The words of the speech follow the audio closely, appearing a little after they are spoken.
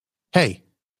Hey,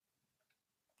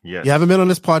 yes. You haven't been on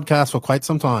this podcast for quite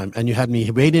some time, and you had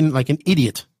me waiting like an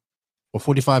idiot for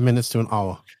 45 minutes to an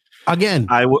hour. Again.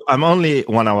 I'm only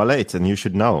 1 hour late, and you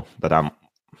should know that I'm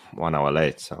 1 hour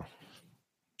late. So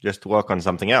just work on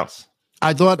something else.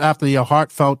 I thought after your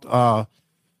heartfelt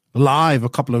live a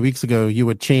couple of weeks ago, you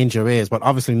would change your ways, but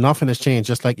obviously nothing has changed,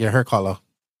 just like your hair color.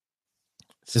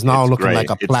 It's now looking gray. like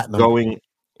a platinum.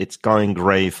 It's going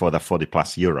gray for the 40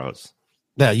 plus euros.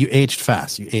 Yeah, you aged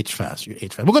fast. We're going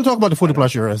to talk about the 40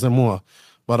 plus euros and more,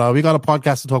 but we got a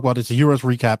podcast to talk about. It's a Euros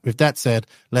recap. With that said,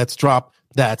 let's drop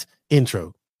that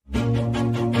intro. Nitro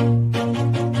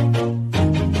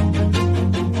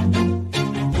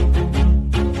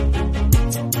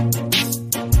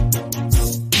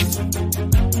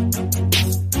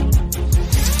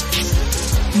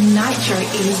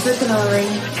is the glory,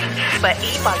 but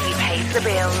e-buggy pays the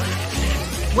bills.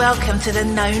 Welcome to the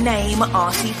No Name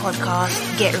RC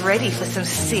podcast. Get ready for some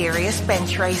serious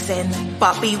bench racing.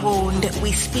 But be warned,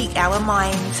 we speak our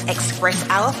minds, express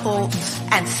our thoughts,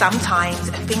 and sometimes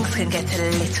things can get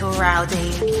a little rowdy.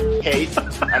 Hate,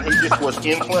 and he just was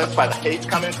influenced by the hate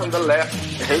coming from the left,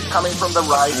 the hate coming from the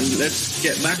right. And let's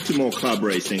get back to more club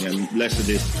racing and less of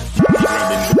this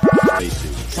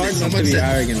racing. It's hard not to be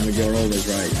arrogant when you're always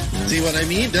right. Yeah. See what I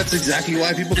mean? That's exactly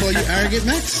why people call you arrogant,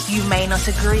 Max. You may not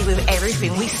agree with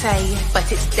everything we say, but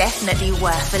it's definitely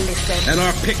worth a listen. And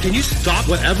our pick, can you stop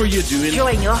whatever you're doing?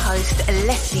 Join your host,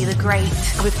 Leslie the Great,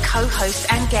 with co-hosts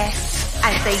and guests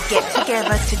as they get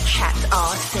together to chat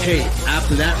RC. Hey,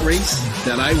 after that race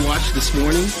that I watched this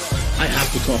morning, I have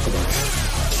to talk about it.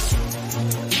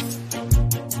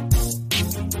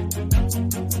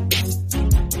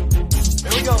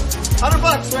 Here we go.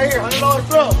 $100 right here, $100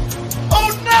 throw.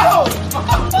 Oh no!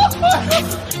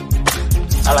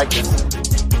 I like this.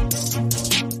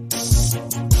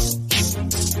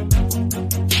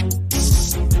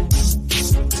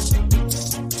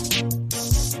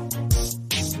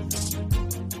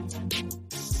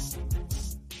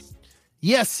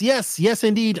 Yes,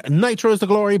 indeed. Nitro is the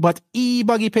glory, but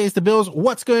e-buggy pays the bills.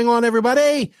 What's going on,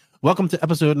 everybody? Welcome to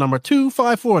episode number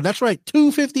 254. That's right,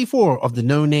 254 of the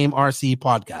No Name RC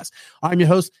podcast. I'm your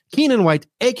host, Keenan White,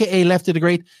 a.k.a. Lefty the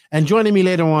Great, and joining me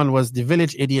later on was the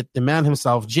village idiot, the man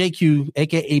himself, JQ,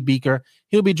 a.k.a. Beaker.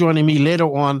 He'll be joining me later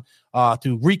on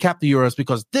to recap the Euros,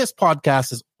 because this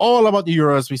podcast is all about the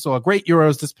Euros. We saw a great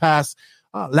Euros this past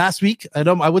last week.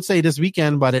 I would say this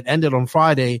weekend, but it ended on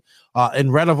Friday in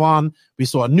Redovon. We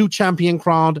saw a new champion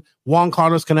crowned, Juan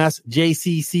Carlos Canes,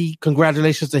 JCC.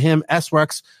 Congratulations to him,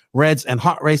 S-Works, Reds, and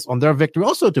Hot Race on their victory.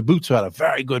 Also to Boots, who had a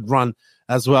very good run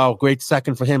as well. Great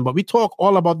second for him. But we talk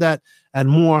all about that and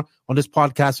more on this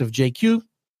podcast with JQ.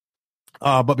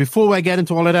 But before I get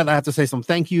into all of that, I have to say some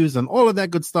thank yous and all of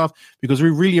that good stuff, because we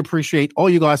really appreciate all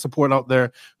you guys' support out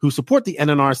there who support the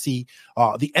NNRC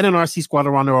squad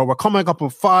around the world. We're coming up on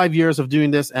 5 years of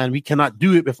doing this, and we cannot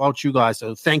do it without you guys.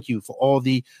 So thank you for all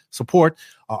the support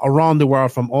around the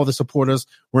world from all the supporters.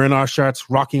 We're in our shirts,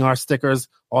 rocking our stickers,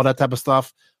 all that type of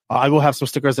stuff. I will have some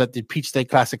stickers at the Peach State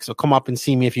Classic, so come up and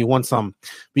see me if you want some.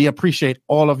 We appreciate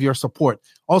all of your support.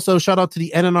 Also, shout out to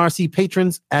the NNRC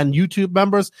patrons and YouTube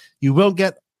members. You will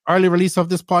get early release of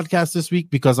this podcast this week,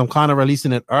 because I'm kind of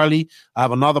releasing it early. I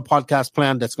have another podcast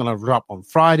planned that's going to drop on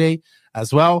Friday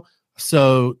as well.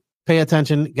 So pay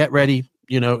attention, get ready.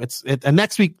 You know, and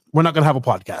next week we're not going to have a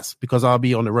podcast because I'll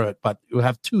be on the road, but we'll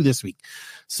have 2 this week.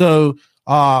 So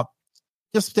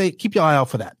just keep your eye out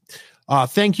for that.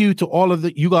 Thank you to all of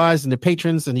you guys and the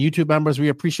patrons and the YouTube members. We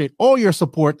appreciate all your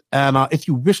support. And if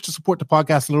you wish to support the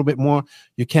podcast a little bit more,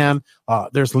 you can.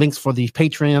 There's links for the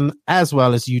Patreon as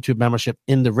well as YouTube membership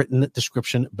in the written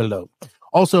description below.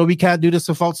 Also, we can't do this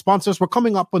without sponsors. We're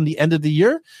coming up on the end of the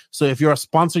year. So if you're a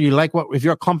sponsor, if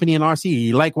you're a company in RC,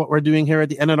 you like what we're doing here at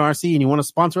the NNRC and you want to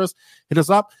sponsor us, hit us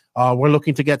up. We're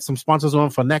looking to get some sponsors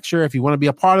on for next year. If you want to be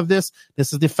a part of this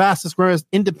is the fastest growing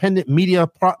independent media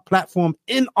platform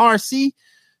in RC.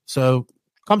 So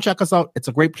come check us out. It's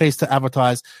a great place to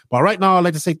advertise. But right now, I'd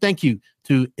like to say thank you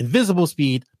to Invisible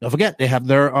Speed. Don't forget, they have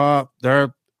their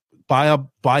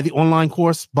buy the online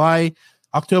course by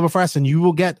October 1st, and you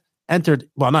will get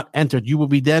you will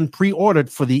be then pre-ordered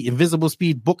for the Invisible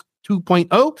Speed Book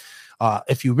 2.0.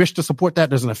 If you wish to support that,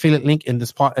 there's an affiliate link in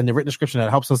this part in the written description that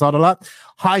helps us out a lot.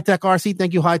 High Tech RC,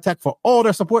 thank you, High Tech, for all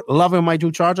their support. Loving my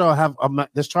new charger. I'll have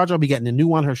this charger. I'll be getting a new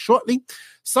one here shortly.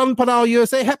 Sun Padal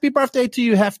USA, happy birthday to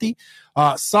you, Hefty.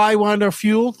 Sidewinder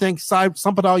Fuel, thanks Sun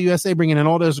Padal USA, bringing in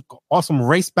all those awesome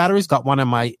race batteries. Got one in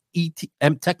my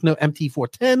Techno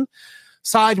MT410.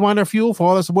 Sidewinder Fuel for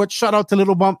all the support. Shout out to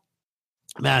Little Bump.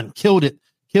 Man, killed it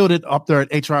up there at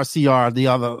HRCR the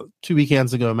other 2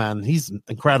 weekends ago, man. He's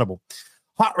incredible.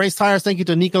 Hot Race Tires, thank you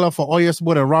to Nicola for all your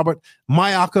support, and Robert.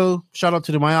 Mayako, shout out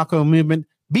to the Mayako movement.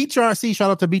 Beach RC,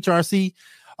 shout out to Beach RC.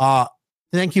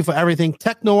 Thank you for everything.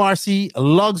 Techno RC,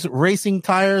 Lugs Racing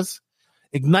Tires,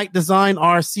 Ignite Design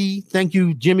RC. Thank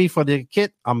you, Jimmy, for the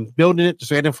kit. I'm building it,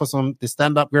 just waiting for the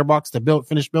stand-up gearbox to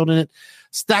finish building it.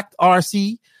 Stacked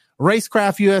RC,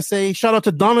 Racecraft USA. Shout out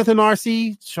to Donathan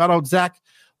RC. Shout out Zach.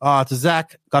 To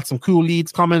Zach, got some cool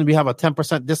leads coming. We have a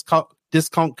 10%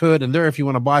 discount code in there if you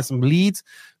want to buy some leads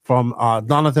from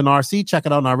Donathan RC. Check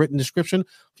it out in our written description.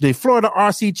 The Florida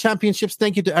RC Championships.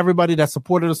 Thank you to everybody that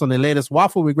supported us on the latest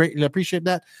waffle. We greatly appreciate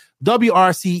that.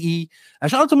 WRCE. And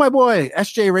shout out to my boy,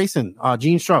 SJ Racing,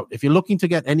 Gene Strout. If you're looking to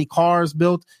get any cars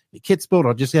built, kits built,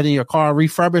 or just getting your car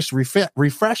refurbished,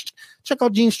 refreshed, check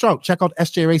out Gene Strout. Check out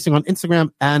SJ Racing on Instagram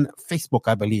and Facebook,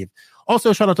 I believe.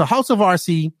 Also, shout out to House of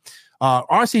RC,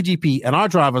 RCGP, and our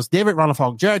drivers, David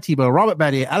Ronafalk, Jared Tebow, Robert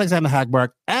Batty, Alexander Hagberg,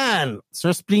 and Sir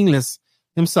Spleenless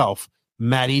himself,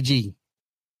 Matty G.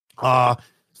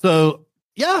 So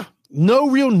yeah, no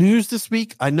real news this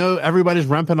week. I know everybody's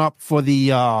ramping up for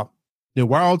the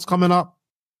Worlds coming up.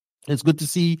 It's good to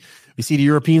see. We see the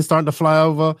Europeans starting to fly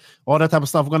over, all that type of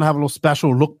stuff. We're going to have a little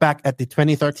special look back at the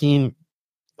 2013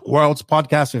 Worlds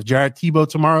podcast with Jared Tebow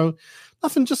tomorrow.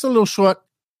 Nothing, just a little short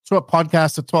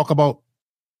podcast to talk about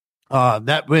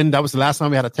that win. That was the last time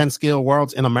we had a 10 scale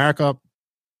Worlds in America.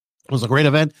 It was a great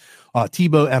event.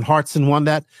 Tebow and Hartson won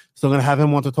that. So I'm going to have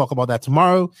him want to talk about that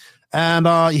tomorrow. And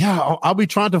I'll be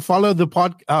trying to follow the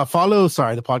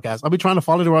podcast. I'll be trying to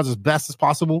follow the Worlds as best as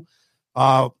possible.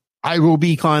 I will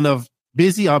be kind of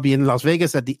busy. I'll be in Las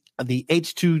Vegas at the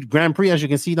H2 Grand Prix, as you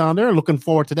can see down there. Looking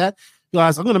forward to that.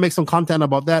 Guys, I'm going to make some content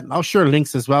about that. I'll share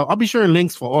links as well. I'll be sharing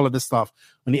links for all of this stuff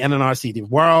on the NNRC, the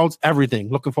Worlds, everything.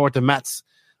 Looking forward to Matt's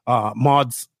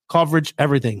mods, coverage,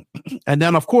 everything. And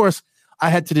then, of course, I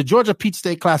head to the Georgia Peach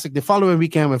State Classic the following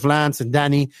weekend with Lance and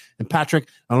Danny and Patrick.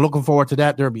 I'm looking forward to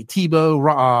that. There'll be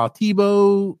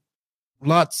Tebow,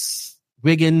 Lutz,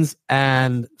 Wiggins,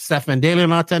 and Stephen Daly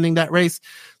are attending that race.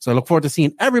 So I look forward to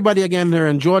seeing everybody again there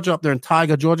in Georgia, up there in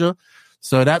Tiger, Georgia.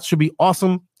 So that should be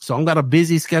awesome. So I've got a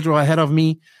busy schedule ahead of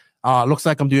me. Looks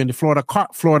like I'm doing the Florida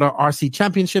RC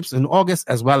Championships in August,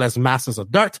 as well as Masters of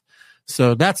Dirt.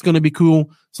 So that's going to be cool.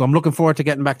 So I'm looking forward to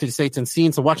getting back to the States and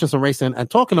seeing, so watching some racing and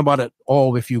talking about it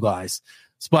all with you guys.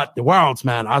 But the Worlds,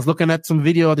 man, I was looking at some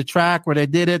video of the track where they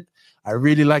did it. I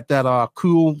really like that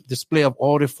cool display of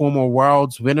all the former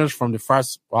Worlds winners from the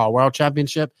first World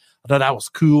Championship. I thought that was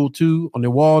cool too on the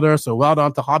wall there. So well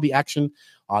done to Hobby Action.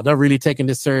 They're really taking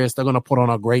this serious. They're going to put on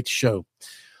a great show.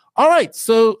 All right.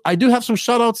 So I do have some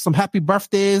shout outs, some happy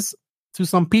birthdays to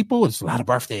some people. It's a lot of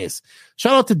birthdays.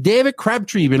 Shout out to David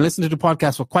Crabtree. Been listening to the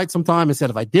podcast for quite some time and said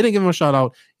if I didn't give him a shout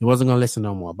out, he wasn't going to listen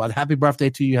no more. But happy birthday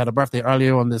to you. You had a birthday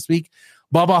earlier on this week.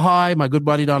 Baba High, my good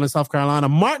buddy down in South Carolina.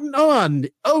 Martin Owen,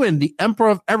 the Emperor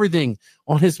of Everything,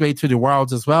 on his way to the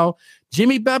Worlds as well.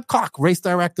 Jimmy Babcock, race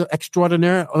director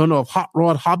extraordinaire, owner of Hot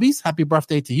Rod Hobbies. Happy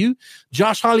birthday to you.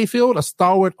 Josh Hollyfield, a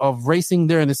stalwart of racing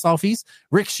there in the Southeast.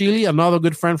 Rick Shealy, another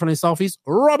good friend from the Southeast.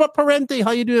 Robert Parente,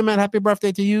 how you doing, man? Happy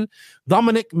birthday to you.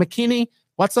 Dominic McKinney,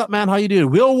 what's up, man? How you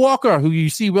doing? Will Walker, who you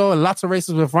see Will in lots of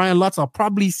races with Ryan Lutz. I'll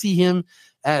probably see him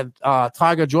at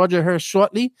Tiger, Georgia here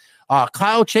shortly.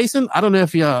 Kyle Chasen, I don't know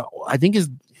if I think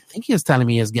he is telling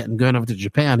me he's going over to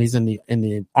Japan. He's in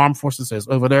the armed forces, so he's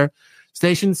over there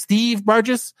stationed. Steve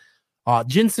Burgess,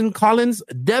 Jensen Collins,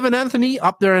 Devin Anthony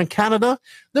up there in Canada.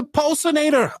 The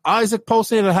Pulsinator, Isaac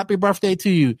Pulsinator, happy birthday to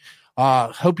you.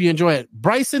 Hope you enjoy it.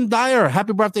 Bryson Dyer,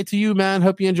 happy birthday to you, man.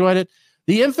 Hope you enjoyed it.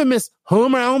 The infamous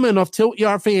Homer Elman of Tilt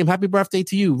Yard fame, happy birthday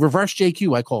to you. Reverse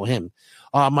JQ, I call him.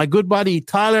 My good buddy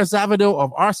Tyler Zavado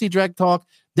of RC Drag Talk.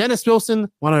 Dennis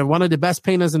Wilson, one of the best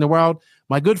painters in the world.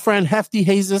 My good friend Hefty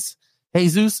Jesus,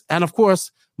 and of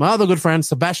course, my other good friend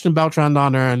Sebastian Beltran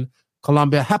down there in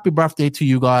Colombia. Happy birthday to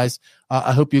you guys.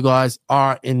 I hope you guys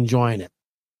are enjoying it.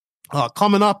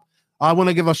 Coming up, I want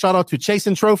to give a shout out to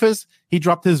Chasen Trophies. He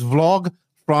dropped his vlog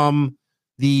from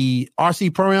the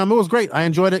RC program. It was great. I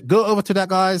enjoyed it. Go over to that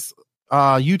guy's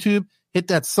YouTube, hit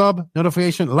that sub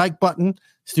notification, like button.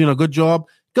 He's doing a good job.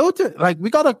 Go to we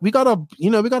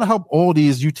gotta help all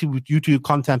these YouTube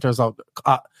contenters out,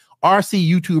 RC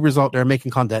YouTubers out there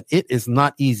making content. It is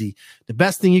not easy. The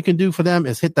best thing you can do for them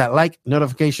is hit that like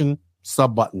notification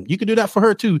sub button. You can do that for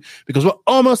her too, because we're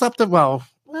almost up to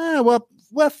we're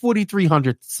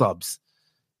 4,300 subs.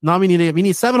 Now we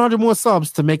need 700 more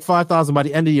subs to make 5,000 by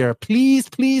the end of the year. Please,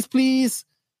 please, please.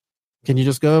 Can you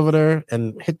just go over there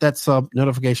and hit that sub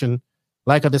notification,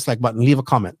 like or dislike button, leave a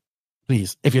comment.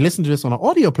 Please, if you listen to this on an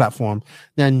audio platform,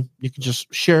 then you can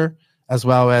just share as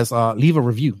well as leave a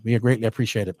review. We greatly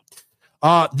appreciate it.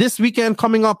 This weekend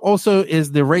coming up also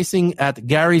is the racing at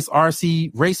Gary's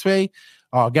RC Raceway.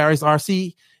 Gary's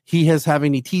RC, he is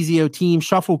having the TZO Team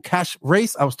Shuffle Cash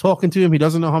Race. I was talking to him. He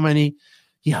doesn't know how many.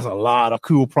 He has a lot of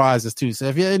cool prizes too. So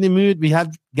if you're in the mood, we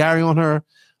had Gary on her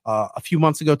a few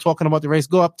months ago talking about the race.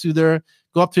 Go up to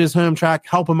his home track,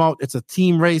 help him out. It's a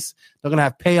team race. They're going to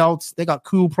have payouts. They got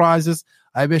cool prizes.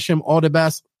 I wish him all the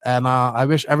best. And I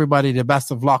wish everybody the best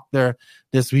of luck there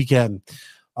this weekend.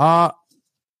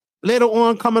 Later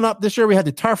on, coming up this year, we had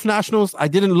the Turf Nationals. I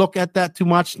didn't look at that too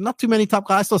much. Not too many top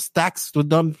guys. So Stacks were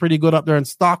done pretty good up there in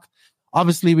stock.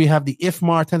 Obviously, we have the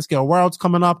EFRA 10-scale Worlds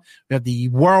coming up. We have the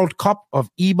World Cup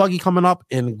of E-Buggy coming up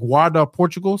in Guarda,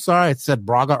 Portugal. Sorry, it said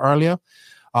Braga earlier.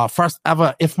 First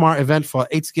ever EFRA event for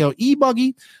 8-scale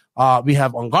E-Buggy. We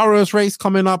have Ongaro's race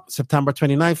coming up September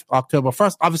 29th, October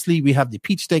 1st. Obviously, we have the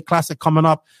Peach State Classic coming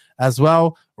up as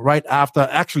well right after.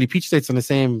 Actually, Peach State's on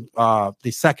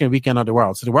the second weekend of the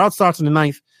World. So the World starts on the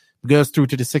 9th, goes through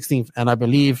to the 16th. And I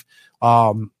believe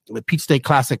the Peach State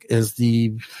Classic is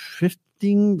the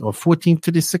 15th or 14th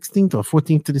to the 16th or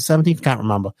 14th to the 17th. Can't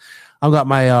remember. I've got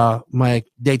my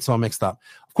dates all mixed up.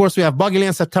 Of course, we have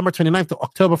Buggyland September 29th to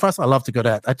October 1st. I love to go to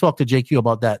that. I talked to JQ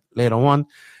about that later on.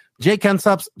 J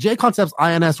Concepts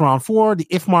INS Round 4, the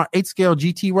IFMAR 8-scale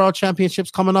GT World Championships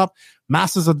coming up,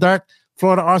 Masters of Dirt,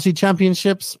 Florida RC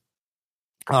Championships,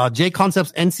 J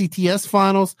Concepts NCTS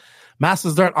Finals,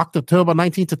 Masters Dirt October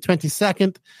 19th to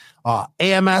 22nd,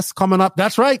 AMS coming up.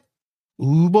 That's right.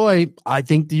 Ooh, boy, I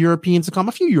think the Europeans will come.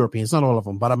 A few Europeans, not all of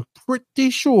them, but I'm pretty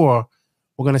sure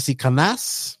we're going to see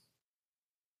Canas,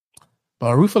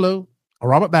 Ruffalo,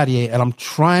 Robert Battier, and I'm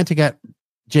trying to get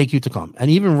JQ to come and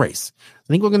even race. I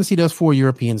think we're going to see those 4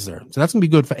 Europeans there. So that's going to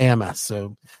be good for AMS.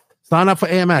 So sign up for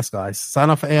AMS, guys. Sign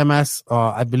up for AMS.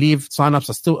 I believe signups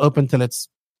are still open till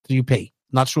you pay.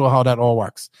 Not sure how that all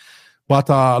works. But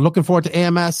looking forward to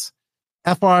AMS.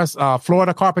 FR's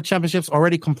Florida Carpet Championships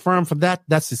already confirmed for that.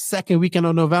 That's the second weekend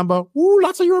of November. Ooh,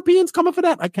 lots of Europeans coming for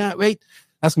that. I can't wait.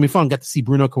 That's going to be fun. Get to see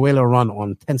Bruno Coelho run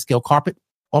on 10-scale carpet.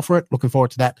 Offer it. Looking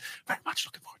forward to that. Very much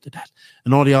looking forward to that.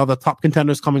 And all the other top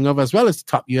contenders coming over as well as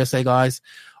the top USA guys.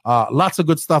 Lots of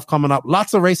good stuff coming up.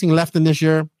 Lots of racing left in this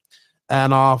year.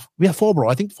 And we have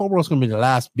Fallbro. I think Fallbro is going to be the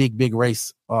last big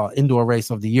race, indoor race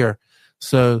of the year.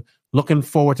 So looking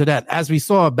forward to that. As we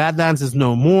saw, Badlands is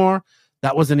no more.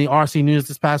 That was in the RC news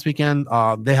this past weekend.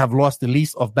 They have lost the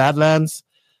lease of Badlands.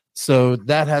 So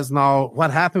that has now,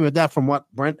 what happened with that, from what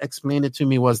Brent explained it to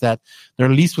me, was that their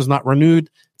lease was not renewed.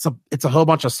 It's a whole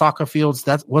bunch of soccer fields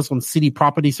that was on city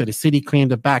property. So the city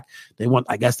claimed it back. They want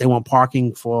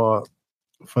parking for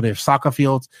their soccer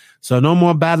fields. So no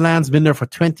more Badlands. Been there for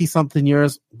 20 something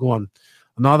years. Gone.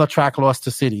 Another track lost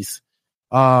to cities,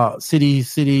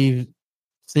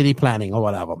 city planning or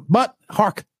whatever. But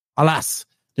hark, alas,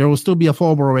 there will still be a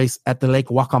Fallbro race at the Lake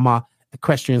Wakama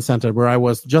Equestrian Center, where I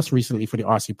was just recently for the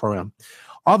RC program.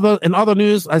 In other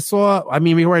news,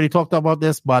 we already talked about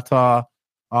this, but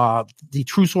the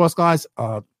True Source guys,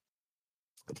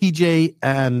 TJ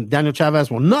and Daniel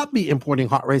Chavez, will not be importing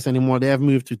Hot Race anymore. They have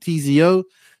moved to TZO.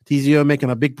 TZO making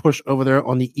a big push over there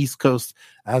on the East Coast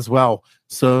as well.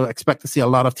 So expect to see a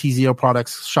lot of TZO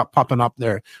products shop popping up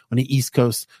there on the East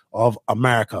Coast of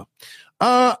America.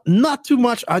 Not too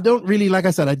much. I don't really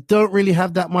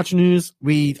have that much news.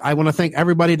 I want to thank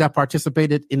everybody that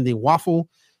participated in the waffle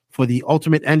for the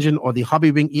Ultimate Engine or the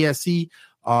Hobby Wing ESC.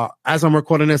 As I'm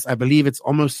recording this, I believe it's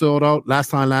almost sold out.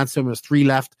 Last time Lance told me there was 3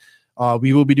 left.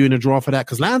 We will be doing a draw for that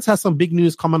because Lance has some big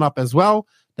news coming up as well.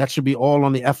 That should be all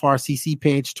on the FRCC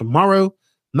page tomorrow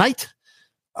night.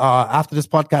 After this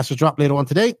podcast is dropped later on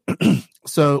today.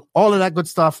 So all of that good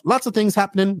stuff. Lots of things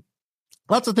happening.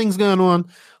 Lots of things going on.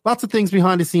 Lots of things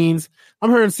behind the scenes.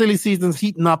 I'm hearing silly seasons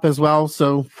heating up as well.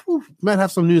 So might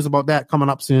have some news about that coming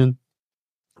up soon.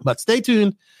 But stay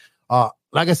tuned.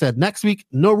 Like I said, next week,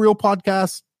 no real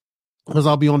podcast because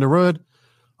I'll be on the road.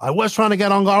 I was trying to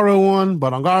get Ongaro on,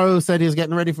 but Ongaro said he's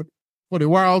getting ready for the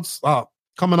Worlds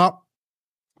coming up.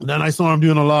 And then I saw him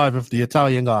doing a live with the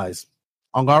Italian guys.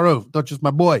 Ongaro, that's just my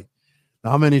boy.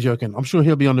 Now, I'm only joking. I'm sure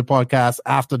he'll be on the podcast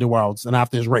after the Worlds and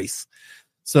after his race.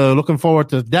 So looking forward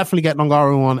to definitely getting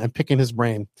Ongaro on and picking his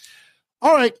brain.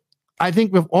 All right. I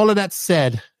think with all of that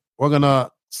said, we're going to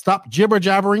stop jibber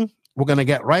jabbering. We're going to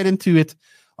get right into it.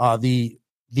 The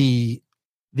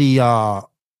Euros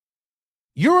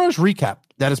recap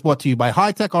that is brought to you by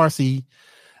High Tech RC,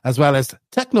 as well as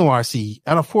Techno RC,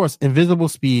 and of course, Invisible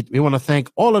Speed. We want to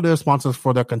thank all of their sponsors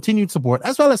for their continued support,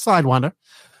 as well as Sidewinder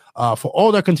for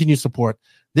all their continued support.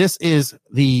 This is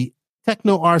the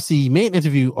Techno RC main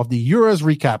interview of the Euros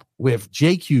recap with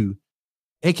JQ,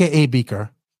 aka Beaker.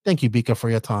 Thank you, Beaker, for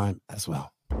your time as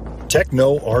well.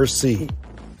 Techno RC.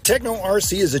 Techno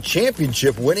RC is a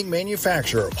championship-winning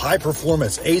manufacturer of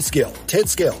high-performance A-scale,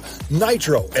 10-scale,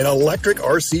 nitro, and electric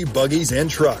RC buggies and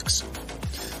trucks.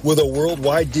 With a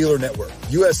worldwide dealer network,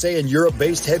 USA and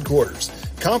Europe-based headquarters,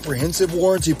 comprehensive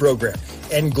warranty program,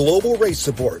 and global race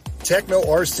support, Techno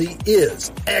RC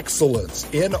is excellence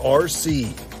in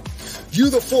RC. View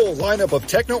the full lineup of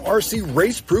Techno RC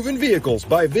race-proven vehicles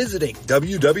by visiting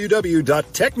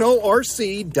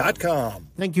www.technorc.com.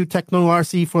 Thank you, Techno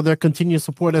RC, for their continued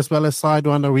support as well as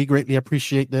Sidewinder. We greatly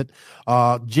appreciate that.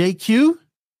 JQ,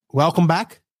 welcome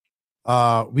back.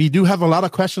 We do have a lot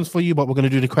of questions for you, but we're going to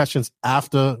do the questions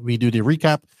after we do the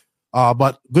recap.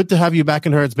 But good to have you back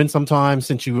in here. It's been some time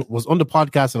since you was on the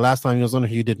podcast. The last time you was on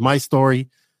here, you did my story,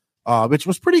 which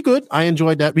was pretty good. I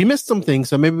enjoyed that. We missed some things,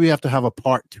 so maybe we have to have a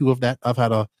part 2 of that. I've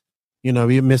had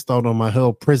we missed out on my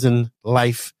whole prison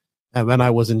life and when I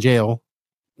was in jail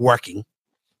working,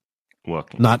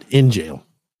 not in jail,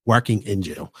 working in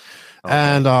jail. Okay.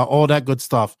 And all that good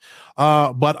stuff.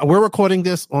 But we're recording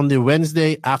this on the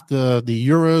Wednesday after the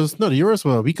Euros. No, the Euros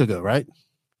were a week ago, right?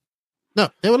 No,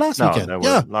 they were last weekend. They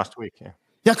were last week, yeah.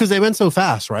 Yeah, because they went so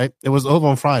fast, right? It was over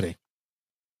on Friday.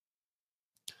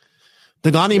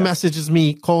 Dagani messages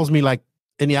me, calls me like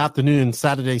in the afternoon,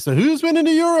 Saturday. So who's winning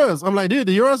the Euros? I'm like, dude,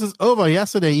 the Euros is over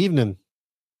yesterday evening.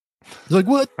 He's like,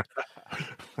 what?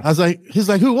 I was like, he's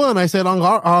like, who won? I said,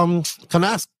 can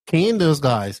ask Kane those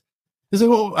guys. He said,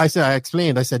 well, I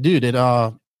explained. I said, dude, it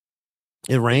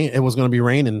rained. It was going to be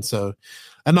raining. So,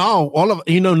 and now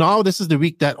now this is the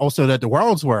week that the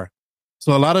Worlds were.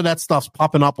 So a lot of that stuff's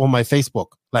popping up on my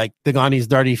Facebook, like Degani's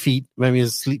dirty feet when he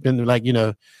was sleeping,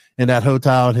 in that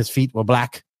hotel, and his feet were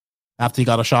black after he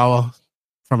got a shower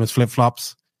from his flip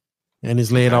flops, and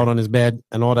he's laid out on his bed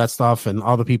and all that stuff. And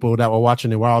all the people that were watching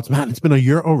the Worlds, man, it's been a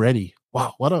year already.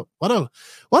 Wow, what a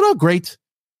great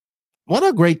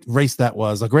race that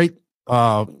was. A great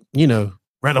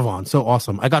Redovan, so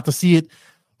awesome. I got to see it.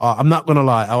 I'm not gonna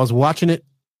lie, I was watching it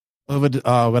over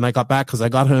when I got back because I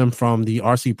got home from the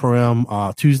RC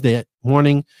Pro-Am Tuesday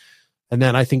morning, and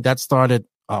then I think that started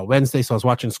Wednesday. So I was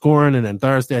watching scoring, and then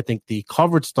Thursday I think the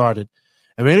coverage started,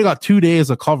 and we only got 2 days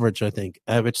of coverage, I think,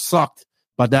 which sucked.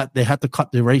 But that they had to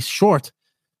cut the race short.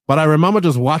 But I remember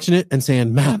just watching it and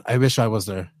saying, "Man, I wish I was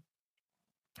there."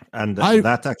 And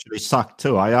that actually sucked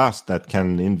too. I asked that,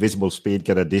 can Invisible Speed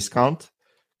get a discount?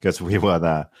 Because we were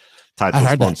the title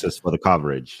sponsors for the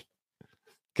coverage.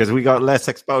 Because we got less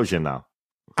exposure now.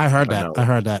 I heard that.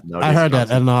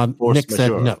 And Nick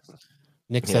said no.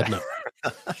 Nick said no.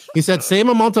 He said same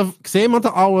amount of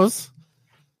hours,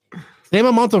 same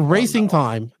amount of racing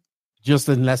time, just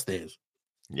in less days.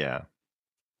 Yeah.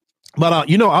 But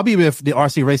I'll be with the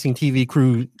RC Racing TV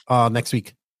crew next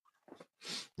week.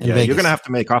 Yeah, Vegas. You're going to have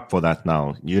to make up for that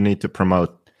now. You need to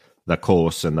promote the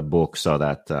course and the book so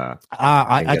that...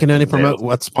 I can only promote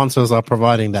what sponsors are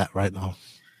providing that right now.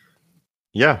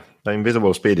 Yeah, the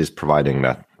Invisible Speed is providing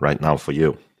that right now for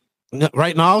you.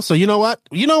 Right now? So you know what?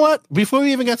 Before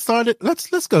we even get started, let's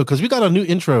go, because we got a new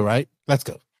intro, right? Let's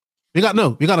go. We got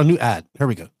a new ad. Here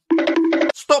we go.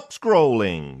 Stop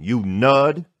scrolling, you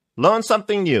nerd. Learn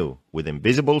something new with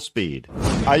Invisible Speed.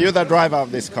 Are you the driver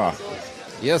of this car?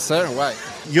 Yes, sir. Why?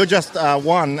 You just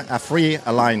won a free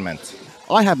alignment.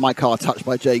 I had my car touched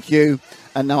by JQ,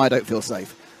 and now I don't feel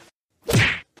safe.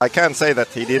 I can say that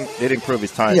he did improve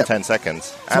his time 10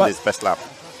 seconds and his best lap.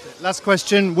 Last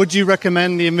question. Would you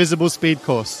recommend the Invisible Speed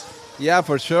course? Yeah,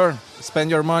 for sure.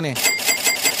 Spend your money.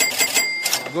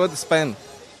 Good spend.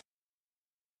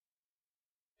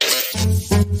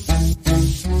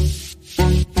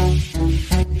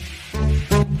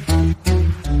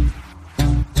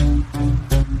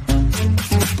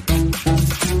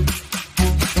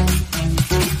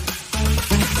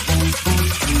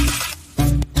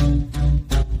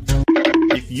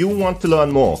 You want to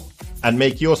learn more and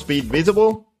make your speed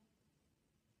visible?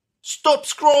 Stop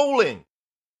scrolling!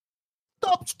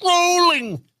 Stop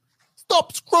scrolling!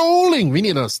 Stop scrolling! We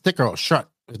need a sticker or shirt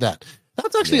with that.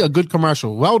 That's actually a good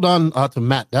commercial. Well done to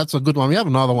Matt. That's a good one. We have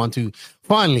another one too.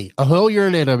 Finally, a whole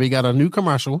year later, we got a new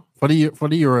commercial for the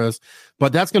Euros,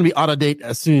 but that's going to be out of date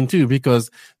as soon too, because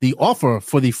the offer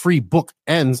for the free book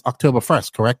ends October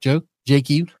 1st. Correct, Joe?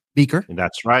 JQ Beaker?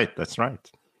 That's right. That's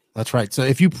right. So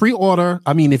if you order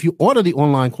the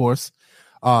online course,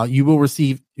 you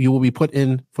will be put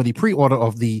in for the pre-order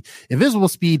of the Invisible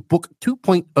Speed Book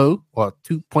 2.0 or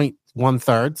 2.1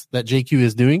 thirds that JQ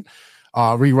is doing,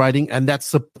 rewriting, and that's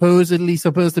supposedly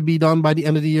supposed to be done by the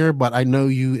end of the year, but I know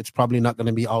it's probably not going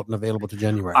to be out and available to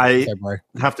February.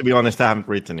 Have to be honest, I haven't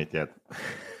written it yet.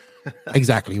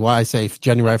 Exactly. Why I say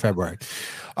January, February.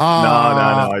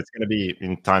 No. It's going to be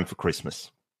in time for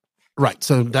Christmas. Right.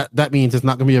 So that means it's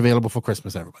not going to be available for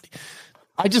Christmas, everybody.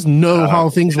 I just know how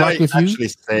things work with you. I actually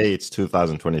say it's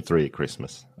 2023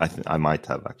 Christmas. I might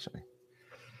have actually.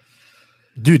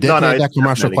 Dude, they played that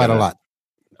commercial quite a lot.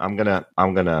 I'm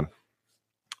gonna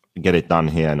get it done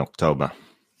here in October.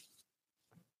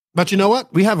 But you know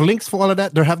what? We have links for all of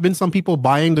that. There have been some people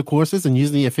buying the courses and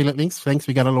using the affiliate links. Thanks.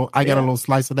 I got a little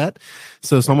slice of that.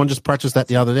 So someone just purchased that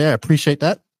the other day. I appreciate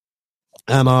that.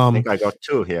 And I think I got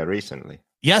 2 here recently.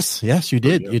 Yes, you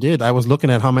did. You did. I was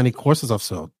looking at how many courses I've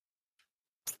sold.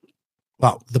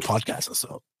 Well, the podcast I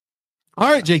sold. All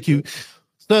right, JQ.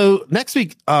 So next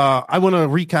week, I want to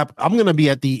recap. I'm going to be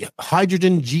at the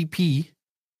Hydrogen GP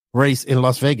race in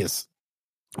Las Vegas.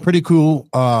 Pretty cool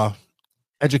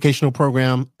educational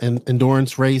program and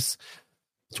endurance race,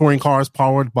 touring cars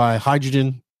powered by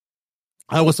hydrogen.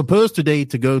 I was supposed today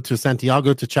to go to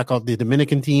Santiago to check out the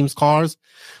Dominican team's cars,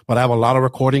 but I have a lot of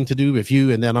recording to do with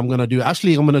you. And then I'm going to do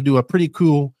a pretty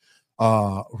cool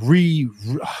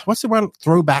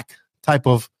throwback type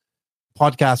of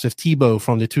podcast with Tebow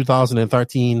from the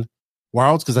 2013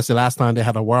 Worlds, because that's the last time they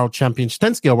had a world championship,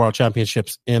 10 scale world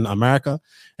championships in America,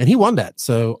 and he won that.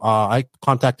 So I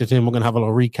contacted him. We're going to have a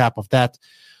little recap of that.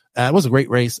 It was a great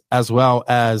race, as well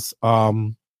as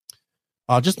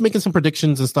just making some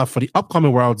predictions and stuff for the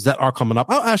upcoming Worlds that are coming up.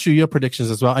 I'll ask you your predictions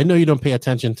as well. I know you don't pay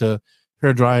attention to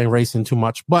hair drying racing too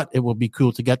much, but it will be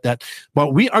cool to get that.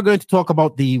 But we are going to talk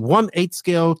about the 1/8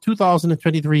 scale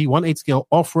 2023 1/8 scale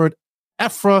off-road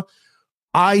EFRA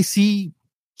IC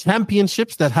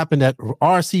championships that happened at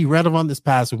RC Redovon this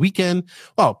past weekend.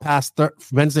 Well,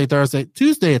 Wednesday, Thursday,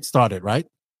 Tuesday it started, right?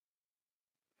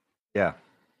 Yeah.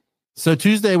 So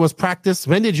Tuesday was practice.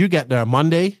 When did you get there?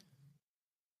 Monday?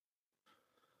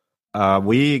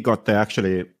 We got there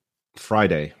actually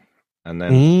Friday. And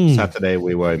then Saturday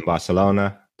we were in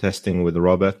Barcelona testing with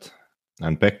Robert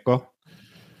and Pekko.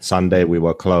 Sunday we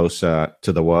were close to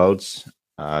the Worlds,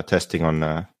 testing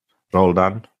on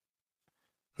Roldan.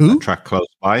 Who? A track close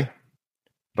by.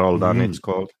 Roldan, it's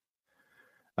called.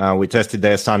 We tested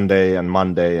there Sunday and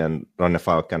Monday, and Ronne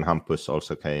Falk and Hampus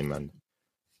also came, and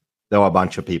there were a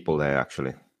bunch of people there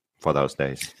actually for those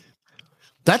days.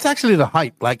 That's actually the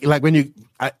hype. Like when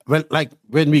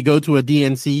we go to a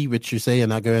DNC, which you say,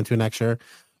 and I go into next year.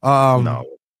 No.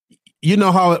 You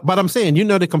know how, but I'm saying, you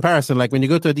know, the comparison, like when you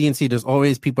go to a DNC, there's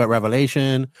always people at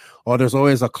Revelation, or there's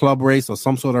always a club race or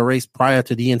some sort of race prior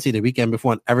to DNC the weekend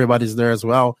before, and everybody's there as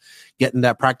well, getting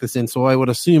that practice in. So I would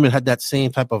assume it had that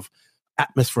same type of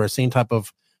atmosphere, same type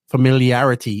of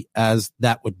familiarity as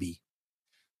that would be.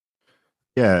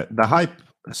 Yeah, the hype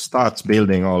starts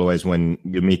building always when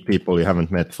you meet people you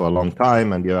haven't met for a long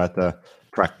time, and you're at a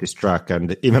practice track,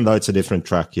 and even though it's a different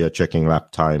track, you're checking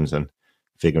lap times and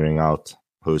figuring out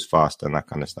who's fast and that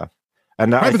kind of stuff.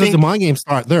 And right, I because think the mind games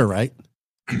start there, right?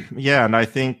 Yeah, and I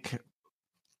think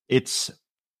it's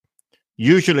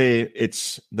usually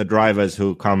the drivers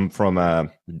who come from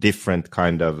a different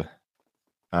kind of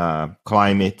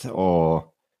climate or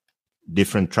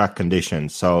different track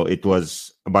conditions. So it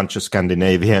was a bunch of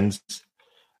Scandinavians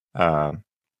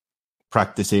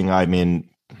practicing. I mean,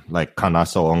 like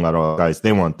Kanas or Ongaro guys,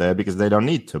 they weren't there because they don't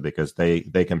need to, because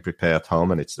they can prepare at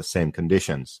home and it's the same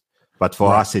conditions. But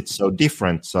for us, it's so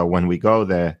different. So when we go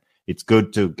there, it's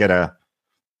good to get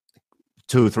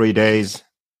 2-3 days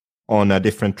on a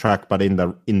different track, but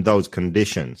in those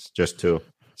conditions, just to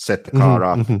set the car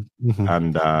up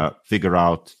and figure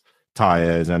out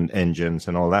tires and engines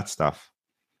and all that stuff.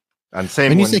 And same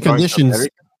when you say conditions.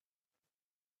 America,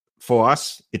 for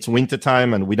us, it's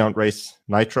wintertime and we don't race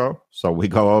nitro. So we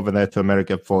go over there to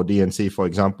America for DNC, for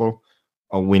example,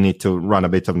 or we need to run a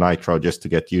bit of nitro just to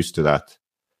get used to that.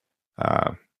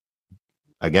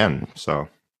 Again, so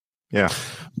yeah.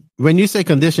 When you say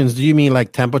conditions, do you mean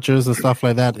like temperatures and stuff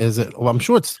like that? Is it? Well, I'm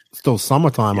sure it's still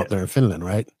summertime up there in Finland,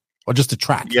 right? Or just the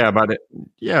track? Yeah, but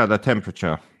the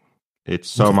temperature. It's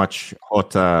so much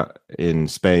hotter in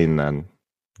Spain than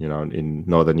in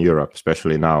Northern Europe,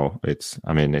 especially now. It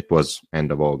was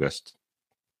end of August,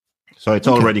 so it's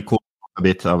already cool a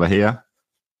bit over here,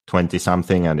 20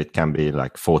 something, and it can be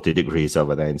like 40 degrees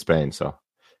over there in Spain. So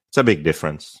it's a big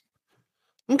difference.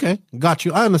 Okay, got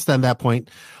you. I understand that point.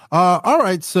 All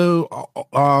right, so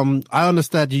I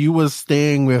understand you was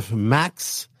staying with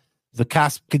Max, the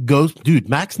casket ghost. Dude,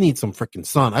 Max needs some freaking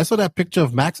sun. I saw that picture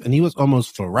of Max, and he was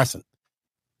almost fluorescent.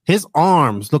 His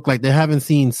arms look like they haven't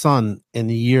seen sun in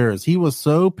years. He was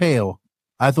so pale,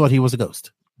 I thought he was a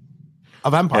ghost.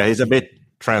 A vampire. Yeah, he's a bit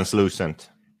translucent.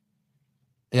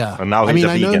 Yeah. And now he's a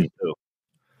vegan too.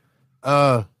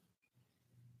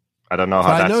 I don't know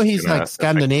how I know he's like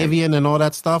Scandinavian and all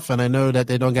that stuff, and I know that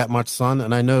they don't get much sun,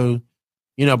 and I know,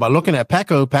 But looking at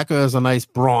Pecco is a nice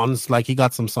bronze, like he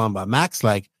got some sun. But Max,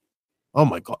 like, oh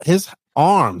my God, his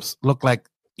arms look like,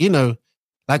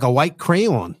 like a white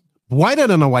crayon, whiter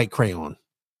than a white crayon.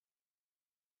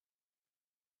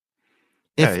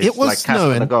 If it was like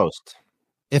snowing, ghost.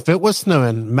 If it was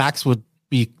snowing, Max would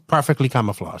be perfectly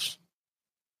camouflaged.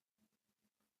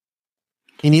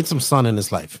 He needs some sun in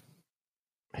his life.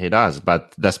 He does,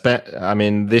 but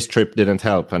this trip didn't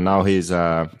help, and now he's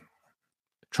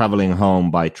traveling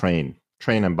home by train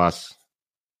and bus.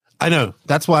 I know.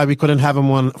 That's why we couldn't have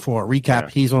him on for a recap. Yeah.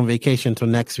 He's on vacation till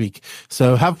next week.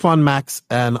 So have fun, Max,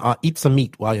 and eat some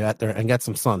meat while you're out there and get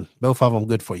some sun. Both of them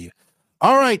good for you.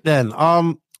 All right, then.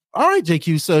 All right,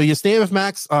 JQ. So you're staying with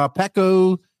Max.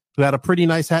 Pecco, who had a pretty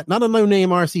nice hat, not a no-name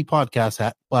RC podcast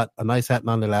hat, but a nice hat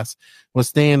nonetheless, was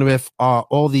staying with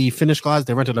all the Finnish guys.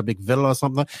 They rented a big villa or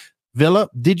something. Villa,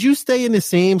 did you stay in the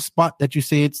same spot that you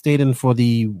stayed in for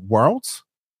the Worlds?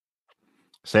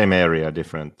 Same area,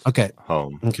 different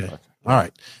home. Okay. All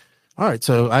right.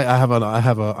 So I have an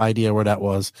idea where that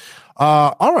was.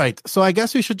 All right. So I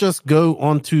guess we should just go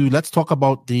on to, let's talk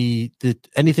about the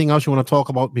anything else you want to talk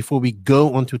about before we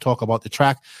go on to talk about the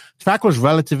track. Track was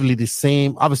relatively the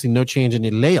same. Obviously no change in the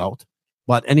layout,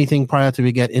 but anything prior to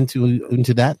we get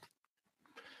into that?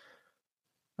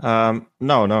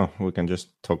 No. We can just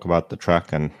talk about the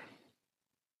track and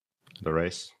the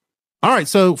race. All right,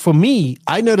 so for me,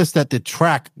 I noticed that the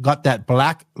track got that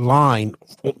black line.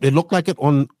 It looked like it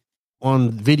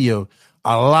on video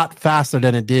a lot faster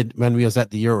than it did when we was at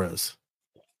the Euros.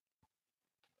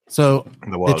 So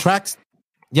the tracks,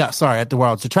 at the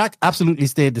Worlds. The track absolutely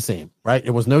stayed the same, right?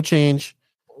 It was no change.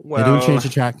 They didn't change the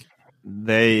track.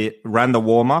 They ran the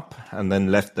warm-up and then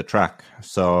left the track.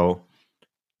 So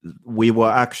we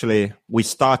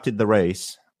started the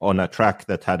race on a track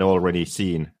that had already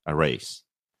seen a race.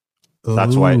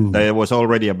 That's why there was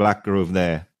already a black groove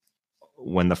there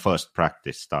when the first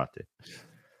practice started.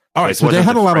 All right, so they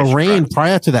had a lot of rain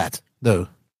prior to that, though.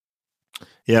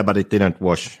 Yeah, but it didn't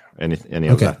wash any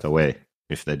of that away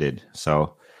if they did.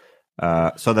 So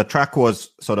the track was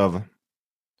sort of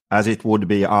as it would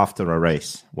be after a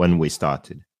race when we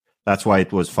started. That's why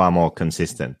it was far more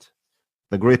consistent.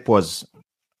 The grip was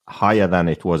higher than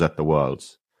it was at the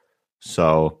Worlds.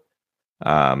 So...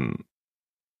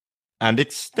 and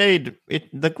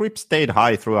the grip stayed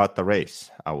high throughout the race,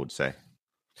 I would say.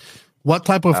 What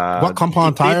type of what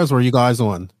compound tires were you guys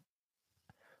on?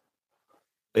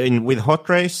 With hot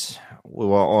race, we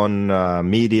were on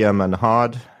medium and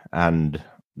hard, and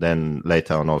then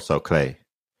later on also clay.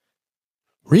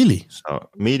 Really? So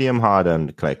medium, hard,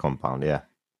 and clay compound, yeah.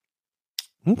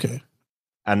 Okay.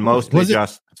 And mostly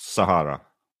just Sahara.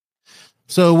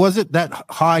 So was it that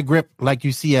high grip like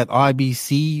you see at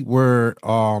IBC where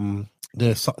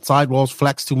the sidewalls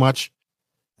flex too much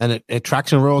and it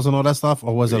traction rolls and all that stuff?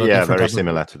 Or was it very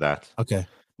similar to that. Okay.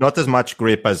 Not as much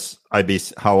grip as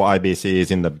how IBC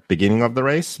is in the beginning of the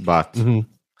race, but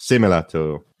similar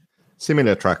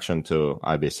traction to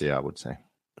IBC, I would say.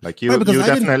 Like you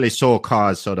definitely saw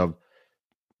cars sort of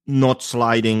not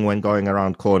sliding when going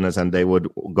around corners, and they would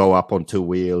go up on two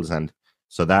wheels, and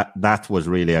so that was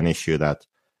really an issue that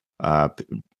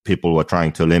people were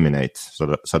trying to eliminate, sort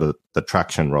of the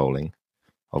traction rolling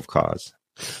of cars.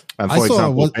 And for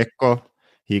example, Pecco,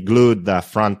 he glued the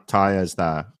front tires,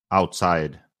 the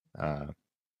outside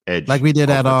edge, like we did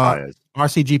at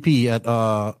RCGP at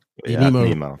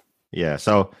Nemo. Yeah,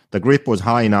 so the grip was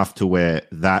high enough to where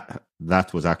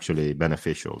that was actually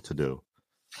beneficial to do.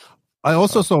 I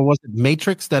also saw, was it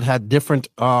Matrix that had different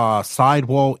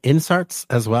sidewall inserts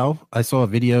as well? I saw a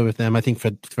video with them. I think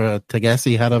for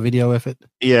Tagassi had a video with it.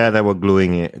 Yeah, they were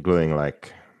gluing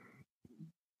like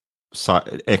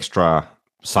extra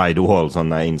sidewalls on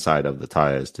the inside of the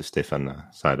tires to stiffen the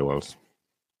sidewalls.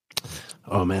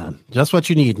 Oh man, just what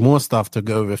you need. More stuff to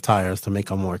go with tires to make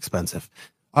them more expensive.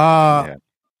 Yeah.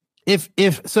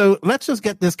 If so, let's just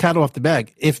get this cat off the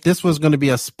bag. If this was going to be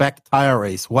a spec tire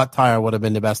race, what tire would have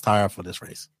been the best tire for this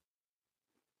race?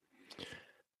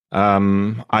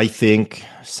 I think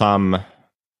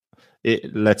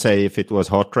let's say if it was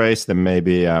hot race, then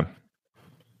maybe a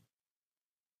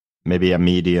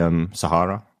medium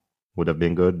Sahara would have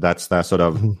been good. That's the sort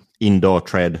of indoor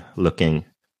tread looking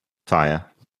tire.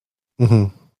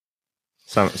 Mm-hmm.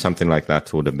 Something like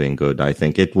that would have been good. I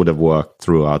think it would have worked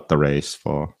throughout the race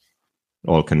for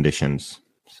all conditions.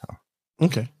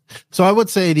 Okay. So I would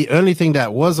say the only thing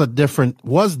that was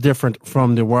different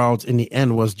from the Worlds in the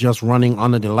end was just running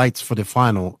under the lights for the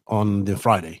final on the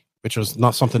Friday, which was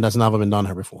not something that's never been done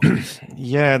here before.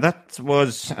 Yeah, that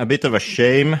was a bit of a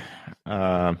shame,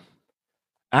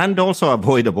 and also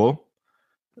avoidable.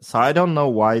 So I don't know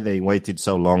why they waited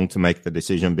so long to make the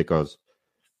decision, because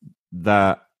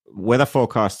the weather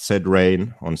forecast said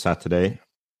rain on Saturday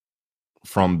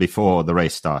from before the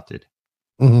race started.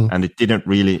 Mm-hmm. And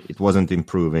it wasn't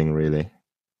improving really.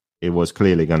 It was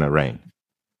clearly going to rain.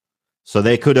 So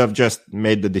they could have just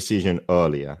made the decision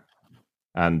earlier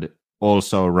and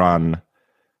also run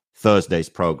Thursday's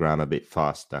program a bit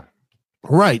faster.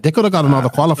 Right. They could have got another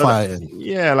qualifier in.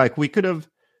 Yeah, like we could have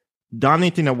done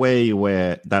it in a way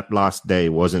where that last day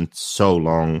wasn't so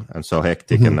long and so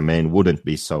hectic, and the main wouldn't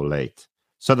be so late,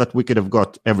 so that we could have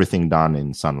got everything done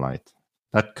in sunlight.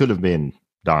 That could have been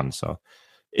done. So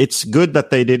it's good that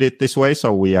they did it this way,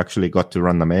 so we actually got to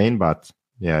run the main. But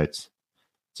yeah, it's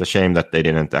a shame that they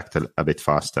didn't act a bit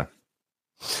faster.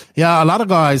 Yeah, a lot of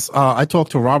guys. I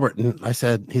talked to Robert, and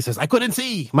he says, I couldn't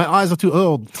see. My eyes are too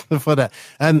old for that.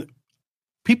 And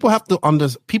people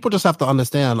just have to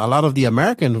understand, a lot of the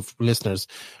American listeners,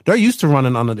 they're used to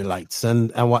running under the lights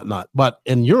and whatnot. But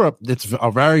in Europe, it's a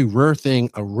very rare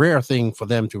thing for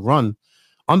them to run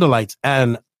under lights.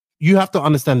 And you have to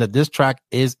understand that this track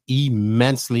is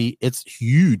it's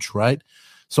huge, right?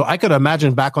 So I could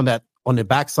imagine back on the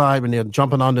backside when they're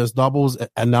jumping on those doubles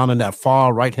and down in that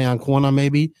far right-hand corner,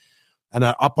 maybe, and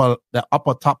the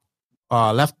upper top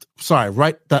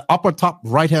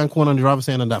right-hand corner on the driver's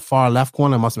hand and that far left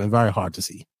corner must have been very hard to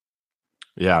see.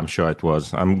 Yeah, I'm sure it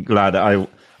was. I'm glad I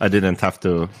didn't have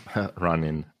to run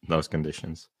in those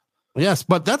conditions. Yes,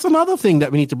 but that's another thing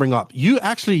that we need to bring up. Your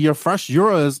first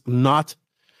Euros not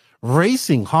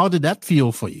racing. How did that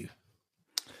feel for you?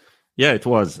 Yeah, it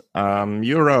was.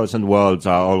 Euros and Worlds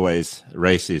are always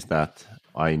races that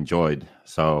I enjoyed.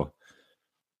 So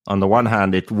on the one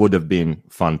hand, it would have been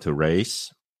fun to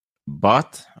race,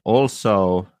 but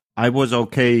also I was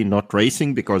okay not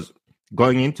racing, because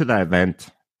going into the event,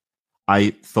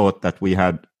 I thought that we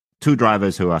had two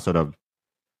drivers who are sort of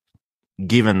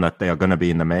given that they are going to be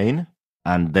in the main,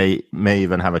 and they may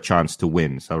even have a chance to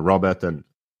win. So Robert and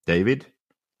David,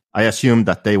 I assumed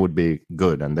that they would be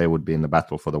good and they would be in the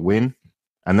battle for the win.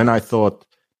 And then I thought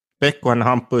Pekko and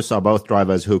Hampus are both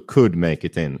drivers who could make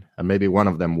it in, and maybe one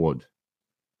of them would.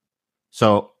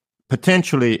 So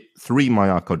potentially 3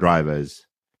 Mayako drivers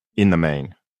in the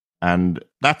main. And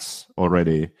that's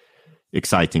already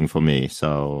exciting for me.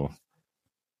 So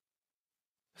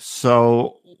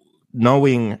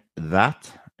knowing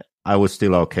that, I was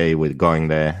still okay with going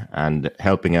there and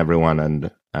helping everyone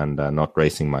and not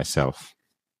racing myself.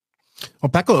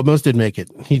 Well, Pekko almost did make it.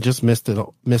 He just missed it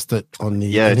on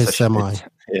in his semi.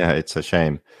 It's a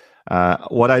shame.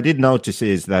 What I did notice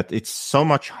is that it's so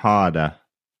much harder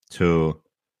to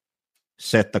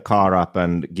set the car up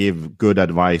and give good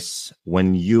advice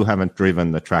when you haven't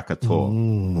driven the track at all.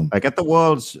 Like at the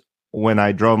Worlds, when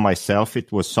I drove myself,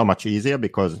 it was so much easier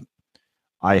because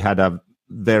I had a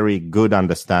very good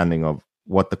understanding of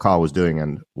what the car was doing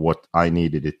and what I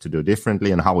needed it to do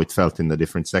differently and how it felt in the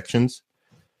different sections.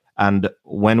 And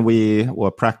when we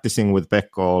were practicing with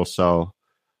Pekko also,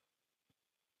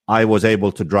 I was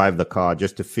able to drive the car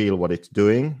just to feel what it's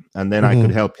doing. And then I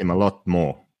could help him a lot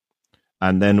more.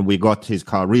 And then we got his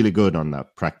car really good on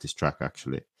that practice track,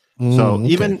 actually. So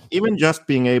even just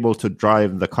being able to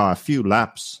drive the car a few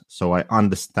laps, so I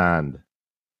understand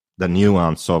the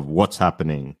nuance of what's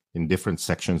happening in different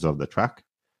sections of the track,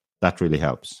 that really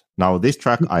helps. Now, this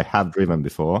track I have driven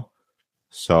before,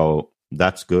 so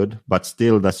that's good. But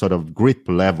still, the sort of grip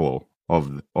level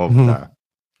of the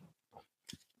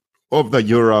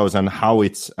Euros and how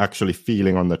it's actually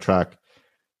feeling on the track,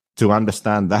 to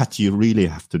understand that, you really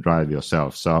have to drive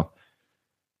yourself. So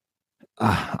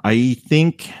I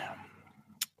think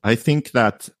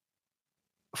that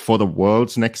for the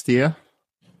Worlds next year,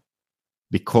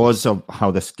 because of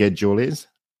how the schedule is,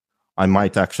 I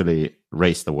might actually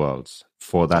race the Worlds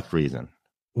for that reason.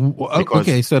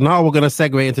 Okay, so now we're going to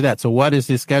segue into that. So what is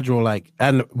his schedule like?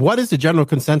 And what is the general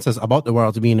consensus about the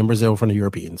Worlds being in Brazil from the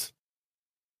Europeans?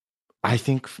 I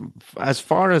think, as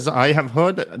far as I have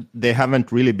heard, there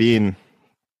haven't really been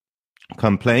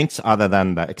complaints other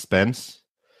than the expense.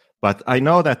 But I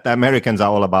know that the Americans are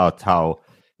all about how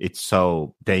it's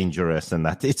so dangerous, and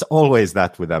that it's always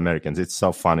that with the Americans. It's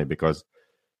so funny because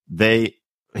well,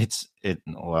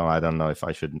 I don't know if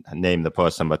I should name the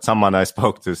person, but someone I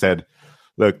spoke to said,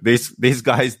 look, these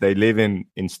guys, they live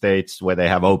in states where they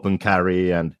have open carry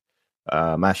and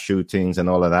mass shootings and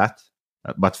all of that,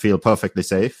 but feel perfectly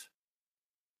safe.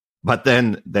 But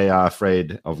then they are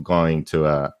afraid of going to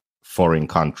a foreign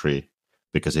country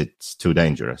because it's too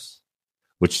dangerous,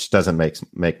 which doesn't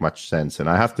make much sense. And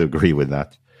I have to agree with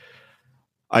that.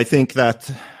 I think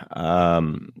that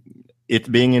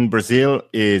it being in Brazil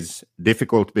is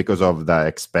difficult because of the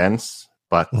expense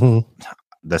but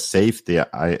the safety,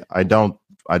 I don't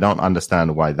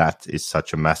understand why that is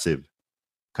such a massive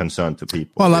concern to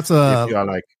people. Well, if you are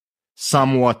like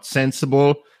somewhat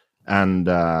sensible and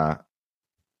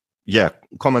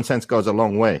common sense goes a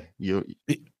long way. He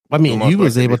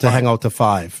was able to hang out to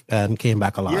 5 and came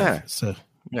back alive. Yeah. So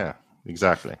yeah,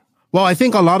 exactly. Well, I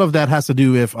think a lot of that has to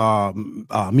do with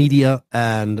media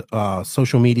and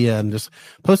social media and just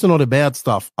posting all the bad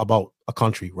stuff about a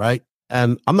country, right?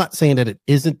 And I'm not saying that it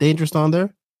isn't dangerous on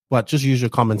there, but just use your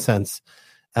common sense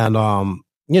and,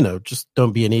 just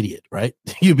don't be an idiot, right?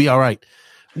 You'll be all right.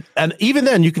 And even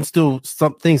then, you can still,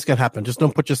 some things can happen. Just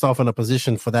don't put yourself in a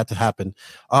position for that to happen.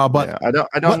 But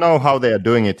I don't know how they are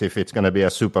doing it, if it's going to be a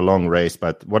super long race.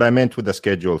 But what I meant with the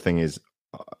schedule thing is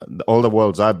all the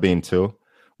worlds I've been to,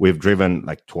 we've driven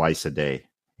like twice a day,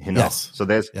 Yes. So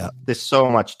there's so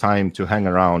much time to hang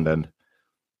around, and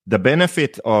the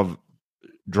benefit of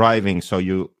driving, so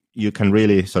you can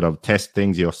really sort of test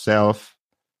things yourself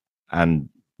and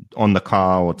on the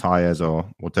car or tires or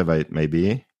whatever it may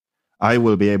be. I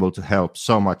will be able to help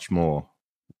so much more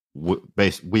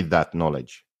with that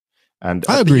knowledge. And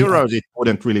at the Euros, it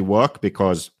wouldn't really work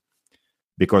because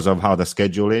of how the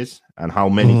schedule is and how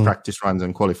many practice runs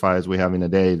and qualifiers we have in a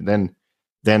day.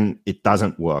 Then it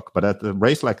doesn't work. But at a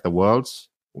race like the Worlds,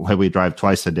 where we drive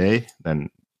twice a day, then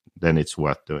it's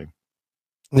worth doing.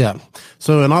 Yeah.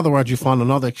 So in other words, you found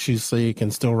another excuse so you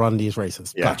can still run these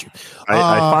races. Yeah. Got you.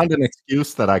 I found an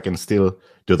excuse that I can still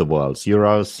do the Worlds.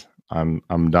 Euros,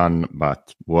 I'm done,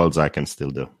 but Worlds I can still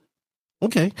do.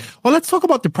 Okay. Well, let's talk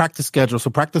about the practice schedule. So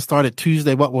practice started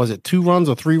Tuesday. What was it? 2 runs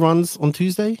or 3 runs on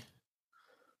Tuesday?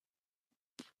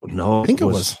 No, I think it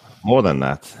was more than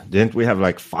that. Didn't we have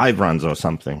like 5 runs or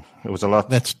something? It was a lot.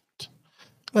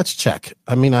 Let's check.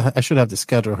 I mean, I should have the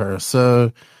schedule here.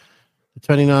 So the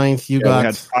 29th, we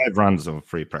had 5 runs of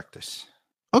free practice.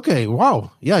 Okay.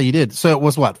 Wow. Yeah, you did. So it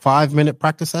was what? 5-minute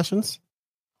practice sessions?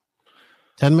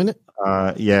 10-minute?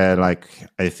 Like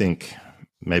I think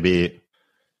maybe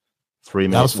 3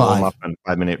 minutes warm up and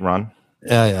 5-minute run.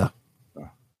 Yeah.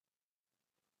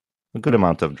 A good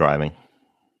amount of driving.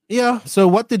 Yeah. So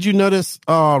what did you notice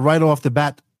right off the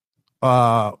bat,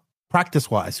 practice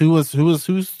wise? Who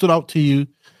stood out to you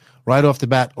right off the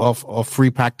bat of free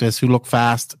practice? Who looked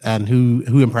fast and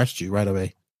who impressed you right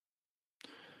away?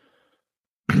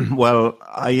 Well,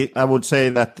 I would say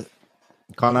that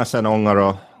Canas and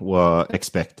Ongaro were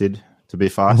expected to be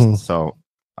fast, so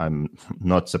I'm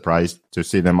not surprised to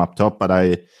see them up top. But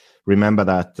I remember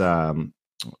that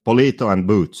Polito and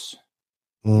Boots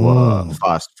were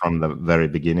fast from the very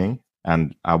beginning,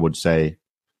 and I would say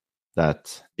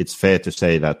that it's fair to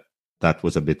say that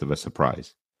was a bit of a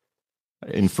surprise.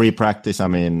 In free practice, I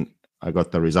mean, I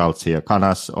got the results here.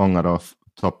 Canas, Ongaro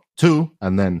top 2,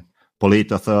 and then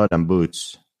Polito 3rd and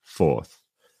Boots 4th.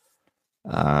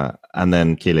 And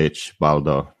then Kilic,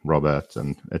 Baldo, Robert,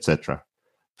 and etc.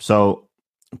 So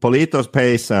Polito's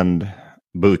pace and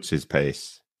Boots'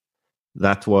 pace,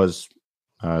 that was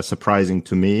surprising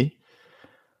to me.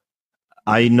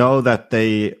 I know that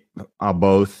they are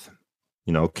both,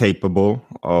 capable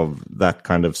of that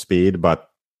kind of speed, but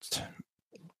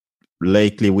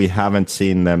lately we haven't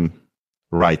seen them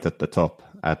right at the top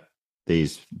at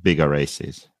these bigger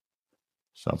races.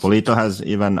 So Polito has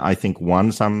even, I think,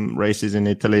 won some races in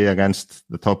Italy against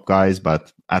the top guys,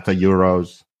 but at the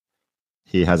Euros,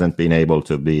 he hasn't been able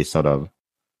to be sort of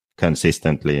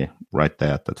consistently right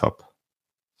there at the top.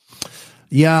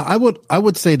 Yeah, I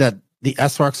would say that the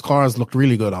SRX cars looked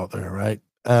really good out there, right?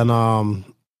 And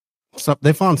so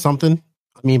they found something.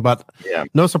 I mean, but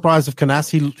no surprise if Canas,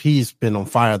 he's been on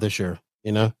fire this year,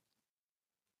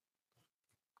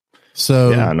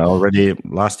 So and already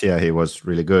last year he was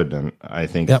really good, and I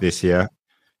think this year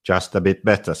just a bit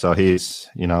better. So he's,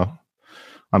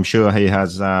 I'm sure he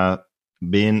has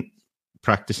been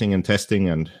practicing and testing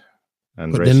and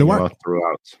racing a lot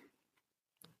throughout.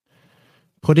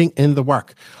 Putting in the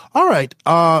work. All right.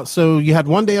 So you had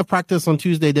 1 day of practice on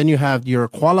Tuesday. Then you have your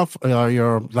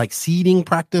your seeding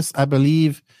practice, I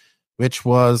believe, which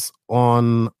was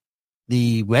on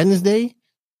the Wednesday.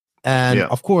 And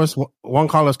of course, Juan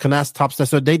Carlos Canas tops that.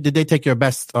 So did they take your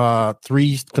best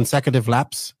 3 consecutive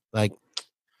laps?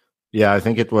 Yeah, I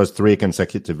think it was 3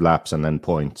 consecutive laps and then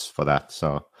points for that.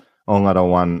 So Ongaro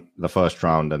won the first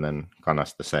round and then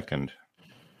Canas the second.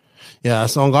 Yeah,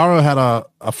 so Ongaro had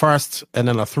a first and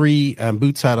then a 3, and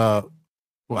Boots had a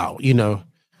 0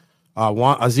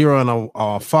 and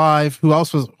a 5. Who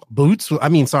else was Boots?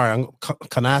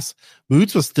 Canas.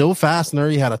 Boots was still faster.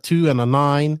 He had a 2 and a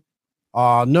 9.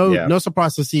 No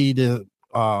surprise to see the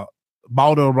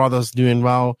Baldo brothers doing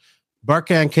well.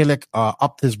 Berkan Kilik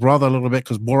upped his brother a little bit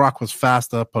because Borak was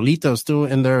faster. Polito's still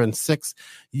in there in 6th.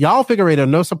 Yal Figueiredo,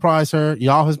 no surprise here.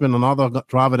 Yal has been another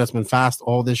driver that's been fast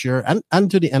all this year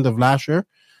and to the end of last year.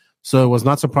 So I was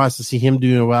not surprised to see him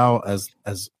doing well as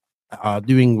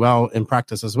doing well in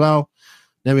practice as well.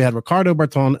 Then we had Ricardo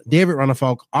Berton, David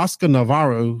Ronnefalk, Oscar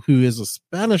Navarro, who is a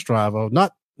Spanish driver,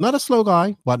 not a slow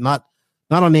guy, but not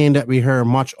a name that we hear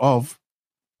much of.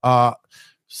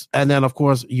 And then, of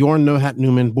course, Jorn Nohat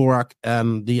Newman, Borak,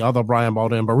 and the other Brian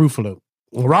Balder and Barufalo.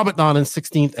 Robert Don in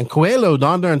 16th and Coelho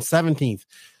down there in 17th.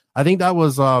 I think that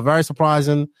was very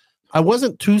surprising. I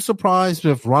wasn't too surprised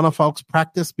with Ronnefalk's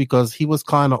practice because he was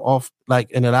kind of off,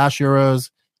 like in the last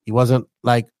Euros. He wasn't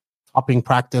like topping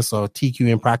practice or TQ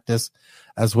in practice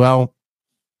as well.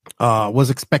 Was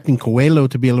expecting Coelho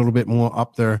to be a little bit more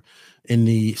up there in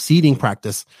the seeding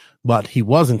practice, but he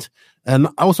wasn't. And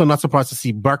also not surprised to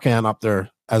see Berkan up there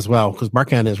as well, because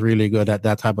Berkan is really good at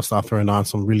that type of stuff, throwing on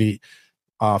some really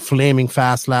flaming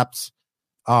fast laps.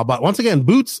 But once again,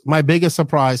 Boots, my biggest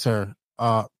surprise here,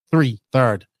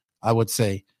 third, I would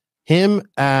say. Him,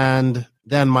 and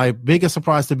then my biggest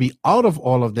surprise to be out of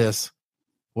all of this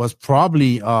was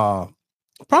probably I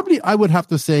would have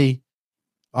to say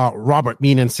Robert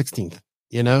being in 16th,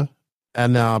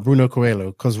 and Bruno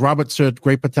Coelho, because Robert showed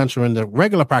great potential in the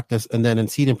regular practice, and then in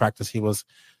seeding practice he was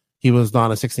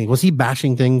down at 16th. Was he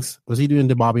bashing things? Was he doing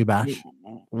the Bobby bash?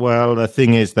 Well, the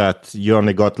thing is that you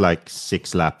only got like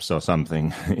 6 laps or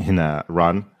something in a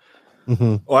run.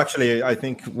 Mm-hmm. Well, actually, I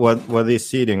think what these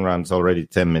seeding runs already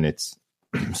 10 minutes,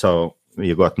 so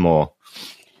you got more,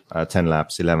 10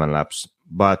 laps, 11 laps.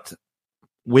 But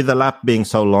with the lap being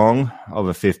so long,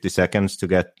 over 50 seconds to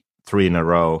get 3 in a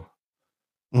row,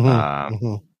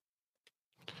 very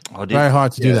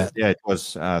hard to do that. Yeah, it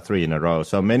was 3 in a row.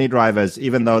 So many drivers,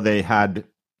 even though they had,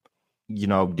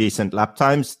 decent lap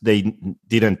times, they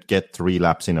didn't get 3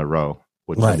 laps in a row,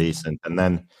 which was decent. And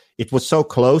then it was so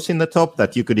close in the top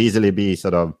that you could easily be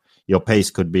your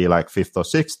pace could be like 5th or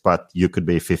 6th, but you could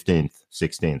be 15th,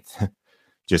 16th,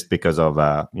 just because of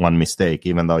one mistake,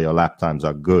 even though your lap times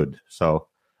are good. So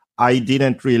I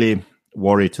didn't really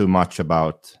worry too much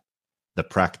about the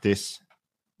practice.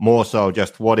 More so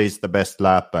just what is the best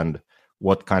lap and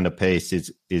what kind of pace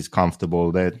is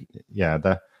comfortable.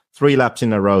 The 3 laps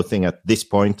in a row thing at this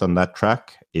point on that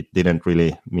track, it didn't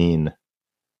really mean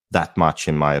that much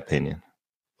in my opinion.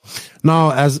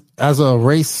 Now, as a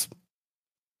race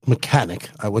mechanic,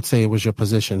 I would say it was your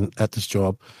position at this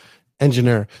job.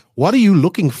 Engineer, what are you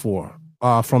looking for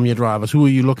from your drivers? Who are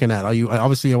you looking at?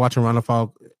 Obviously you're watching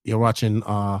Ronnefalk, you're watching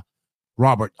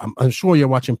Robert. I'm sure you're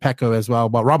watching Pecco as well,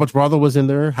 but Robert's brother was in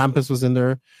there. Hampus was in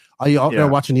there. Are you out there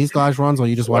watching these guys' runs, or are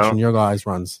you just watching your guys'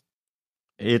 runs?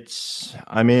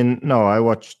 No, I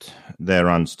watched their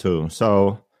runs too.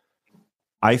 So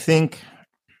I think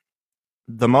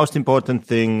the most important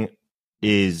thing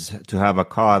is to have a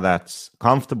car that's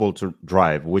comfortable to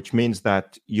drive, which means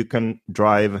that you can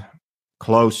drive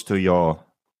close to your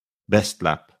best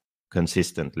lap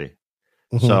consistently.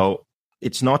 Mm-hmm. So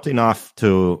it's not enough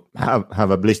to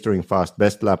have a blistering fast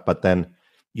best lap, but then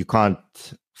you can't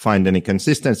find any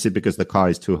consistency because the car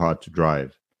is too hard to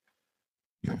drive.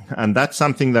 And that's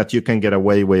something that you can get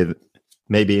away with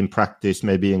maybe in practice,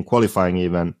 maybe in qualifying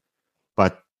even,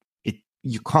 but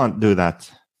you can't do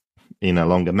that in a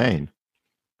longer main.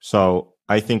 So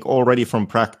I think already from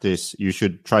practice, you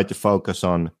should try to focus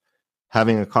on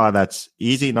having a car that's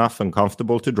easy enough and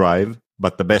comfortable to drive,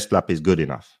 but the best lap is good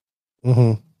enough.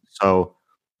 Mm-hmm. So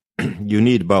you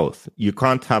need both. You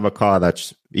can't have a car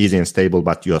that's easy and stable,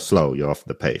 but you're slow, you're off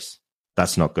the pace.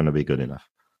 That's not going to be good enough.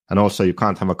 And also you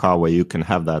can't have a car where you can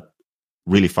have that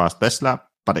really fast best lap,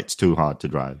 but it's too hard to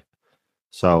drive.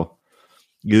 So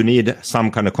you need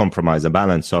some kind of compromise, a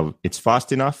balance of it's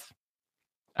fast enough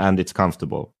and it's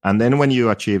comfortable. And then when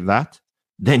you achieve that,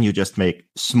 then you just make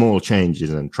small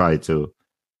changes and try to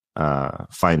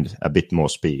find a bit more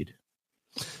speed.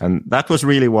 And that was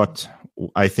really what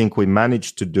I think we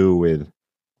managed to do with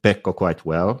Pecco quite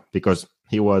well, because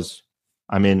he was,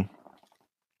 I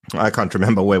can't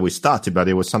remember where we started, but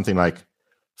it was something like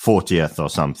 40th or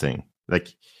something.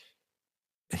 Like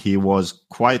he was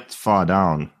quite far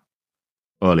down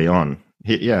early on.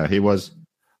 He was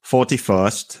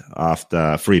 41st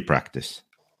after free practice.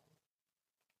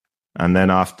 And then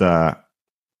after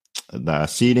the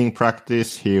seeding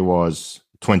practice, he was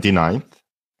 29th.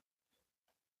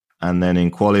 And then in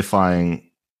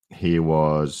qualifying, he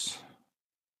was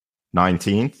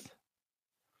 19th.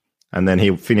 And then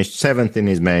he finished 7th in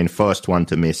his main, first one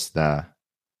to miss the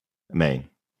main,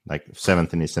 like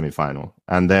 7th in his semifinal.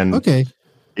 And then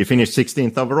he finished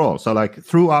 16th overall. So like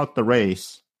throughout the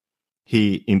race,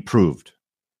 he improved.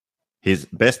 His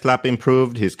best lap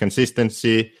improved, his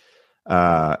consistency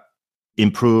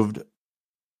improved,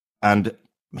 and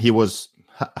he was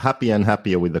happier and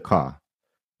happier with the car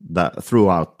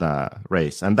throughout the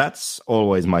race. And that's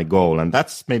always my goal. And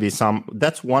that's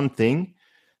that's one thing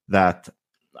that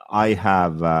I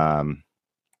have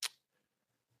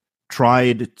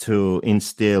tried to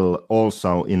instill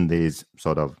also in these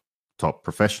sort of top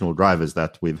professional drivers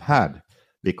that we've had,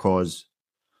 because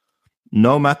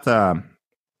no matter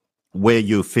where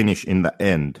you finish in the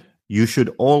end, you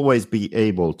should always be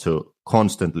able to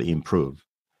constantly improve.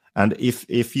 And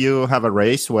if you have a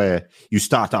race where you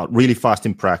start out really fast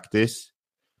in practice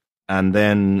and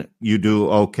then you do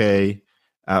okay,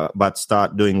 but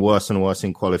start doing worse and worse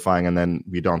in qualifying, and then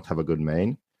you don't have a good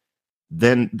main,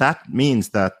 then that means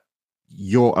that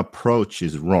your approach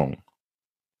is wrong.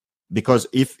 Because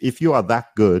if you are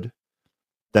that good,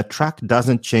 the track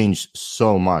doesn't change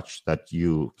so much that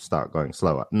you start going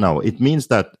slower. No, it means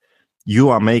that you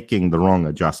are making the wrong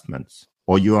adjustments,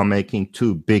 or you are making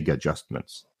too big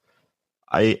adjustments.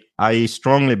 I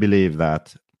strongly believe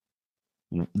that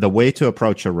the way to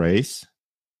approach a race,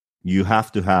 you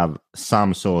have to have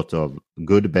some sort of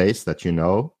good base that you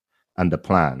know and a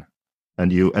plan.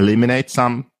 And you eliminate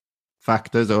some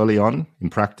factors early on in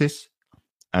practice,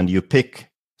 and you pick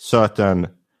certain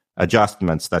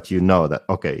adjustments that you know that,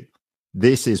 okay,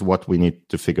 this is what we need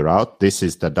to figure out. This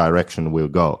is the direction we'll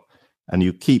go. And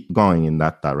you keep going in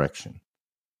that direction.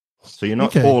 So you're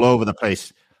not all over the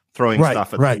place throwing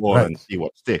stuff at the wall and see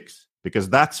what sticks, because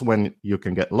that's when you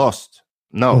can get lost.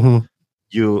 No,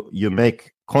 you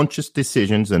make conscious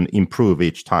decisions and improve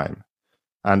each time.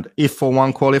 And if for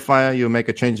one qualifier you make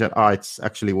a change that, it's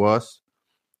actually worse,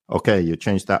 okay, you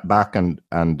change that back and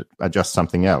adjust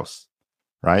something else,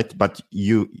 right? But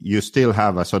you still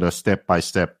have a sort of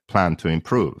step-by-step plan to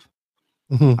improve.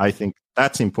 I think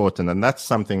that's important, and that's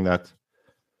something that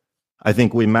I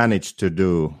think we managed to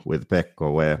do with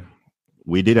Pekko, where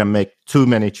we didn't make too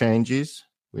many changes.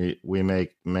 We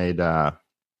made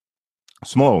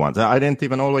small ones. I didn't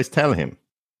even always tell him.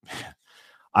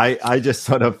 I just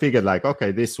sort of figured like,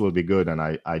 okay, this will be good, and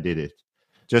I did it.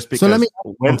 Just because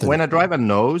when a driver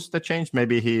knows the change,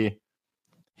 maybe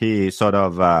he sort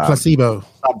of placebo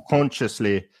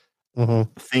subconsciously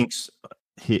thinks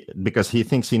because he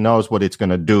thinks he knows what it's going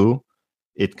to do,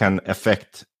 it can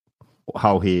affect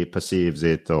how he perceives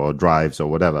it or drives or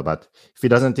whatever. But if he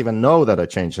doesn't even know that a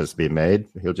change has been made,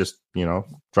 he'll just,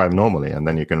 drive normally, and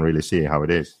then you can really see how it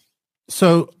is.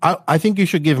 So I think you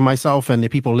should give myself and the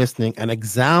people listening an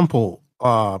example,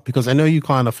 because I know you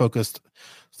kind of focused.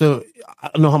 So I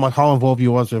don't know how involved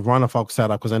you was with Ronnefolk's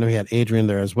setup, because I know he had Adrian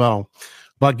there as well.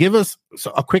 But give us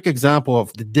a quick example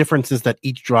of the differences that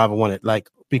each driver wanted. Like,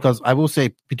 because I will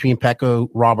say between Pekko,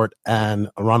 Robert, and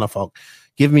Ronnefolk,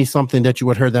 give me something that you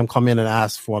would hear them come in and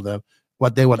ask for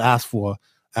what they would ask for.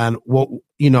 And what,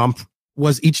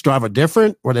 was each driver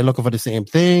different? Were they looking for the same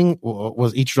thing? Or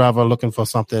was each driver looking for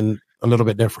something a little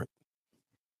bit different?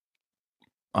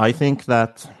 I think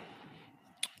that,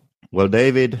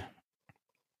 David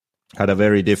had a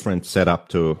very different setup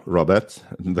to Robert.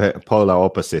 The polar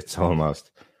opposites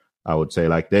almost, I would say.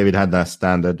 Like, David had that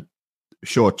standard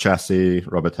short chassis.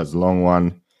 Robert has a long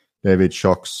one. David's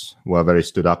shocks were very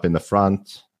stood up in the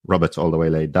front. Robert's all the way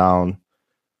laid down.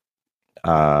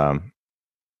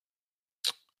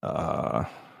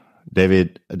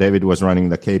 David was running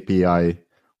the KPI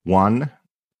 1,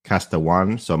 caster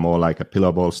 1, so more like a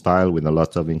pillow ball style with a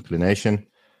lot of inclination.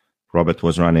 Robert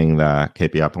was running the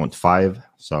KPI 0.5,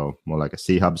 so more like a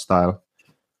C-hub style.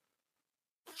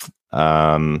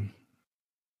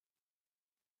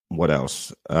 What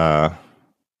else?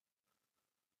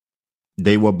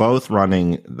 They were both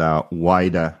running the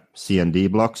wider C&D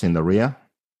blocks in the rear.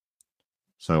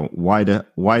 So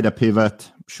wider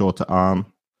pivot, shorter arm.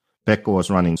 Pekko was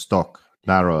running stock,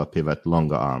 narrower pivot,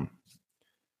 longer arm.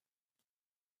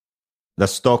 The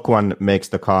stock one makes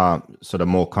the car sort of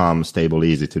more calm, stable,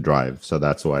 easy to drive. So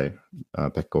that's why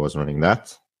Pekko was running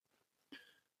that.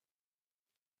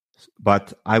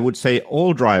 But I would say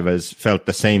all drivers felt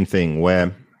the same thing,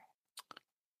 where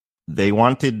they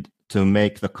wanted to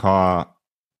make the car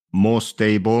more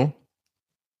stable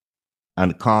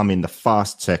and calm in the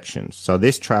fast sections. So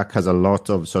this track has a lot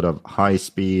of sort of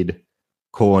high-speed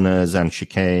corners and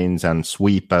chicanes and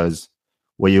sweepers,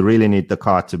 where you really need the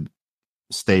car to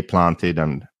stay planted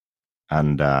and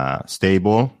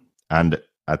stable, and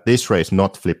at this race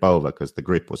not flip over because the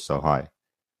grip was so high.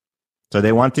 So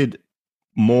they wanted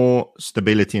more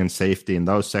stability and safety in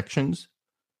those sections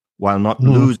while not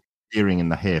losing steering in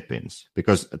the hairpins,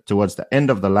 because towards the end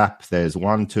of the lap there's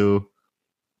 1, 2,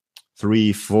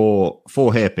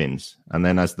 four hairpins, and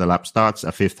then as the lap starts,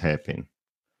 a fifth hairpin.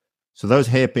 So those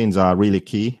hairpins are really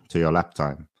key to your lap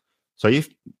time. So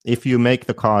if you make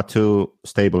the car too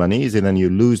stable and easy, then you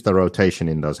lose the rotation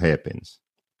in those hairpins.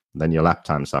 Then your lap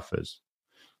time suffers.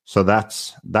 So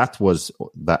that was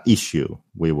the issue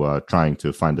we were trying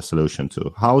to find a solution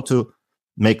to. How to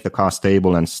make the car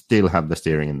stable and still have the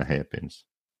steering in the hairpins.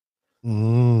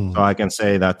 So I can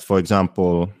say that, for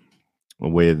example,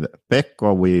 with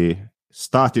Pekko, we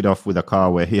started off with a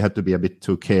car where he had to be a bit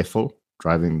too careful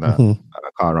driving the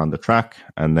car on the track.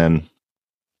 And then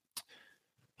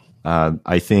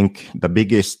I think the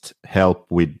biggest help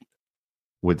with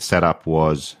setup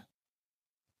was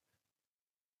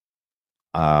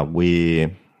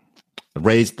we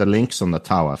raised the links on the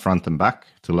tower, front and back,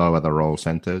 to lower the roll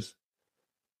centers.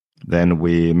 Then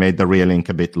we made the rear link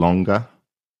a bit longer.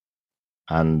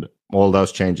 And all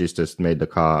those changes just made the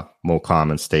car more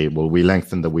calm and stable. We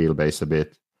lengthened the wheelbase a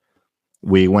bit.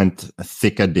 We went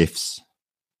thicker diffs,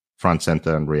 front,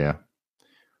 center, and rear.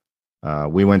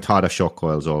 We went harder shock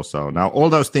coils also. Now, all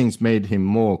those things made him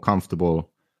more comfortable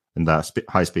in the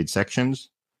high-speed sections.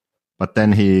 But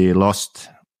then he lost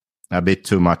a bit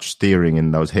too much steering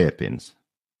in those hairpins.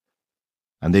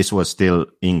 And this was still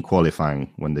in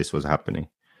qualifying when this was happening.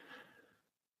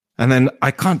 And then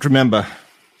I can't remember.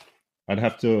 I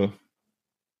have to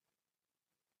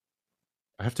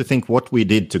think what we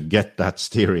did to get that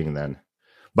steering then.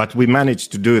 But we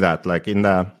managed to do that. Like in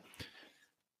the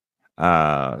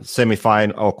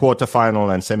semi-final or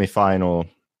quarterfinal and semi-final,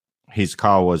 his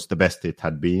car was the best it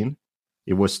had been.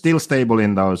 It was still stable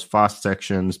in those fast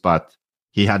sections, but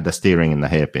he had the steering in the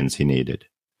hairpins he needed.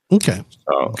 Okay.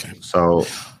 So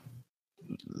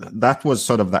that was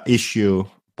sort of the issue,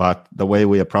 but the way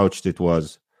we approached it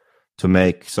was to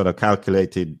make sort of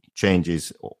calculated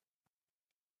changes,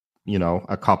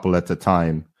 a couple at a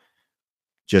time,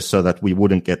 just so that we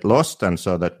wouldn't get lost and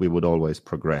so that we would always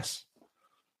progress.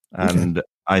 And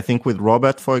I think with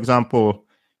Robert, for example,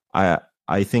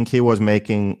 I think he was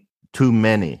making too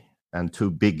many and too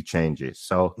big changes.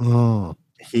 So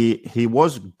he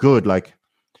was good. Like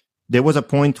there was a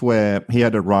point where he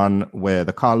had a run where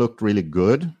the car looked really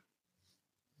good,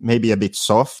 maybe a bit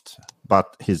soft,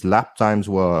 but his lap times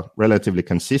were relatively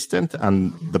consistent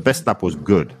and the best lap was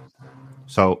good.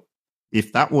 So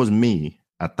if that was me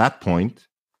at that point,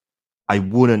 I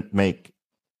wouldn't make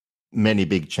many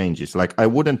big changes. Like I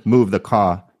wouldn't move the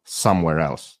car somewhere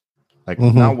else. Like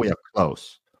now we are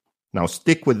close. Now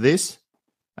stick with this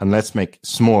and let's make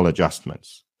small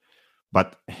adjustments.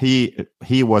 But he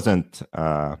wasn't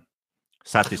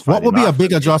satisfied. What would be a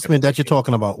big adjustment that you're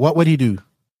talking about? What would he do?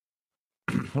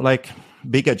 Like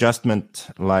big adjustment,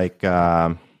 like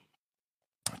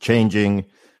changing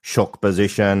shock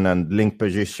position and link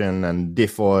position and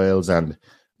diff oils and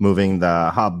moving the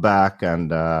hub back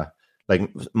and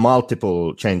like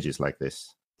multiple changes like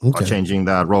this. Or changing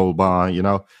the roll bar,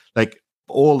 like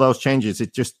all those changes,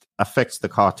 it just affects the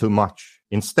car too much.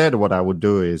 Instead, what I would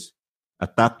do is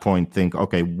at that point think,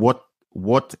 okay, what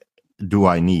do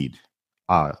I need?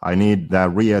 I need the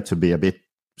rear to be a bit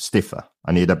stiffer.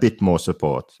 I need a bit more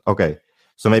support. Okay,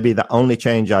 so maybe the only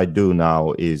change I do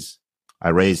now is I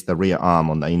raise the rear arm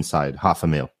on the inside 0.5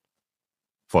 mil,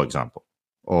 for example.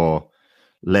 Or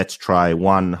let's try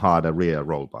one harder rear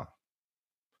roll bar.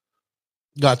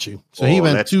 Got you. So he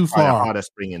went too far. A harder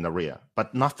spring in the rear,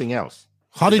 but nothing else.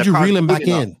 How did you reel him back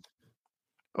in?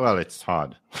 Well, it's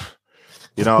hard.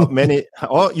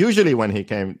 Usually when he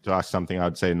came to ask something,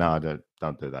 I'd say, no,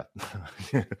 don't do that.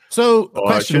 So,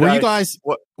 question: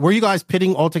 were you guys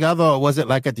pitting all together, or was it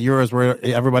like at the Euros where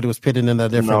everybody was pitting in the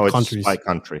different countries?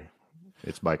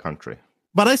 It's by country.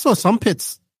 But I saw some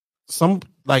pits. Some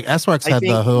like S-Works had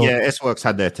the whole. Yeah, S-Works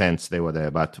had their tents. They were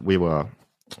there, but we were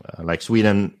like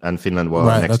Sweden and Finland were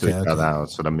next to each other,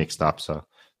 sort of mixed up. So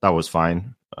that was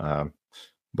fine.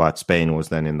 But Spain was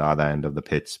then in the other end of the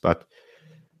pits. But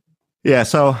yeah,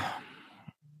 so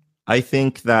I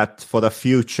think that for the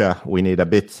future, we need a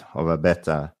bit of a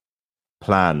better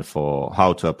plan for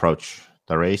how to approach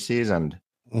the races and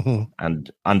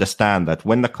understand that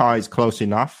when the car is close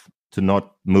enough to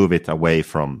not move it away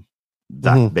from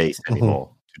that base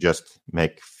anymore, to just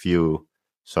make few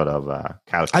sort of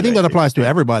calculations. I think that applies to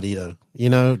everybody, though.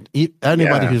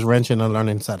 Anybody who's wrenching and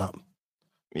learning setup.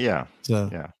 Yeah. So,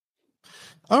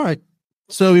 all right.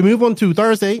 So we move on to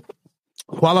Thursday.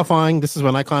 Qualifying. This is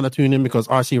when I kind of tuned in because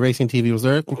RC Racing TV was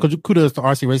there. Kudos to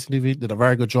RC Racing TV. Did a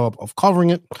very good job of covering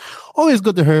it. Always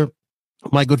good to hear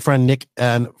my good friend Nick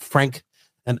and Frank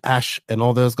and Ash and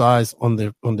all those guys on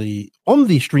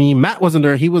the stream. Matt wasn't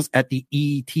there. He was at the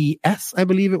ETS, I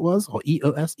believe it was, or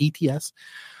EOS, ETS.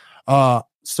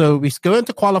 So we go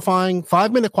into qualifying,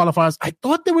 5-minute qualifiers. I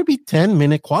thought there would be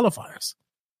 10-minute qualifiers.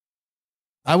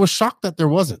 I was shocked that there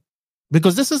wasn't,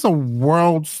 because this is a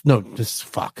world's. No, this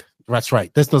fuck. That's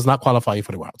right. This does not qualify you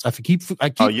for the worlds. I keep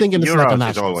thinking it's like a national.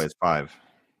 Is always 5.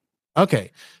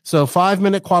 Okay, so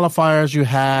 5-minute qualifiers. You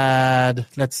had,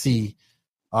 let's see,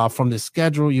 from the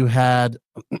schedule, you had,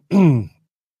 I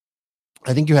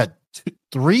think you had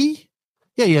 3.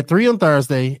 Yeah, you had 3 on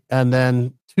Thursday and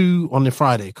then 2 on the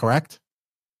Friday, correct?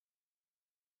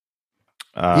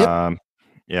 Yeah.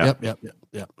 Yep.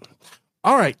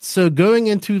 All right. So going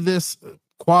into this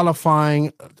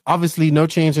qualifying, obviously no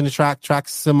change in the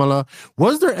track's similar.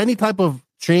 Was there any type of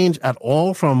change at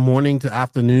all from morning to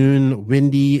afternoon,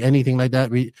 windy, anything like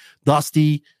that?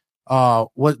 Dusty?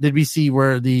 What did we see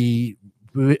where the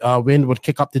wind would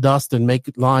kick up the dust and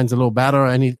make lines a little better?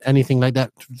 Anything like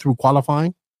that through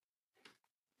qualifying?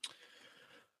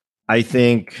 I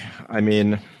think,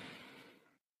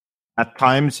 at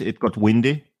times it got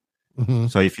windy. Mm-hmm.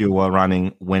 So if you were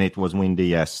running when it was windy,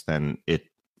 yes, then it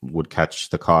would catch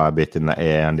the car a bit in the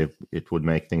air and it would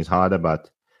make things harder. But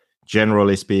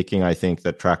generally speaking, I think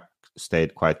the track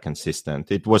stayed quite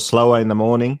consistent. It was slower in the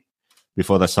morning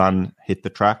before the sun hit the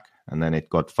track, and then it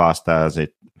got faster as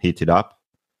it heated up.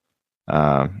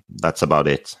 That's about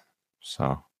it.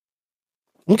 So,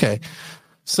 okay.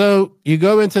 So you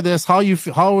go into this. How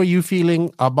are you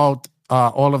feeling about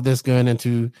all of this going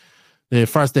into the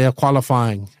first day of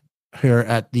qualifying here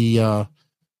at the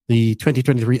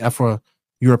 2023 EFRA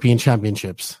European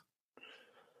Championships?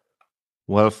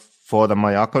 Well, for the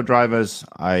Mayako drivers,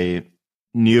 I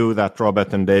knew that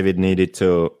Robert and David needed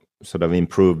to sort of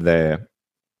improve their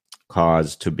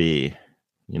cars to be,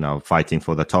 fighting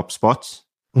for the top spots.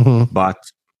 Mm-hmm. But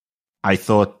I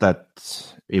thought that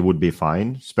it would be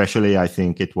fine. Especially, I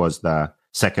think it was the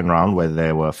second round where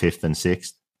they were 5th and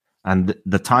 6th. And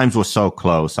the times were so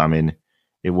close.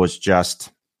 It was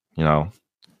just,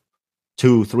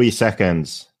 2-3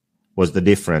 seconds was the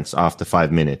difference after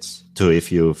 5 minutes to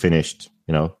if you finished,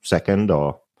 2nd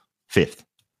or 5th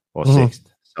or 6th.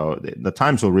 So the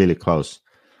times were really close.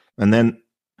 And then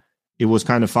it was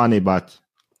kind of funny, but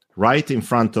right in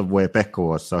front of where Pekko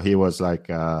was, so he was like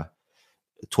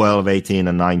 12, 18,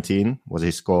 and 19 was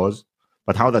his scores.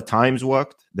 But how the times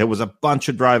worked, there was a bunch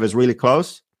of drivers really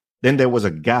close. Then there was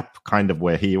a gap kind of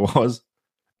where he was,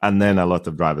 and then a lot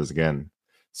of drivers again.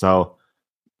 So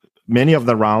many of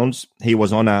the rounds, he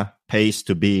was on a pace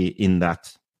to be in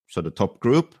that sort of top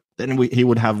group. Then he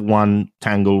would have one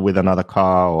tangle with another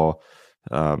car or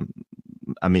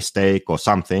a mistake or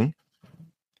something,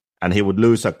 and he would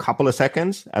lose a couple of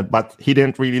seconds, but he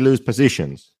didn't really lose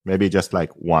positions, maybe just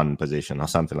like one position or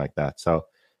something like that. So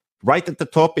right at the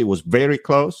top, it was very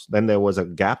close. Then there was a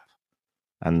gap,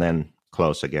 and then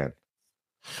close again.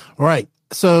 All right.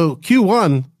 So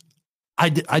Q1, I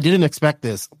didn't expect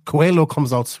this. Coelho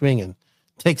comes out swinging,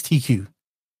 takes TQ.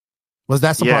 Was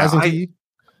that surprising to you?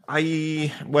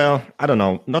 I don't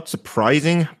know. Not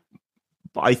surprising.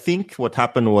 But I think what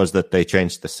happened was that they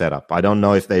changed the setup. I don't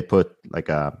know if they put like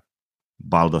a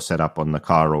Baldo setup on the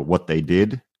car or what they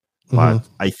did. But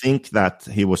I think that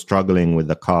he was struggling with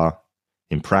the car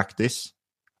in practice.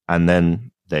 And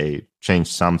then they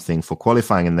changed something for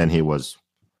qualifying, and then he was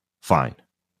fine.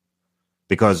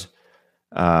 Because,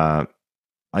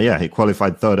 he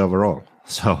qualified 3rd overall.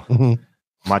 So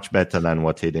much better than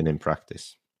what he did in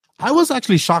practice. I was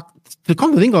actually shocked. To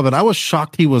come to think of it, I was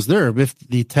shocked he was there with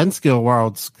the 10 skill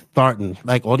worlds starting.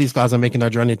 Like, all these guys are making their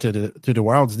journey to the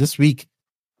worlds this week.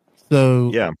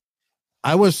 So yeah,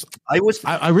 I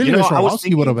really wish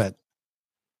Orlowski would have been.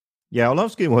 Yeah,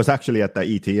 Orlowski was actually at the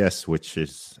ETS, which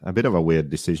is a bit of a weird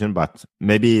decision, but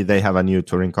maybe they have a new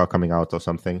touring car coming out or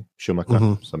something,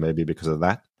 Schumacher. So maybe because of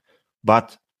that.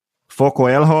 But for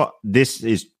Coelho, this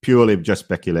is purely just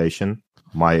speculation.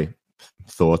 My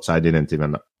thoughts, I didn't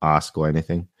even ask or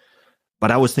anything.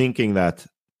 But I was thinking that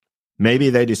maybe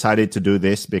they decided to do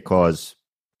this because,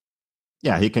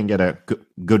 he can get a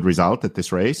good result at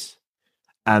this race.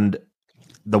 And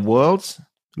the Worlds,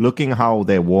 looking how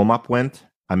their warm-up went,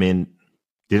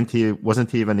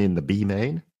 wasn't he even in the B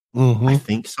main? I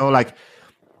think so. Like,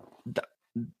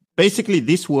 basically,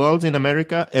 this Worlds in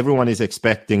America, everyone is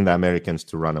expecting the Americans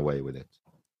to run away with it.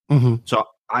 So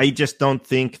I just don't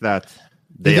think that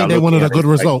they wanted a good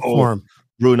result for him.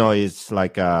 Bruno is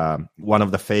like one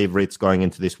of the favorites going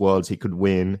into this Worlds. He could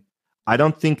win. I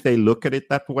don't think they look at it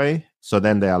that way. So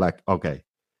then they are like, okay,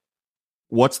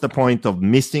 what's the point of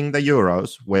missing the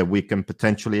Euros where we can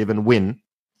potentially even win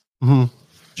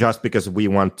just because we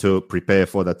want to prepare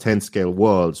for the 10 scale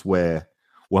Worlds where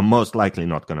we're most likely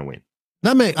not going to win?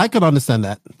 I could understand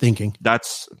that thinking.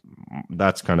 That's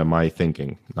that's kind of my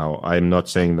thinking. Now, I'm not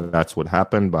saying that that's what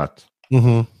happened, but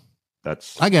I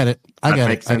get it. I get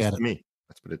makes it. I sense get to it. me.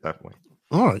 Let's put it that way.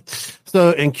 All right.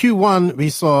 So in Q1, we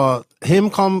saw him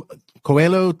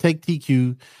Coelho take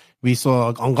TQ. We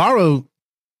saw Ongaro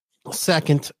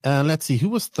second. And let's see, who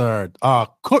was third?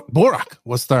 Borak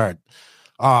was third.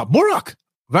 Borak,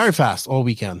 very fast all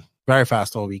weekend. Very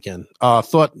fast all weekend.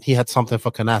 Thought he had something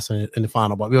for Canas in the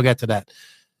final, but we'll get to that.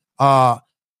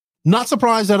 Not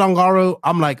surprised at Ongaro.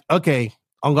 I'm like, okay,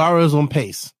 Ongaro's on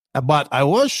pace. But I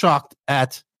was shocked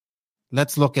at,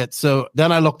 let's look at, so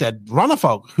then I looked at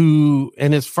Runnefolk, who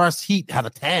in his first heat had a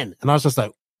 10. And I was just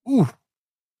like, ooh,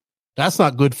 that's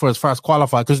not good for his first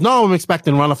qualifier. Because now I'm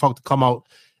expecting Runnefolk to come out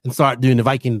and start doing the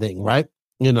Viking thing, right?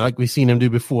 You know, like we've seen him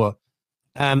do before.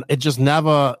 And it just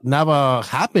never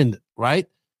happened, right?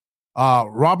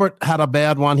 Robert had a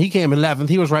bad one. He came 11th.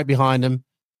 He was right behind him.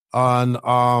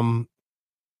 And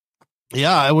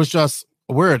yeah, it was just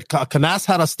weird. Canas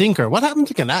had a stinker. What happened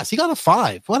to Canas? He got a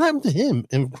 5. What happened to him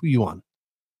in Q1?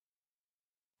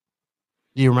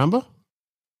 Do you remember?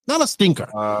 Not a stinker,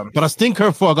 but a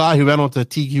stinker for a guy who went on to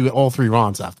TQ all 3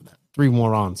 rounds after that. 3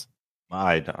 more rounds.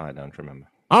 I don't remember.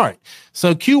 All right.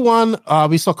 So Q1,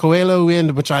 we saw Coelho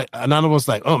win, which and I was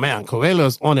like, oh man,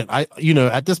 Coelho's on it.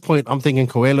 At this point, I'm thinking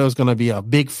Coelho is going to be a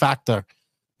big factor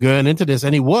going into this.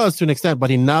 And he was to an extent, but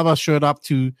he never showed up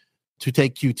to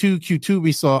take Q2. Q2,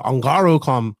 we saw Ongaro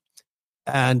come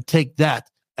and take that.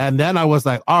 And then I was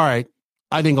like, all right,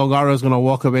 I think Ongaro is going to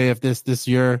walk away with this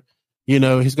year. You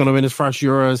know, he's going to win his first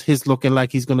Euros. He's looking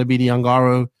like he's going to be the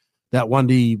Ongaro that won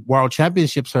the World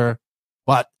Championships here.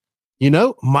 But,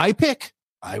 my pick,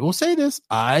 I will say this,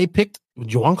 I picked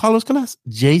Juan Carlos Canas,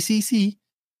 JCC.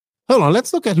 Hold on,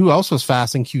 let's look at who else was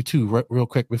fast in Q2 real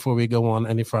quick before we go on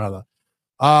any further.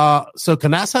 So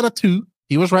Canas had a 2.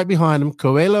 He was right behind him.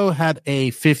 Coelho had a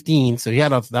 15, so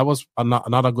that was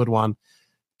another good one.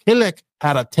 Hillick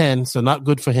had a 10, so not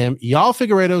good for him. Yal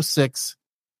Figueiredo 6.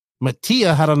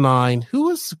 Mattia had a 9. Who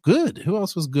was good? Who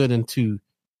else was good in 2?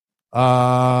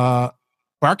 Barkan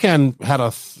had a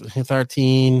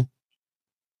 13.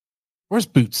 Where's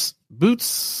Boots?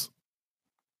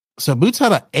 So Boots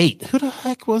had an 8. Who the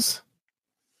heck was?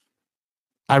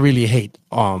 I really hate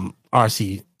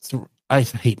RC. I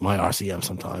hate my RCM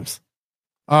sometimes.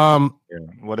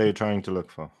 What are you trying to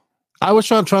look for? I was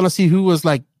trying to see who was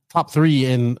like top 3,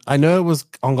 and I know it was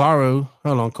Ongaro.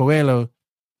 Hold on, Coelho.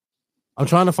 I'm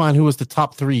trying to find who was the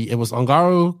top 3. It was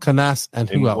Ongaro, Canas, and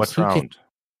who else? What round?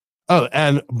 Oh,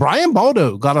 and Brian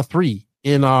Baldo got a 3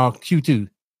 in Q2.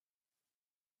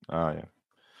 Oh yeah.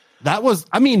 That was,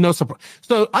 no surprise.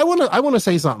 So I want to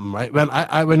say something, right?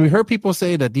 When we heard people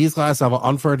say that these guys have an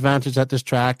unfair advantage at this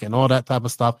track and all that type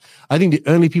of stuff, I think the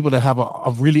only people that have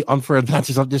a really unfair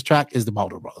advantage of this track is the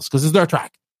Baldo brothers, because it's their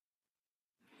track.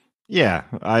 Yeah,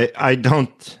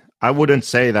 I wouldn't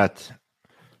say that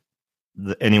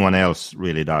anyone else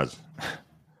really does.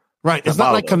 Right. It's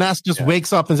not like Canas just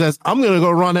wakes up and says, I'm going to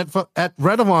go run at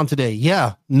Redovon today.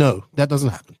 Yeah. No, that doesn't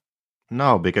happen.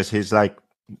 No, because he's like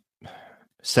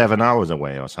 7 hours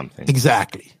away or something.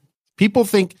 Exactly. People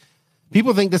think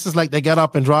this is like they get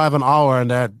up and drive an hour and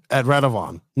they're at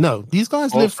Redovon. No, these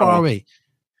guys live far away.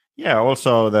 Yeah.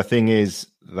 Also, the thing is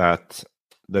that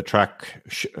the track,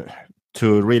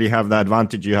 to really have the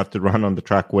advantage, you have to run on the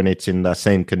track when it's in the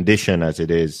same condition as it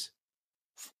is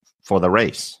for the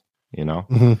race.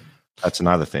 Mm-hmm. That's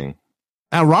another thing.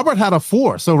 And Robert had a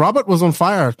 4, so Robert was on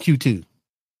fire Q2.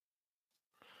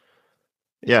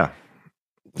 Yeah.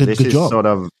 Good is job. Sort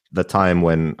of the time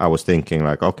when I was thinking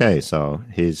like, okay, so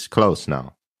he's close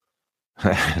now.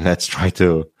 Let's try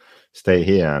to stay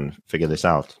here and figure this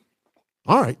out.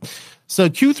 All right. So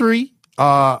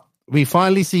Q3, we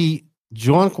finally see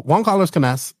Juan Carlos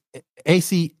Canas,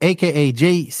 aka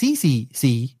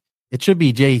JCCC. It should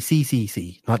be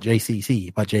JCCC, not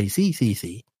JCC, but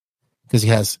JCCC, because he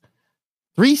has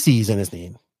 3 C's in his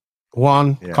name.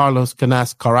 Juan Carlos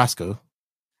Canas Carrasco.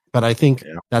 But I think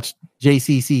that's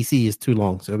JCCC is too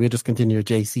long. So we'll just continue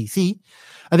JCC.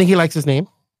 I think he likes his name,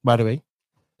 by the way.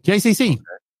 JCC,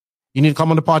 you need to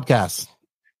come on the podcast.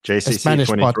 JCC Spanish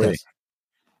 23.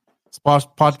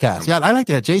 Podcast. Yeah, I like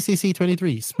that. JCC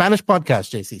 23. Spanish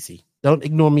podcast, JCC. Don't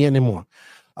ignore me anymore.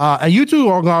 And you too,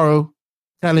 Ongaro,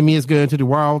 telling me he's going to the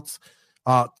Worlds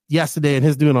yesterday and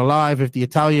he's doing a live with the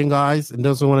Italian guys and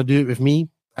doesn't want to do it with me.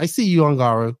 I see you,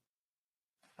 Ongaro.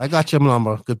 I got your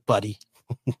number. Good buddy.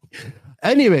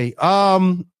 Anyway,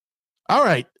 all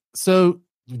right. So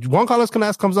Juan Carlos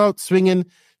Canas comes out swinging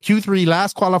Q3,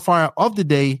 last qualifier of the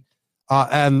day,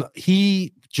 and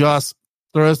he just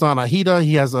throws down a heater.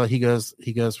 He goes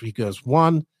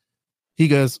 1.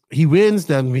 he wins.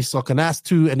 Then we saw Canas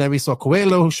 2, and then we saw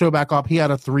Coelho show back up. He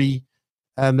had a 3.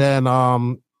 And then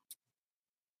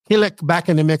Hilek back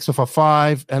in the mix with a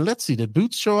 5. And let's see, did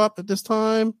Boots show up at this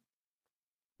time?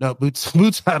 No, Boots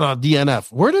had a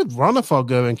DNF. Where did Ronnefeld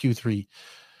go in Q3?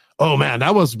 Oh man,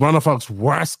 that was Ronnefeld's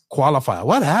worst qualifier.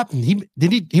 What happened?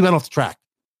 He went off the track,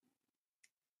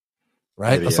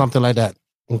 right? Maybe, or something like that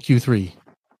in Q3.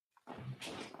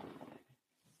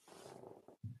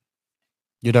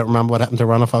 You don't remember what happened to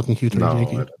Ronnefeld in Q3?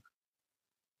 No,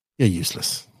 you're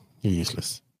useless. You're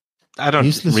useless. I don't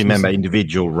remember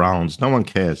individual rounds. No one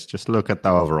cares. Just look at the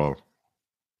overall.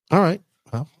 All right.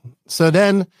 Well, so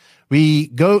then we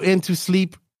go into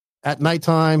sleep at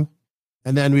nighttime,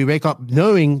 and then we wake up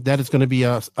knowing that it's going to be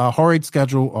a horrid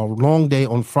schedule, a long day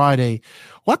on Friday.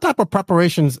 What type of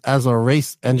preparations as a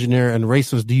race engineer and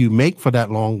racers do you make for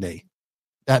that long day,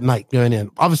 that night going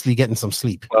in? Obviously getting some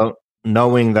sleep. Well,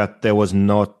 knowing that there was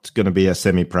not going to be a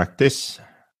semi-practice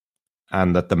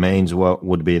and that the mains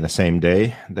would be the same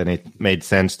day, then it made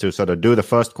sense to sort of do the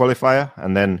first qualifier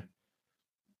and then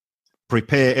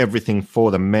prepare everything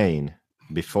for the main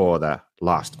before the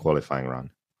last qualifying run.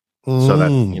 So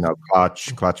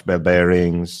that, clutch bell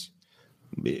bearings,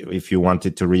 if you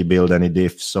wanted to rebuild any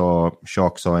diffs or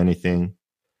shocks or anything,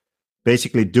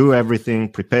 basically do everything,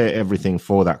 prepare everything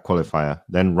for that qualifier,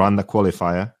 then run the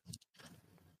qualifier.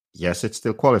 Yes, it's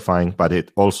still qualifying, but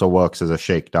it also works as a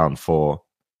shakedown for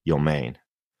your main.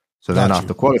 So then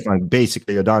after qualifying,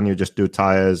 basically you're done. You just do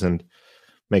tires and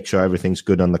make sure everything's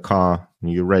good on the car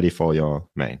and you're ready for your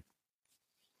main.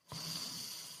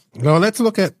 Now let's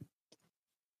look at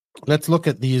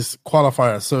these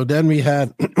qualifiers. So then we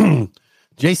had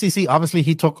JCC. Obviously,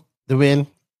 he took the win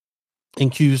in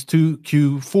Q2,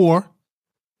 Q4,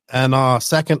 and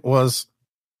second was.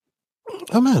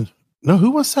 Oh man, no,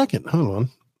 who was second? Hold on.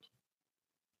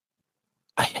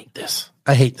 I hate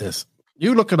this.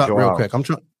 You look it up real quick. I'm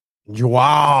trying.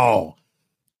 Wow.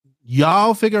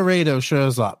 Y'all Figueiredo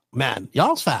shows up. Man,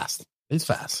 y'all's fast. He's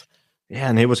fast. Yeah,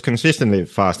 and he was consistently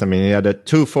fast. I mean, he had a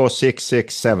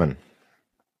 2.4667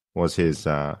 was his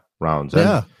rounds. And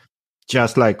yeah.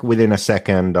 Just like within a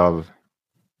second of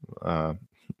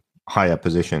higher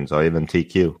positions or even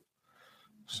TQ.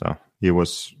 So he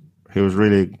was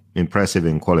really impressive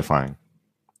in qualifying.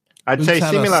 I'd say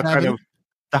similar kind of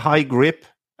the high grip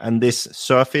and this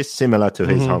surface similar to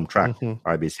his home track,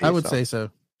 IBC. I would say so.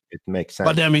 It makes sense.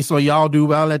 But then we saw y'all do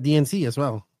well at DNC as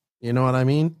well. You know what I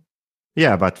mean?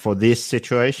 Yeah, but for this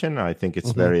situation, I think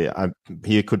it's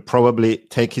he could probably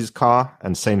take his car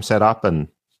and same setup and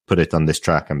put it on this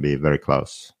track and be very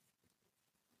close.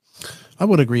 I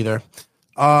would agree there.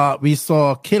 We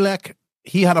saw Kilek.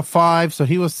 He had a 5, so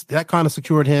that kind of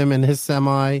secured him in his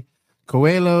semi.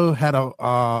 Coelho had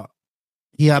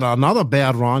another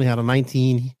bad run. He had a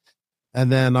 19. And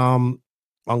then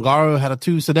Ongaro had a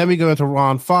 2. So then we go into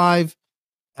round 5.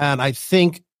 And I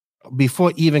think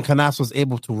before even Canas was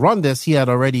able to run this, he had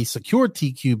already secured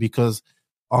TQ because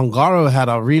Ongaro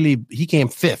he came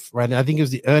 5th, right? And I think he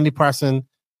was the only person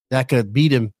that could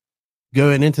beat him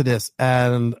going into this.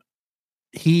 And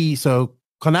so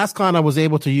Canas kind of was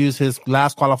able to use his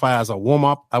last qualifier as a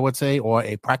warm-up, I would say, or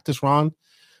a practice run.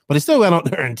 But he still went out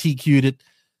there and TQ'd it.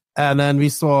 And then we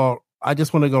saw, I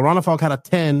just want to go, Ronnefeld had a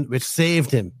 10, which saved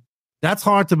him. That's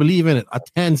hard to believe in it. A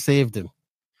 10 saved him.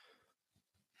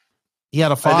 He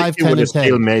had a 5, 10, and 10.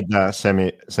 Still made the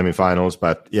semifinals,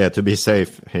 but yeah, to be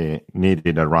safe, he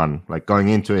needed a run. Like going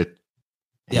into it,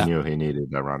 he knew he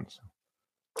needed a run. So.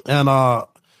 And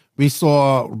we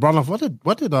saw Ronnefeld.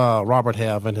 What did Robert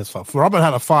have in his 5? Robert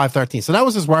had a 5.13, so that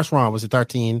was his worst run. Was it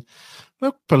 13?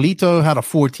 Look, Polito had a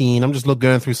 14. I'm just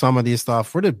going through some of these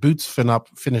stuff. Where did Boots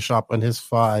finish up on his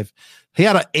 5? He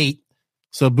had an 8.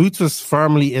 So Boots was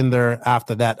firmly in there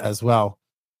after that as well.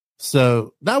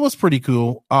 So that was pretty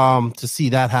cool to see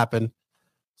that happen.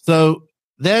 So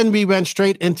then we went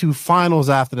straight into finals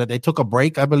after that. They took a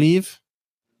break, I believe.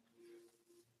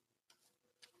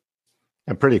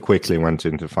 And pretty quickly went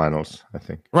into finals, I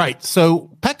think. Right.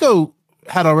 So Pecco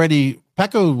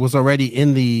was already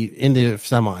in the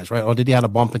semis, right? Or did he have a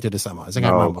bump into the semis? I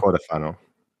can't remember. Quarterfinal.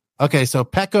 Okay, so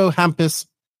Pecco, Hampus,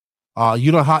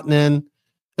 Yuta Hotnen.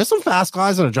 There's some fast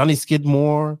guys in there. Johnny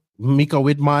Skidmore, Miko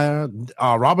Widmeyer.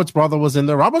 Robert's brother was in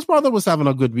there. Robert's brother was having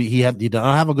a good week. He did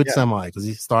not have a good semi because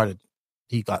he started.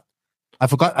 I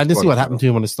forgot. I didn't see what happened to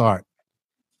him on the start.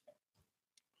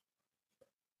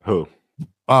 Who?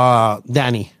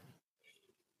 Danny.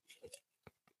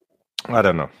 I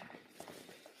don't know.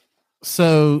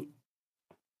 So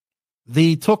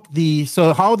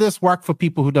so how this worked for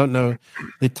people who don't know,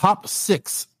 the top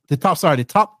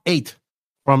 8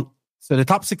 from So the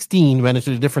top 16 went into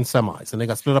the different semis, and they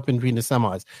got split up in between the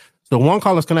semis. So Juan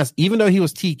Carlos Canes, even though he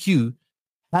was TQ,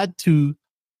 had to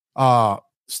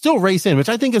still race in, which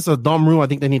I think is a dumb rule. I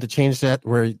think they need to change that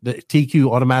where the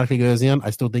TQ automatically goes in. I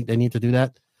still think they need to do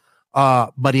that.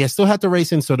 But he still had to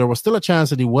race in, so there was still a chance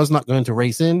that he was not going to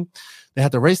race in. They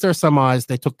had to race their semis.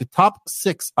 They took the top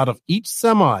 6 out of each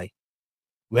semi,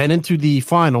 went into the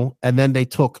final, and then they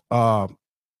took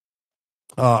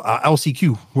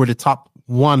LCQ, where the top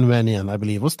 1 went in, I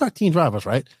believe. It was 13 drivers,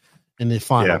 right? In the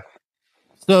final. Yeah.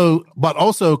 So, but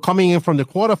also coming in from the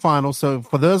quarterfinals. So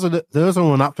for those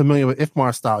who are not familiar with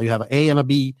IFMAR style, you have an A and a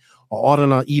B, or odd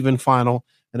and an even final,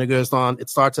 and it goes on. It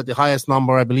starts at the highest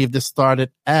number. I believe this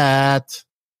started at,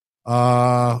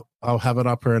 I'll have it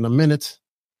up here in a minute.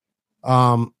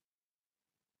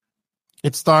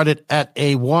 It started at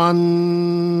a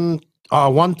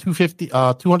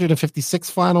 256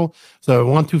 final. So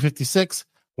 256,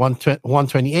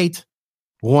 128,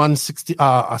 160,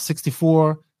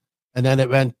 64. And then it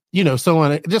went, so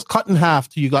on. It just cut in half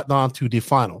till you got down to the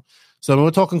final. So when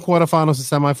we're talking quarterfinals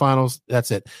and semifinals,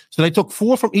 that's it. So they took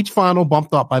 4 from each final,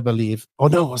 bumped up, I believe. Oh,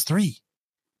 no, it was 3.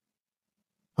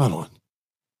 Hold on.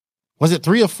 Was it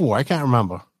 3 or 4? I can't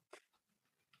remember.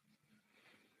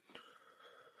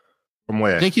 From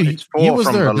where? Thank you. It's 4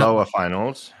 from the lower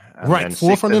finals. Right,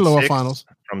 4 from the lower finals.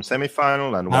 From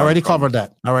semifinal and 1 I already covered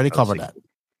that.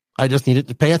 I just needed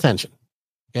to pay attention.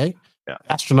 Okay? Yeah.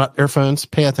 Astronaut earphones,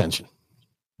 pay attention.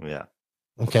 Yeah.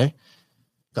 Okay.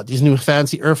 Got these new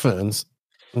fancy earphones,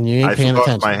 and you ain't paying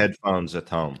attention. I forgot my headphones at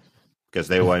home because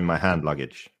they were in my hand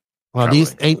luggage. Well,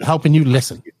 these ain't helping you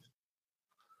listen.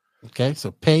 Okay,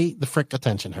 so pay the frick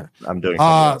attention here. I'm doing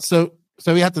so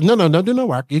we have to don't do no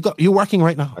work. You're working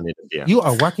right now. You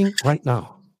are working right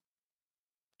now.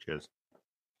 Cheers.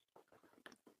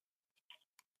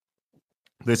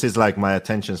 This is like my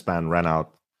attention span ran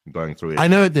out going through it. I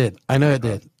know it did.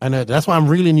 That's why I'm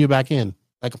reeling you back in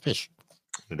like a fish.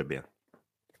 Need a beer.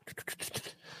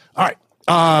 All right.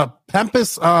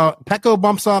 Pempis, Pecco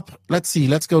bumps up. Let's see.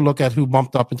 Let's go look at who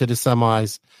bumped up into the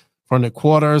semis from the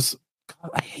quarters.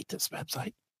 God, I hate this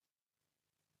website.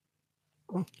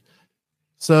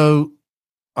 So,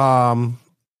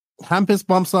 Hampus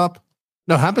bumps up.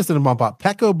 No, Hampus didn't bump up.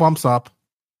 Pecco bumps up.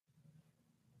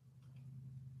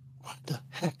 What the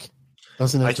heck?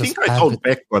 Doesn't it? I think I told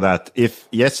Pecco that if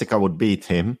Jessica would beat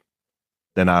him,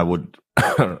 then I would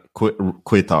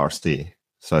quit RC.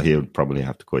 So he would probably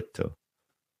have to quit too.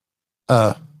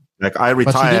 Like I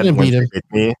retired when she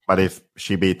beat me, but if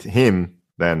she beat him,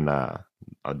 then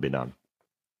I'd be done.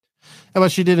 Yeah,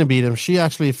 but she didn't beat him. She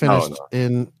actually finished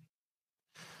in.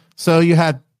 So you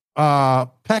had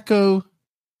Pecco.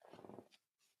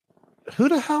 Who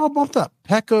the hell bumped up?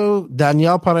 Pecco,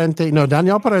 Danielle Parente. No,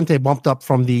 Danielle Parente bumped up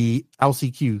from the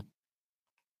LCQ.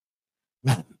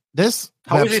 Man, this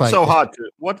how is it so hard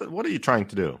to? What are you trying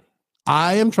to do?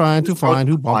 I am trying to find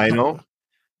who bumped final, up.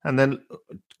 And then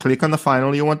click on the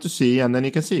final you want to see, and then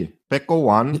you can see Pecco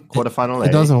won quarterfinal.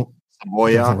 It doesn't.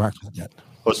 Saboya,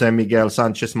 Jose Miguel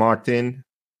Sanchez Martin,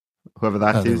 whoever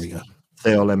that is,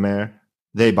 Theo Lemaire,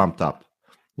 they bumped up.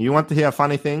 You want to hear a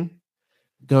funny thing?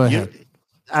 Go ahead.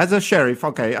 As a sheriff,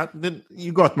 okay,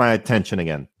 you got my attention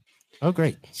again. Oh,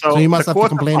 great. So you must have to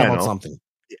complain about something.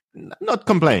 Not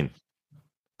complain.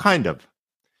 Kind of.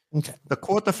 Okay. The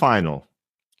quarterfinal,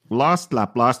 last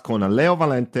lap, last corner, Leo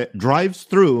Valente drives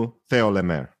through Theo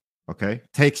Lemaire, okay?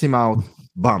 Takes him out,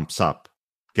 bumps up,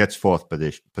 gets 4th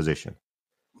position.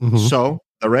 Mm-hmm. So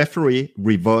the referee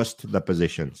reversed the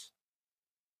positions.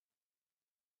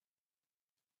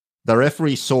 The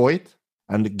referee saw it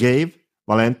and gave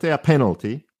Valente a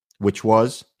penalty, which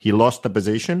was he lost the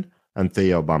position and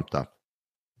Theo bumped up.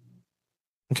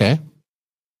 Okay.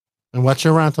 And what's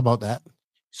your rant about that?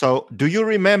 So do you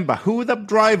remember who the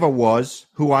driver was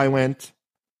who I went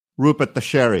Rupert the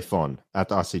Sheriff on at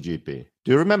RCGP?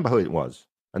 Do you remember who it was?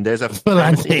 And there's a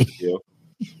video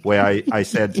where I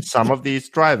said some of these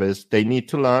drivers, they need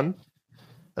to learn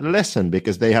a lesson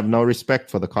because they have no respect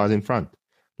for the cars in front.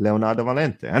 Leonardo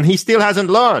Valente. And he still hasn't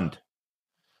learned.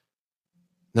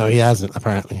 No, he hasn't,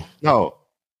 apparently. No.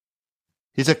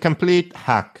 He's a complete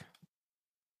hack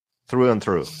through and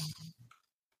through.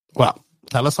 Well,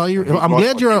 tell us how you... I'm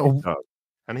glad you're...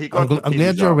 And he got I'm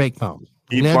glad you're awake now.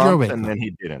 He bumped and then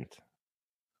he didn't.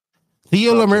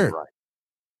 Theo Lemaire.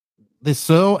 The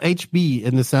sole HB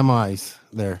in the semis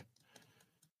there.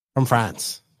 From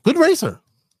France. Good racer.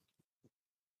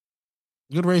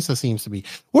 Good racer seems to be.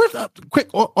 Where's quick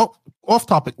off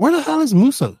topic? Where the hell is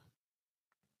Musso?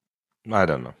 I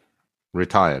don't know.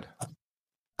 Retired.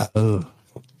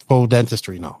 Full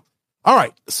dentistry now. All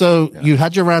right. So you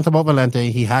had your rant about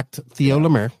Valente. He hacked Theo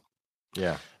Lemaire.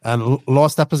 Yeah. And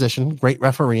lost that position. Great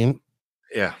refereeing.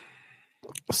 Yeah.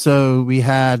 So we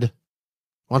had,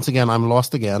 once again, I'm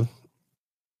lost again.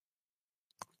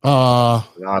 The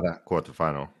other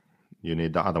quarterfinal. You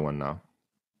need the other one now.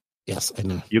 Yes, I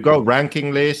know. You go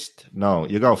ranking list. No,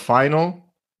 you go final.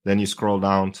 Then you scroll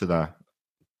down to the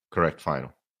correct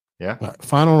final. Yeah. Right,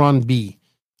 final run B.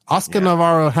 Oscar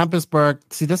Navarro, Hampusberg.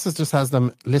 See, this just has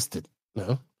them listed.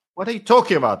 No. What are you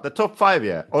talking about? The top 5,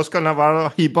 yeah. Oscar Navarro,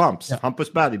 he bumps. Yeah.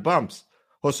 Hampusberg, he bumps.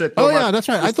 Jose Thomas, yeah, that's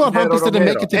right. I thought Hampus didn't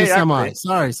make it to the semi.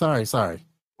 Sorry.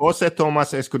 Jose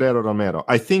Thomas Escudero Romero.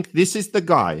 I think this is the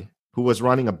guy who was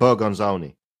running a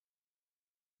Bergonzoni.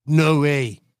 No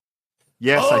way.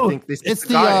 Yes, I think this is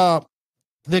the guy.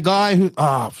 The guy who,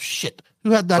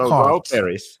 who had that car? Raul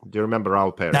Paris. Do you remember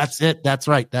Raul Paris? That's it. That's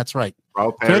right.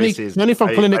 Raul Paris Tony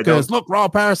from Clinic goes, look,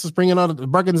 Raul Paris is bringing out the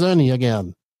Bergonzoni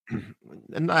again.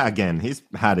 Again, he's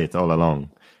had it all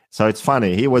along. So it's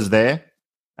funny. He was there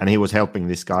and he was helping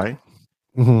this guy.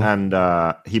 Mm-hmm. And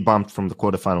he bumped from the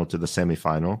quarterfinal to the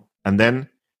semifinal. And then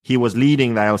he was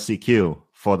leading the LCQ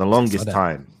for the longest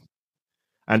time.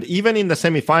 And even in the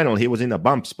semifinal, he was in a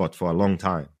bump spot for a long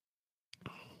time.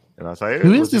 And I was like,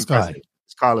 who is this guy?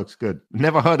 His car looks good.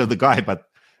 Never heard of the guy, but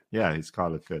yeah, his car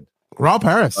looked good. Raul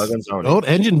Paris, old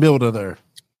engine builder there.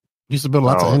 Used to build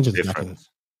lots of engines.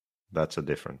 That's a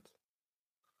different.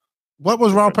 What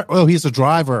was Raul Paris? Oh, he's a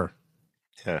driver.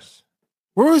 Yes.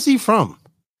 Where is he from?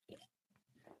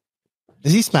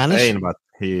 Is he Spanish? Spain, but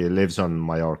he lives on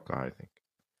Mallorca, I think.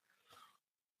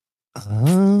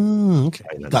 Oh, okay.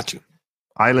 Got you.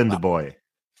 Island boy.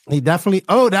 He definitely.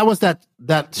 Oh, that was that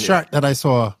shirt that I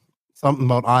saw. Something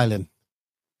about Island.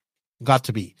 Got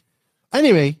to be.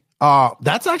 Anyway,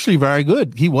 that's actually very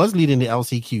good. He was leading the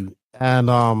LCQ, and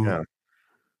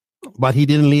but he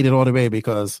didn't lead it all the way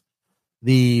because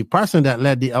the person that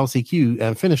led the LCQ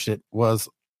and finished it was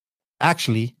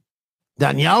actually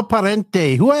Daniel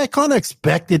Parente, who I kind of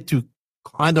expected to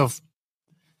kind of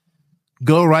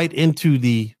go right into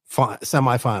the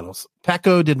semifinals.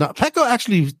 Pecco did not. Pecco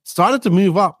actually started to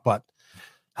move up, but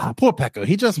poor Pecco,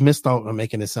 he just missed out on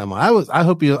making the semi. I was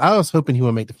hoping he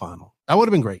would make the final. That would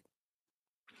have been great.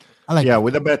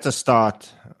 With a better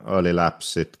start, early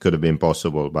laps, it could have been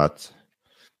possible, but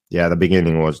the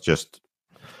beginning was just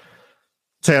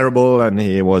terrible, and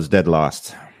he was dead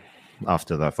last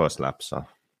after the first lap. So,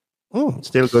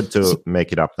 still good to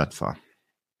make it up that far.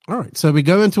 All right, so we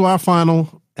go into our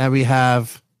final, and we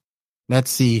have.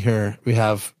 Let's see here. We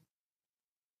have.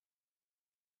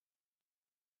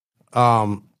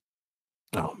 Oh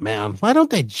man, why don't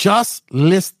they just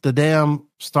list the damn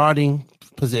starting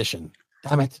position?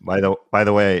 Damn it. By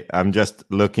the way, I'm just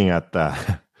looking at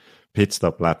the pit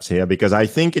stop laps here because I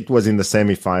think it was in the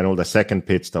semifinal. The second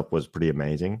pit stop was pretty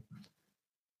amazing.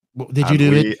 Did you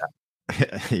do it?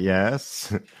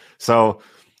 Yes. So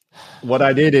what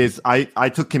I did is I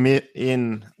took him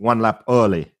in one lap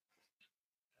early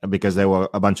because there were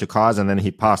a bunch of cars, and then he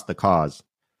passed the cars.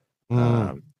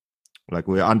 Like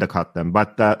we undercut them.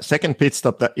 But the second pit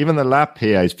stop, even the lap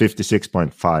here is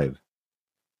 56.5,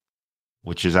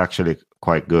 which is actually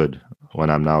quite good when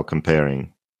I'm now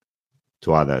comparing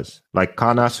to others. Like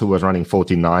Canas, who was running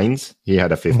 49s, he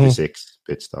had a 56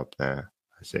 pit stop there.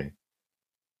 I see.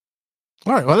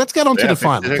 All right, well, let's get on to the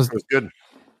final. Was good.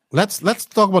 Let's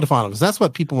talk about the final, because that's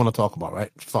what people want to talk about,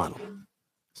 right? Final.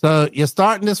 So you're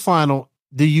starting this final.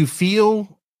 Do you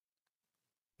feel...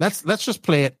 Let's just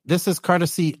play it. This is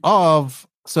courtesy of...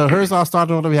 So here's our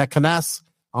starting order. We had Canas,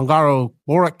 Ongaro,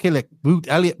 Borak Kilik,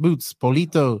 Elliot Boots,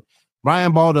 Polito,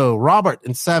 Brian Baldo, Robert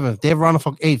in 7th, Dave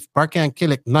Ronafok 8th, Barkan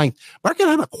Kilik 9th. Barkan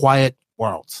had a quiet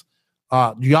Worlds.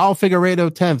 Joao Figueiredo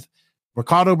 10th,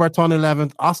 Ricardo Berton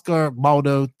 11th, Oscar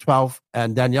Baldo 12th,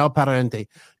 and Daniel Parente.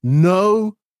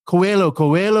 No Coelho.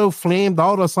 Coelho flamed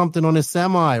out or something on his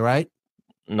semi, right?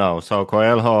 No, so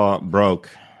Coelho broke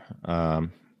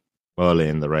early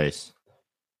in the race.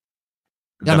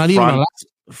 Yeah, not even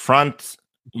front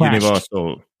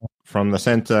universal from the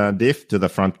center diff to the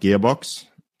front gearbox.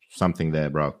 Something there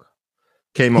broke.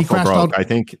 Came off or broke. I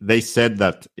think they said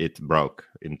that it broke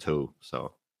in two.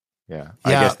 So, yeah.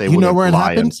 I guess they wouldn't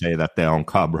lie and say that their own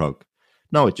car broke.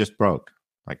 No, it just broke,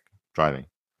 like driving.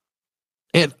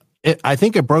 I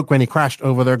think it broke when he crashed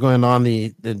over there going on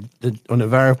the on the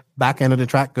very back end of the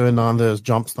track, going on those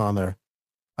jumps down there.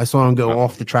 I saw him go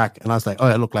off the track, and I was like, oh,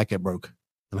 it looked like it broke.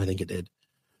 And I think it did.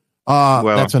 Well,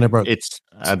 that's when it broke. It's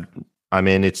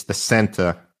the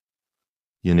center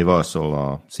universal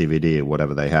or CVD,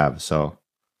 whatever they have. So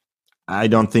I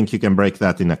don't think you can break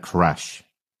that in a crash.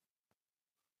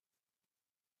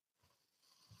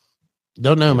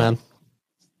 Don't know, man.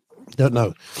 Don't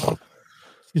know.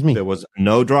 There was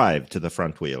no drive to the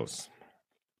front wheels.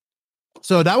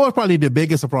 So that was probably the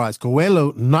biggest surprise.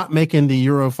 Coelho not making the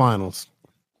Euro finals.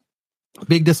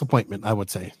 Big disappointment, I would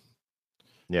say.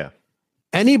 Yeah.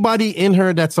 Anybody in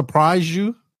her that surprised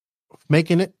you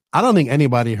making it? I don't think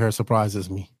anybody here surprises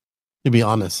me, to be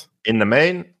honest. In the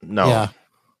main? No. Yeah.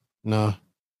 No.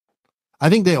 I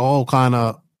think they all kind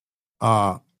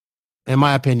of, in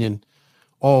my opinion,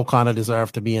 all kind of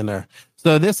deserve to be in there.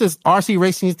 So this is RC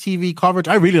Racing TV coverage.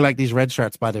 I really like these red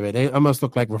shirts, by the way. They almost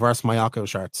look like reverse Mayako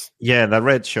shirts. Yeah, the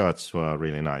red shirts were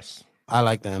really nice. I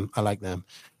like them.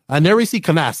 And there we see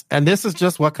Canas. And this is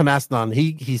just what Canas done.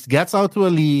 He gets out to a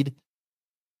lead.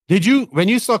 When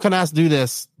you saw Canas do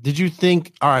this, did you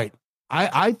think, all right,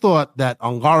 I thought that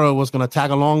Ongaro was going to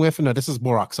tag along with him. No, this is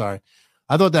Borak, sorry.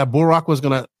 I thought that Borak was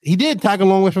going to, he did tag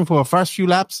along with him for the first few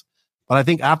laps. But I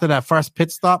think after that first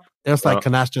pit stop, it was like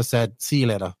Canas just said, see you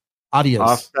later.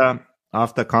 Adios.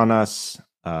 After Canas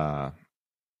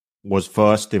was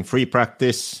first in free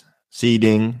practice,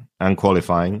 seeding, and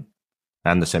qualifying,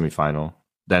 and the semifinal,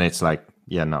 then it's like,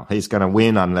 yeah, no, he's going to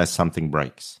win unless something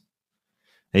breaks.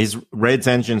 His Red's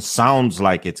engine sounds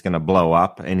like it's going to blow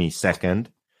up any second,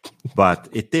 but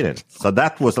it didn't. So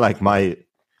that was like my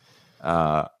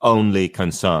only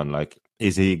concern. Like,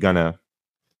 is his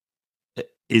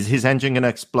engine going to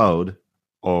explode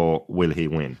or will he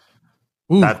win?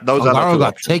 Ooh, Ongaro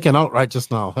got taken out right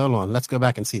just now. Hold on. Let's go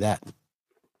back and see that.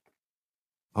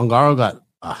 Ongaro got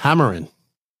a hammering.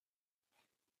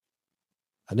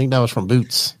 I think that was from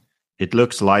Boots. It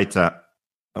looks lighter.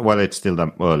 Well, it's still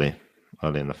early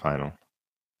in the final.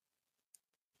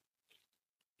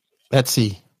 Let's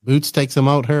see. Boots takes him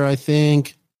out here, I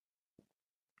think.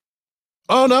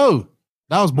 Oh, no.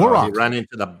 That was Borak. He ran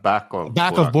into the back of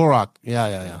Borak.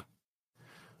 Yeah.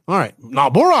 All right. Now,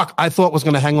 Borak, I thought was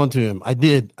going to hang on to him. I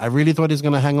did. I really thought he was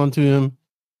going to hang on to him.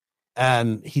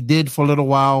 And he did for a little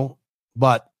while.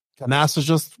 But Canas is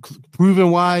just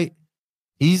proving why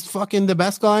he's fucking the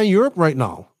best guy in Europe right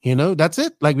now. You know, that's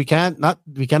it. Like, we cannot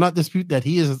dispute that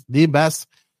he is the best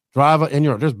driver in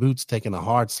Europe. There's Boots taking a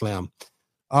hard slam.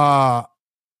 I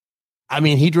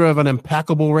mean, he drove an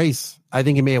impeccable race. I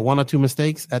think he made one or two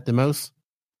mistakes at the most.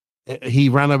 He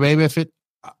ran away with it.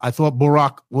 I thought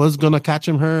Borak was going to catch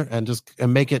him here and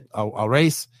make it a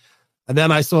race. And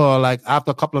then I saw, like,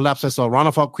 after a couple of laps, I saw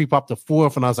Ronafalk creep up to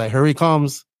fourth, and I was like, here he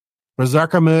comes.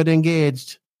 Berserker mode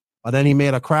engaged. But then he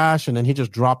made a crash, and then he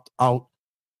just dropped out.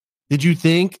 Did you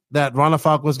think that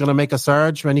Ronafalk was going to make a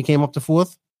surge when he came up to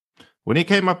fourth? When he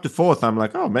came up to fourth, I'm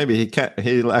like, oh, maybe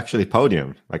he'll actually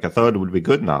podium. Like, a third would be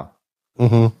good now.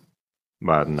 Mm-hmm.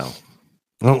 But no.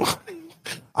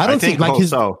 I think like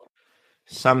also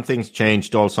some things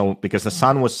changed also because the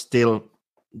sun was still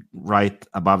right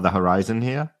above the horizon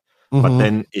here, but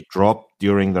then it dropped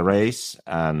during the race,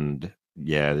 and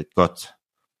yeah, it got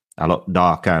a lot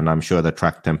darker, and I'm sure the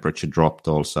track temperature dropped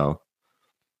also,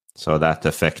 so that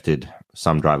affected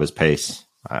some drivers' pace.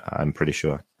 I'm pretty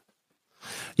sure.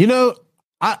 You know,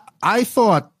 I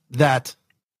thought that,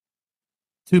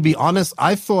 to be honest,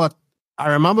 I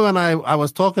remember when I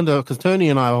was talking to, because Tony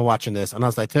and I were watching this, and I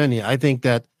was like, Tony, I think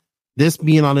that this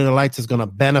being under the lights is going to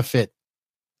benefit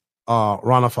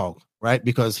Ronafalk, right?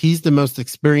 Because he's the most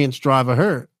experienced driver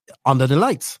here under the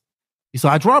lights.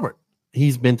 Besides Robert,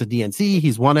 he's been to DNC,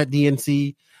 he's won at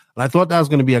DNC, and I thought that was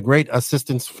going to be a great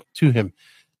assistance to him.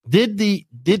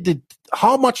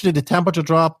 How much did the temperature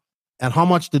drop, and how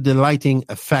much did the lighting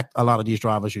affect a lot of these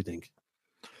drivers, you think?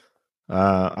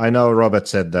 I know Robert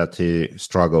said that he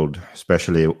struggled,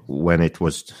 especially when it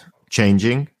was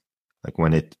changing, like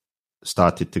when it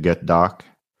started to get dark,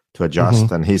 to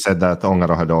adjust. And he said that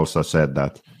Ongaro had also said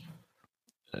that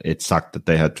it sucked that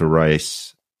they had to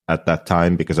race at that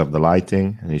time because of the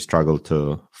lighting, and he struggled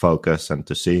to focus and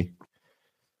to see.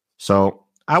 So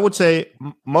I would say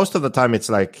most of the time it's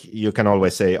like you can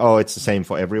always say, oh, it's the same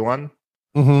for everyone.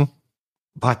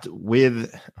 But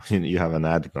with, you have an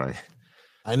ad going.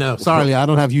 I know. Sorry, I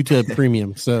don't have YouTube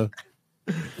Premium, so.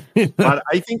 But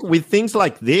I think with things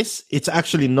like this, it's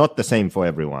actually not the same for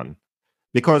everyone.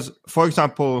 Because, for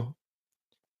example,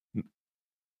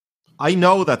 I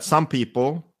know that some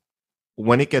people,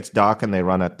 when it gets dark and they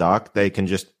run at dark, they can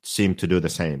just seem to do the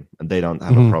same and they don't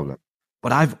have a problem.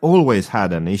 But I've always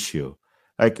had an issue.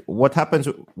 Like, what happens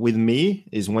with me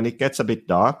is when it gets a bit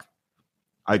dark,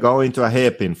 I go into a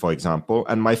hairpin, for example,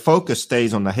 and my focus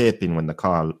stays on the hairpin when the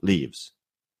car leaves.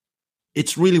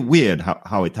 It's really weird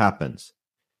how it happens.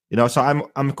 You know, so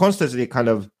I'm constantly kind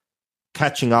of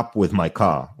catching up with my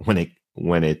car when it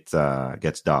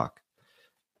gets dark.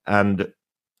 And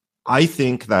I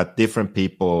think that different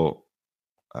people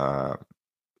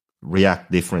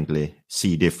react differently,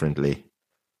 see differently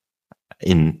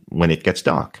when it gets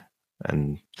dark,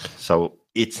 and so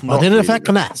it's not. But did it affect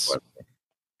Canas?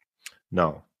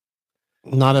 No,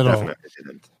 not at all. Definitely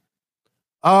didn't.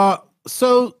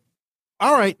 So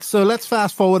all right, so let's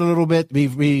fast forward a little bit.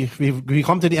 We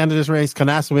come to the end of this race.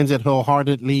 Canas wins it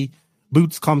wholeheartedly.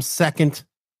 Boots comes second.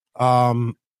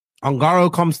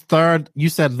 Ongaro comes third. You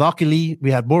said luckily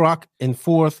we had Burak in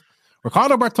fourth.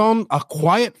 Ricardo Berton, a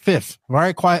quiet fifth,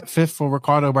 very quiet fifth for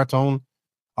Ricardo Berton.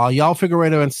 Yao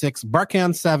Figueiredo in sixth.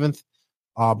 Berkan seventh.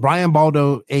 Brian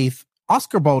Baldo eighth.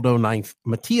 Oscar Baldo ninth.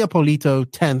 Mattia Polito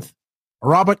 10th.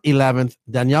 Robert 11th.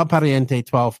 Daniel Pariente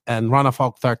 12th. And Rana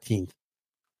Falk 13th.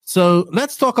 So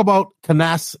let's talk about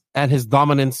Canas and his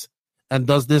dominance. And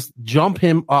does this jump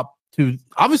him up to,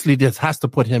 obviously this has to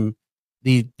put him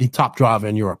the top driver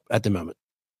in Europe at the moment.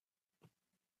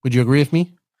 Would you agree with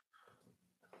me?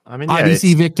 I mean,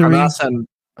 IBC victory.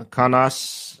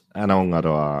 Canas and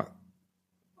Ongaro are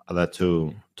the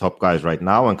two top guys right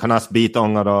now. And Canas beat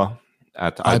Ongaro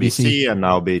at IBC and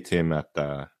now beat him at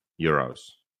the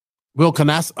Euros. Will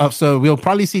Canas, so we'll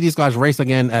probably see these guys race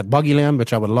again at Buggyland,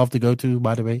 which I would love to go to,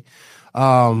 by the way.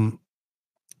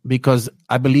 Because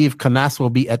I believe Canas will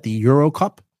be at the Euro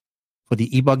Cup for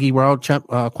the e-buggy World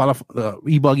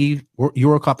e-buggy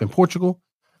Euro Cup in Portugal.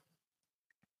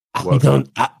 World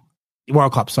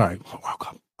Cup.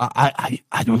 I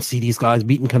don't see these guys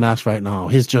beating Canas right now.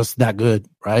 He's just that good,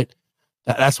 right?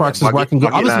 That's why it's working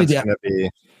good. Obviously, it's going to be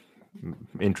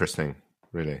interesting,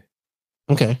 really.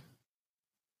 Okay.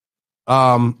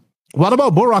 What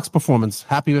about Burak's performance?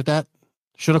 Happy with that?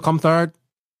 Should have come third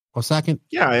or second?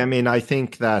 Yeah, I mean, I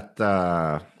think that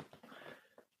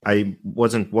I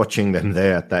wasn't watching them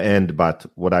there at the end, but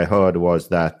what I heard was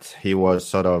that he was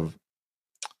sort of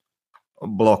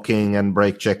blocking and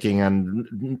brake checking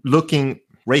and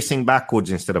racing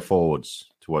backwards instead of forwards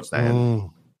towards the end.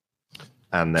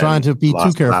 And then trying to be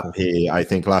too careful. I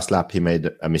think last lap he made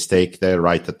a mistake there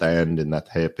right at the end in that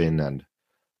hairpin, and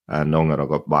Ongaro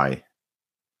got by.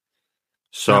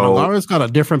 So Ongaro's got a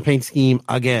different paint scheme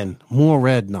again, more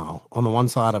red now on the one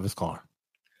side of his car.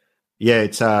 Yeah,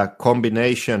 it's a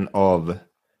combination of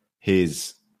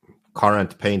his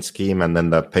current paint scheme and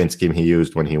then the paint scheme he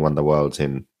used when he won the Worlds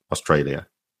in Australia.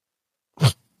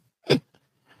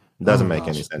 Doesn't make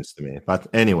any sense to me. But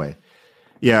anyway,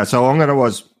 yeah, so Ongaro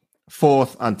was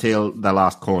fourth until the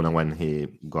last corner when he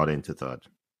got into third.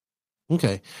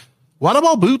 Okay. What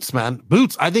about Boots, man?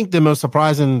 Boots, I think the most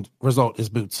surprising result is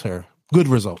Boots here. Good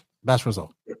result. Best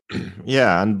result.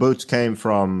 Yeah, and Boots came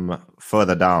from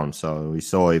further down. So we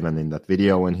saw even in that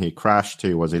video when he crashed,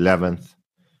 he was 11th,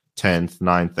 10th,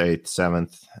 9th, 8th,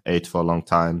 7th, 8th for a long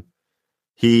time.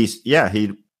 He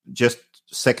just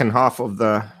second half of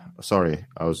the... Sorry,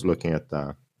 I was looking at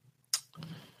the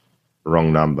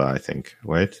wrong number, I think.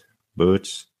 Wait,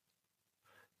 Boots.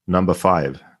 Number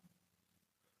 5.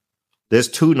 There's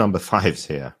 2 number 5s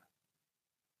here.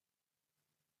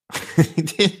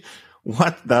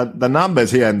 What? The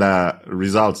numbers here and the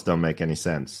results don't make any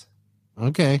sense.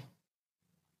 Okay.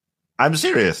 I'm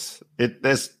serious. There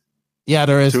is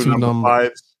 2 number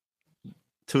 5s,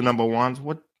 2 number 1s.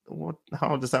 What?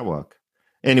 How does that work?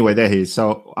 Anyway, there he is.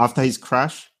 So after his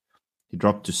crash, he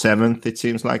dropped to 7th, it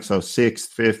seems like. So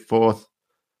 6th, 5th, 4th.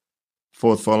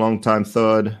 4th for a long time,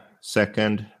 3rd,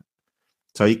 2nd.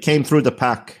 So he came through the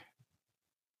pack.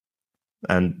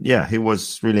 And yeah, he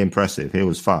was really impressive. He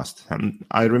was fast.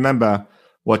 I remember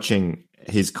watching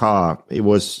his car. It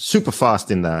was super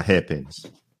fast in the hairpins.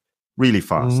 Really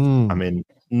fast. I mean,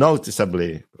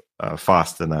 noticeably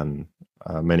faster than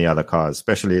many other cars,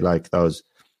 especially like those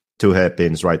 2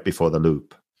 hairpins right before the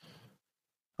loop.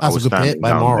 That's I was a good standing pit by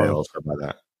down Morrow. there also by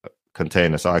that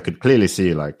container. So I could clearly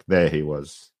see like there he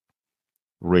was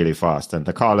really fast. And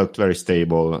the car looked very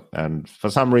stable. And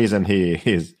for some reason, he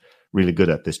is really good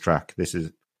at this track. He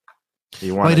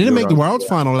didn't make the Worlds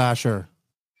final last year.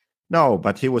 No,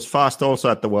 but he was fast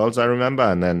also at the Worlds, I remember,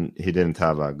 and then he didn't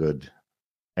have a good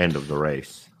end of the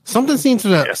race. Something seems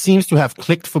to have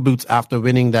clicked for Boots after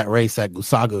winning that race at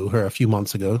Gusago here a few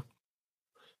months ago.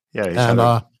 Yeah, he's had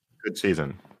a good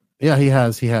season. Yeah, he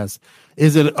has.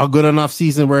 Is it a good enough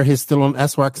season where he's still on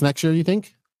S-Works next year, you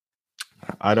think?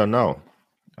 I don't know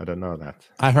that.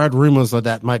 I heard rumors of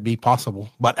that might be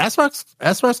possible. But S-Works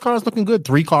car is looking good.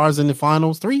 3 cars in the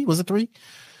finals. 3? Was it 3?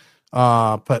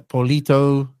 But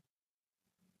Polito.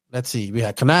 Let's see. We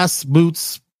had Canas,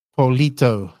 Boots,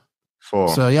 Polito.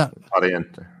 4. So, yeah.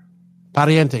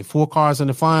 Pariente. 4 cars in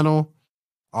the final.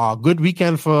 Good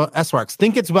weekend for S-Works.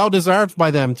 Think it's well-deserved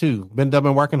by them, too. They've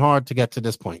been working hard to get to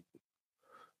this point.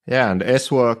 Yeah, and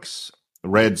S-Works,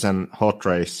 Reds, and Hot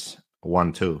Race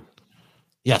 1-2.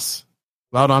 Yes.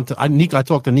 Well done to I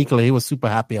talked to Nicola. He was super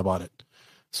happy about it.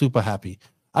 Super happy.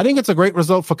 I think it's a great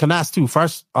result for Canas too.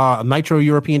 First Nitro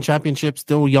European Championship,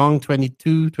 still young,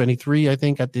 22, 23, I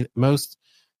think at the most.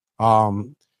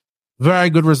 Very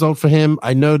good result for him.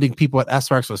 I know the people at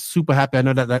SRX are super happy. I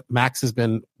know that Max has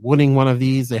been winning one of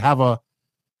these. They have a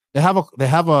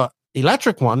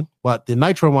electric one, but the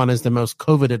Nitro one is the most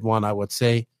coveted one, I would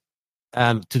say.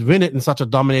 And to win it in such a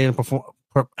dominating performance,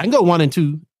 and go 1 and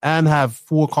 2 and have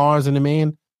 4 cars in the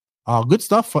main, good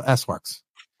stuff for SRX.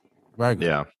 Very good.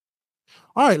 Yeah.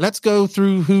 All right, let's go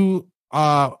through who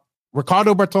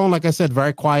Ricardo Berton, like I said,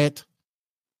 very quiet.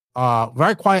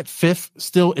 Very quiet fifth,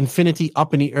 still Infinity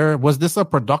up in the air. Was this a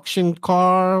production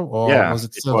car? Or was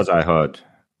it was. I heard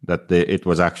that it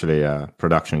was actually a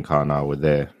production car now with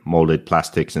the molded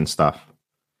plastics and stuff.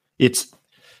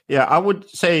 I would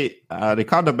say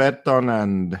Ricardo Berton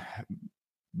and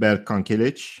Berkan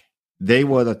Kilic, they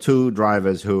were the 2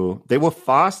 drivers who, they were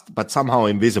fast, but somehow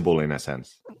invisible in a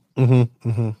sense.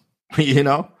 You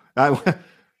know,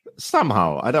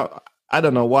 somehow, I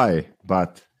don't know why,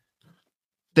 but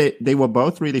they were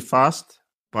both really fast,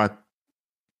 but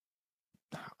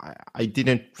I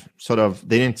didn't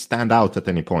they didn't stand out at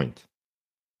any point.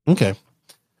 Okay.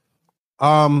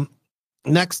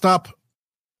 Next up,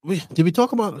 we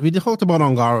talked about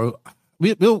Ongaro.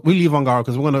 We'll leave Ongaro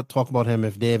because we're going to talk about him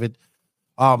if David.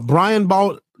 Brian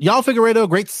Ball, Yao Figueiredo,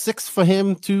 great 6 for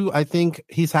him too. I think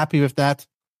he's happy with that.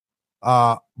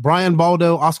 Brian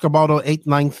Baldo, Oscar Baldo, 8th,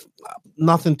 9th.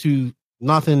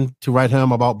 Nothing to write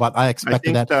home about, but I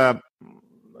expected that.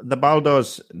 The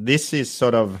Baldos, this is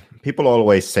people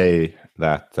always say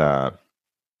that,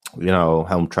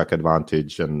 home track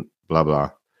advantage and blah,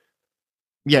 blah.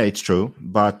 Yeah, it's true.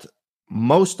 But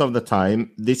most of the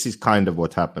time, this is kind of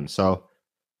what happens. So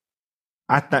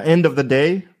at the end of the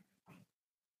day,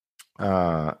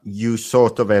 you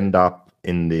sort of end up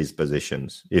in these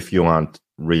positions if you aren't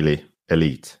really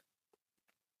elite.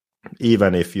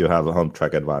 Even if you have a home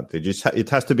track advantage, it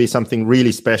has to be something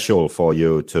really special for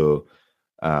you to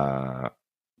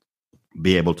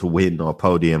be able to win or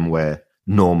podium where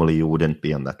normally you wouldn't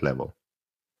be on that level.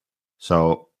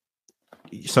 So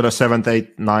 7th,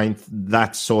 8th, 9th,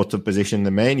 that sort of position in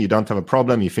the main, you don't have a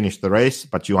problem. You finish the race,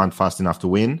 but you aren't fast enough to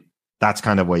win. That's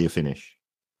kind of where you finish.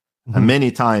 Mm-hmm. And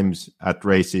many times at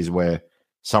races where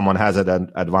someone has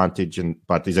an advantage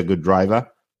but is a good driver,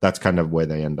 that's kind of where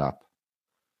they end up.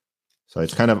 So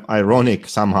it's kind of ironic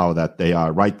somehow that they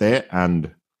are right there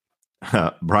and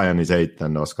Brian is 8th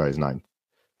and Oscar is 9th.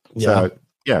 Yeah.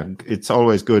 So, it's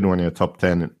always good when you're top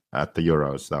 10 at the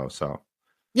Euros, though. So,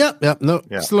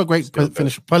 still a great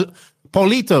finish.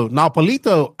 Polito. Now,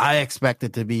 Polito, I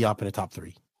expected to be up in the top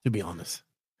 3, to be honest.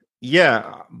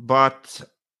 Yeah, but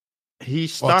he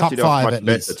started off much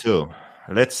better too.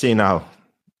 Let's see now.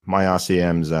 My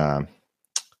RCM's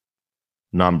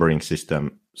numbering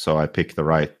system. So I picked the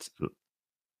right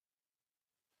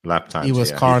lap times. He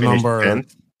was car number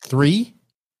 10th. 3?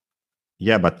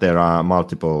 Yeah, but there are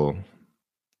multiple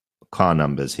car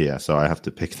numbers here, so I have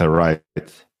to pick the right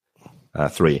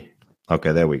 3.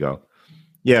 Okay, there we go.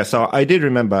 Yeah, so I did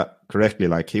remember correctly,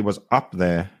 like he was up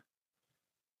there,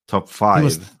 top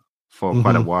 5 for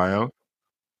quite a while.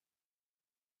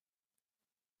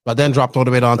 But then dropped all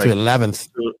the way down to 11th.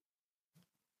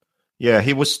 Yeah,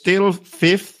 he was still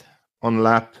 5th on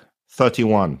lap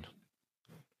 31.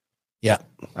 Yeah.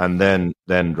 And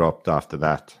then dropped after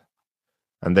that.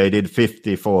 And they did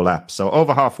 54 laps. So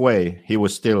over halfway, he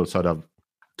was still sort of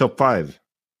top 5.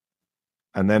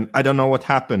 And then I don't know what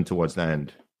happened towards the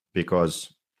end,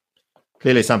 because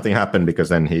clearly something happened, because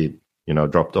then he,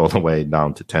 dropped all the way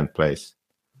down to 10th place.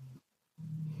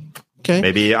 Okay.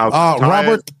 Maybe out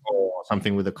Robert or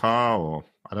something with the car, or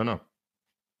I don't know.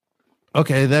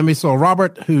 Okay, then we saw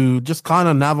Robert, who just kind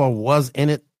of never was in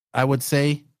it, I would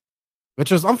say,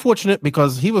 which was unfortunate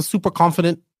because he was super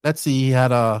confident. Let's see,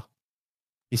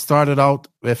 he started out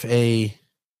with hold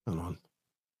on.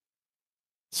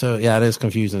 So, yeah, it is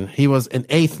confusing. He was in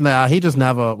 8th now. He just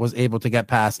never was able to get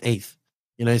past 8th.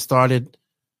 He started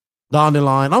down the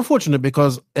line. Unfortunate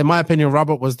because, in my opinion,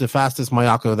 Robert was the fastest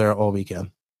Mayako there all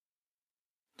weekend.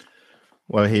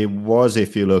 Well, he was,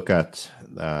 if you look at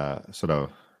sort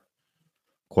of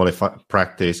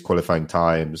qualifying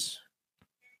times.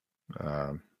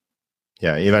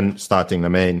 Even starting the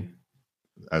main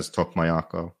as top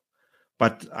Mayako.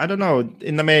 But I don't know,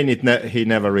 in the main, he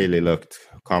never really looked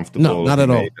comfortable. No, not at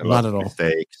all. Not at all.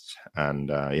 Mistakes, and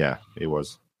it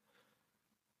was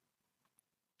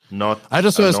not. I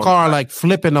just saw his car like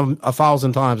flipping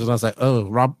 1,000 times, and I was like,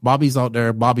 "Oh, Bobby's out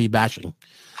there, Bobby bashing."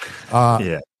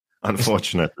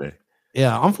 Unfortunately.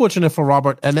 Yeah, unfortunate for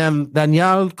Robert. And then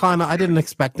Danielle, I didn't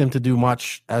expect him to do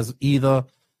much as either.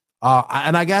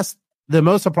 And I guess the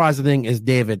most surprising thing is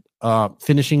David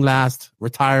finishing last,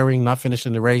 retiring, not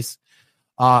finishing the race.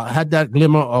 Had that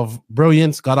glimmer of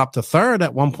brilliance, got up to third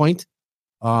at one point.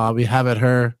 We have it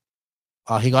here.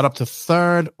 He got up to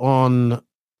third on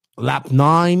lap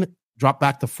 9, dropped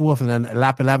back to 4th, and then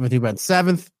lap 11 he went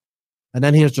 7th. And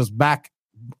then he was just back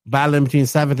battling between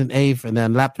 7th and 8th, and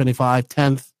then lap 25,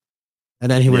 10th.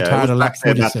 And then he retired on lap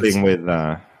 46. Battling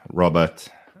with Robert,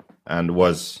 and he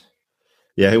was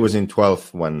in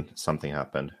 12th when something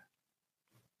happened.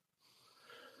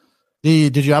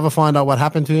 Did you ever find out what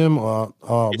happened to him, or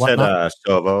he what?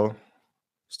 Said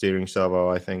steering servo,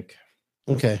 I think.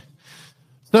 Okay.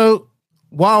 So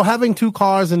while having 2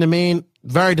 cars in the main,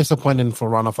 very disappointing for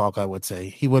Ronald Falk, I would say.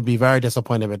 He would be very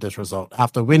disappointed with this result.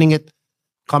 After winning it,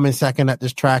 coming second at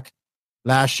this track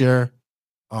last year,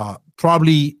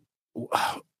 probably...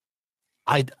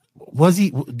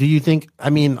 do you think, I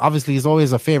mean, obviously he's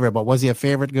always a favorite, but was he a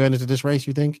favorite going into this race,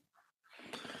 you think?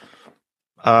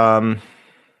 I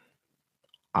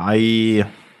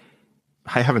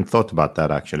haven't thought about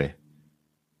that, actually.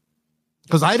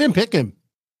 Because I didn't pick him.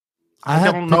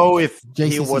 I don't know if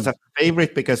he was a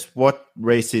favorite, because what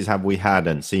races have we had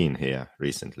and seen here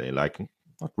recently? Like,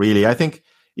 not really. I think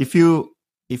if you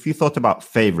thought about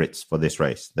favorites for this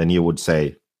race, then you would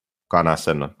say Canas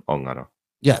and Ongaro.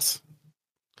 Yes.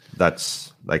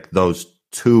 That's like those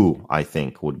 2, I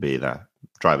think, would be the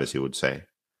drivers you would say.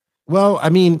 Well, I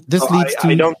mean, this leads to...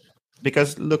 I don't...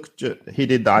 Because, look, he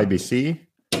did the IBC.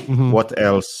 Mm-hmm. What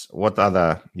else? What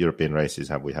other European races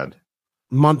have we had?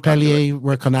 Montpellier,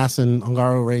 where Canas and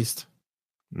Ongaro raced.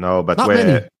 No, but not where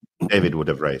many. David would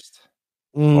have raced.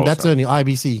 That's only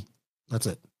IBC. That's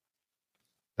it.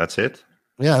 That's it?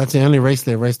 Yeah, that's the only race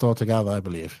they raced all together, I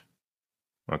believe.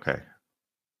 Okay.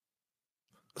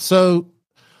 So,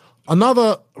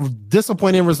 another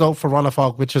disappointing result for Ronald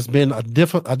Falk, which has been a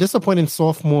disappointing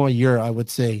sophomore year, I would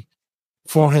say,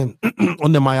 for him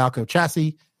on the Mayako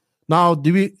chassis. Now,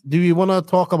 do we want to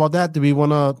talk about that? Do we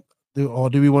want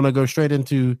to go straight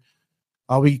into?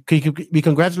 We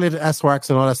congratulated S-Works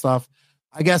and all that stuff.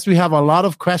 I guess we have a lot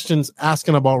of questions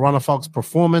asking about Ronald Falk's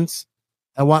performance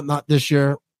and whatnot this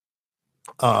year.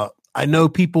 I know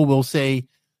people will say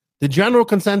the general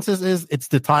consensus is it's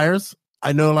the tires.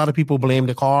 I know a lot of people blame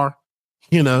the car,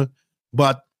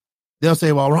 but they'll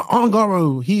say, well,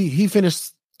 Ongaro, he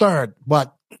finished third.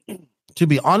 But to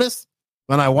be honest,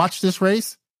 when I watched this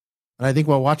race, and I think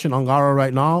we're watching Ongaro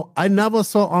right now, I never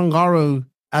saw Ongaro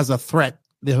as a threat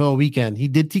the whole weekend. He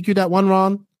did TQ that one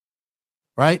run,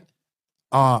 right?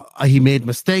 He made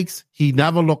mistakes. He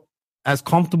never looked as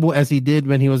comfortable as he did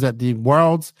when he was at the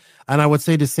Worlds. And I would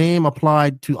say the same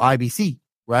applied to IBC,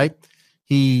 right?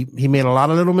 He made a lot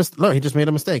of little mistakes. Look, he just made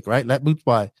a mistake, right? Let boots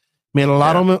by. Made a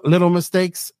lot of little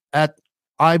mistakes at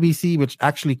IBC, which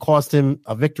actually cost him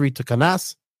a victory to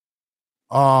Canas.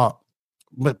 But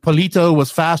Polito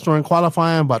was faster in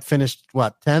qualifying, but finished,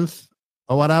 10th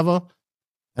or whatever.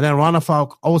 And then Ronald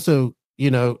Falk also,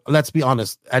 let's be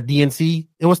honest, at DNC,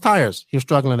 it was tires he was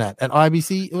struggling at. At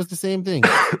IBC, it was the same thing.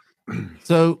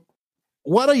 So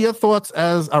what are your thoughts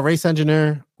as a race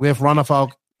engineer with Ronald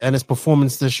Falk and his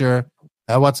performance this year?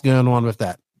 What's going on with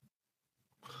that?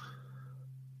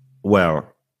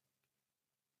 Well,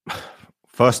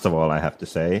 first of all, I have to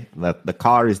say that the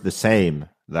car is the same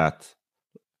that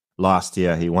last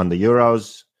year he won the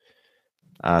Euros,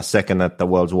 second at the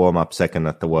World's warm-up, second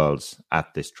at the World's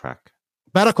at this track.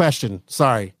 Better question.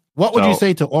 Sorry. What would you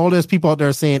say to all those people out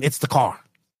there saying it's the car?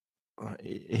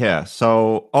 Yeah,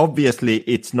 so obviously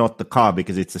it's not the car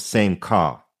because it's the same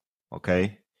car,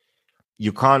 okay?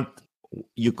 You can't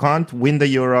win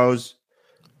the Euros,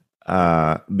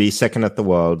 be second at the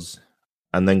Worlds,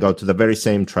 and then go to the very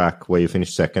same track where you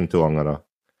finish second to Ongaro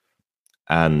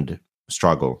and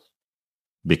struggle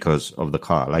because of the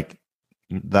car. Like,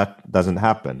 that doesn't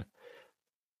happen.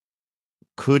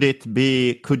 Could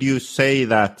you say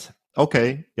that,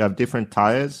 okay, you have different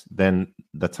tires, then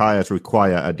the tires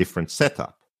require a different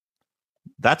setup?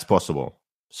 That's possible.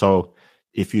 So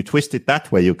if you twist it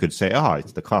that way, you could say,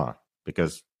 it's the car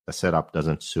because the setup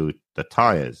doesn't suit the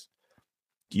tires.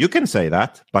 You can say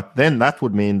that, but then that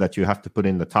would mean that you have to put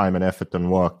in the time and effort and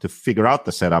work to figure out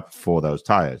the setup for those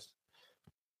tires.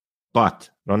 But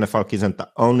Ronald Falk isn't the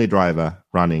only driver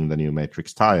running the new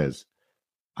Matrix tires.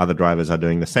 Other drivers are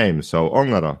doing the same. So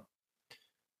Ongaro,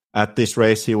 at this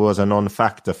race, he was a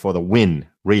non-factor for the win,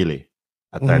 really,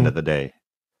 at the end of the day,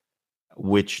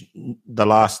 which the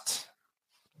last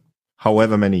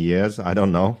however many years, I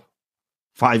don't know,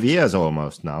 5 years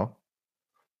almost now,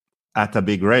 at a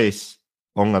big race,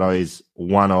 Ongaro is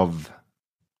one of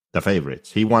the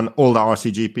favorites. He won all the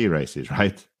RCGP races,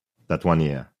 right? That one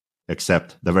year.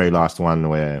 except the very last one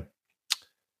where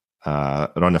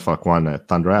Ronnefalk won at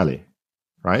Thunder Alley,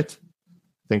 right?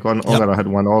 I think Ongaro had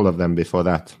won all of them before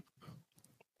that.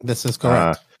 This is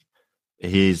correct.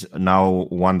 He's now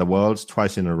won the Worlds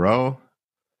twice in a row.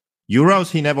 Euros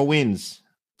he never wins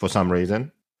for some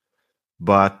reason,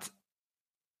 but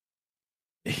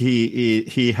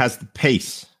he has the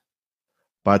pace.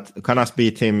 But Canas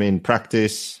beat him in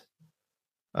practice,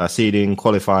 seeding,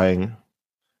 qualifying,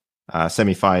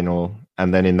 semi-final,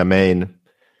 and then in the main,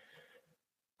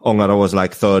 Ongaro was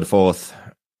like third, fourth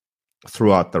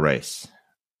throughout the race.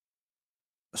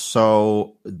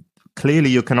 So clearly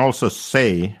you can also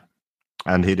say,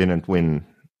 and he didn't win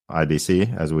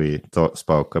IBC, as we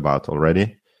spoke about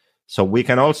already. So we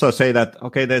can also say that,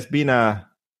 okay, there's been a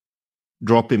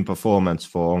drop in performance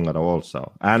for Ongaro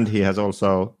also. And he has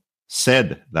also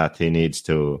said that he needs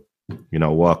to,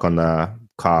 work on the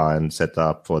car and set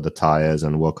up for the tires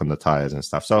and work on the tires and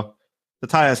stuff. So the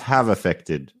tires have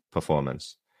affected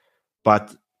performance.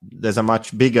 But there's a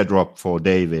much bigger drop for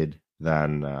David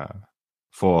than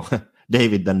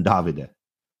Davide,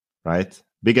 right?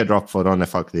 Bigger drop for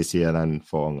Ronnefalk this year than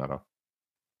for Ongaro.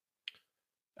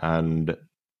 And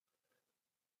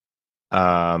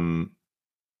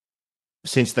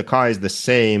since the car is the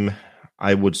same,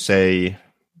 I would say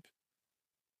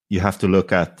you have to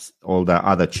look at all the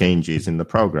other changes in the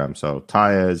program. So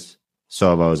tires,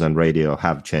 servos, and radio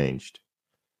have changed.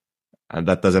 And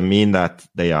that doesn't mean that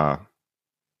they are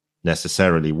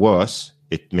necessarily worse.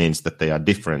 It means that they are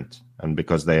different. And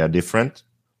because they are different,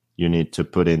 you need to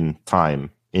put in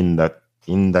time in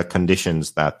the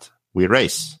conditions that we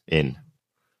race in.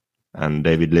 And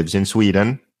David lives in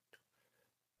Sweden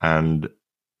and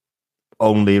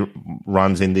only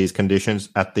runs in these conditions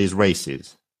at these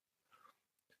races.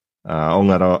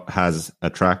 Ongaro has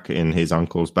a track in his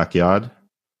uncle's backyard,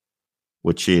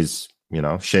 which is,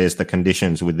 shares the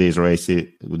conditions with these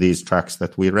races, with these tracks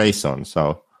that we race on.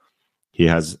 So he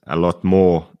has a lot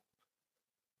more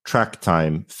track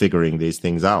time figuring these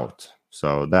things out.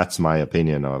 So that's my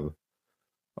opinion of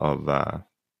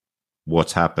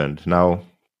what's happened. Now,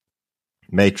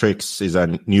 Matrix is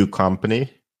a new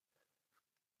company,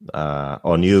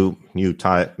 or new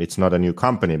tire. It's not a new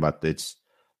company, but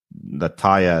the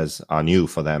tires are new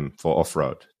for them for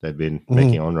off-road. They've been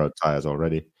making on-road tires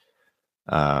already,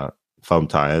 foam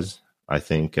tires, I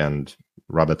think, and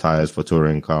rubber tires for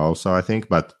touring car also, I think,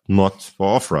 but not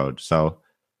for off-road. So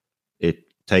it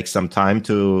takes some time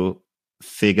to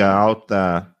figure out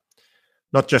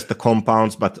not just the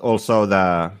compounds, but also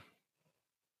the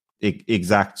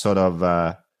exact sort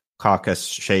of carcass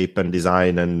shape and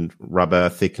design and rubber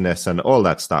thickness and all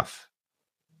that stuff,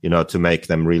 to make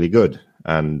them really good.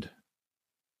 And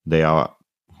they are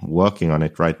working on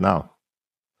it right now.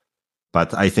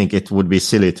 But I think it would be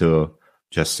silly to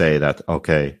just say that,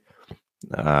 okay,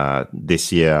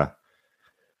 this year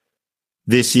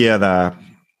the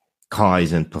car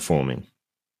isn't performing.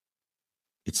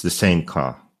 It's the same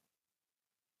car.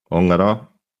 Ongaro,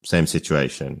 same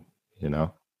situation,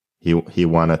 He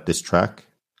won at this track.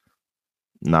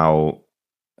 Now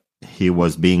he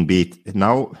was being beat.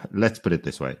 Now let's put it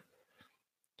this way.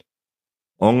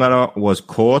 Ongaro was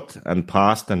caught and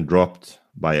passed and dropped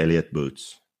by Elliott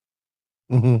Boots.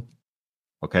 Mm-hmm.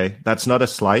 Okay, that's not a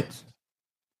slight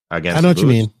against I know Boots.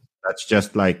 What you mean. That's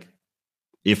just like,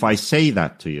 if I say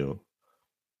that to you,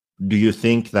 do you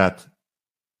think that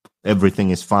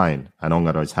everything is fine and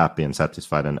Ongaro is happy and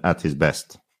satisfied and at his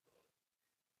best?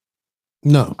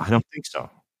 No. I don't think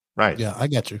so. Right. Yeah, I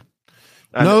get you.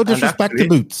 No disrespect to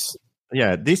Boots.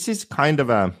 Yeah, this is kind of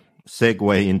a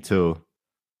segue into,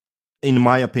 in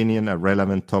my opinion, a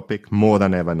relevant topic more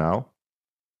than ever now,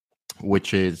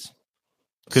 which is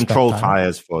control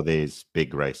tires for these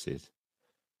big races.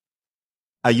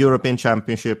 A European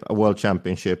Championship, a World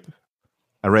Championship,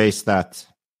 a race that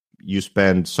you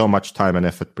spend so much time and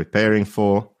effort preparing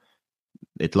for.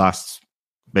 It lasts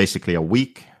basically a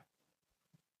week.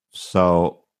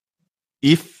 So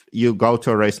if you go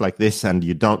to a race like this and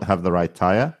you don't have the right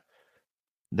tire,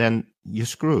 then you're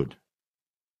screwed.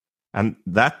 And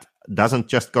that doesn't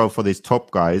just go for these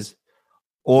top guys,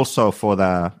 also for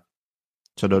the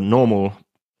sort of normal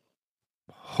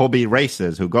hobby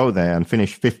racers who go there and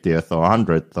finish 50th or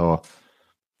 100th or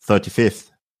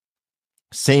 35th.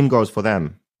 Same goes for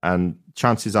them. And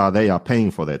chances are they are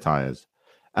paying for their tires.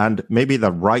 And maybe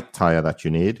the right tire that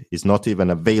you need is not even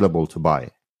available to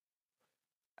buy.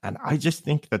 And I just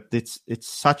think that it's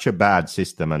such a bad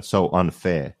system and so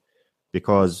unfair,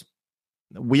 because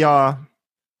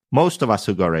most of us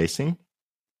who go racing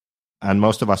and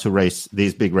most of us who race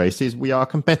these big races, we are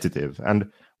competitive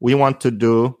and we want to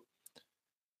do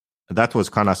That was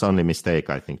Kana's only mistake,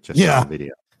 I think, just in the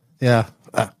video. Yeah.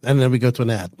 And then we go to an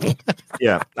ad.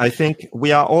 Yeah, I think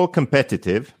we are all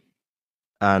competitive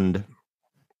and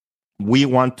we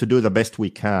want to do the best we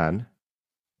can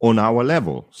on our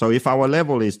level. So if our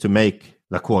level is to make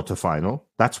the quarterfinal,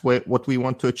 that's what we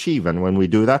want to achieve. And when we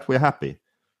do that, we're happy.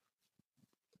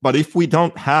 But if we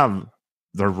don't have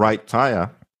the right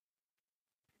tire,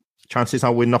 chances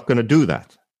are we're not going to do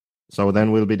that. So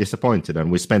then we'll be disappointed.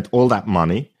 And we spent all that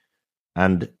money.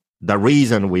 And the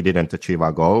reason we didn't achieve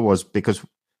our goal was because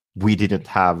we didn't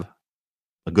have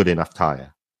a good enough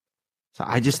tire. So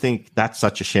I just think that's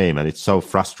such a shame. And it's so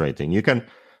frustrating. You can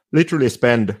literally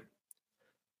spend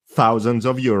thousands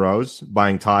of euros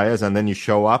buying tires, and then you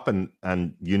show up and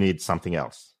you need something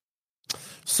else.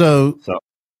 So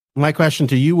my question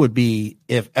to you would be,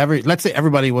 let's say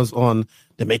everybody was on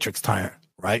the Matrix tire,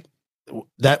 right?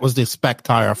 That was the spec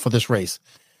tire for this race.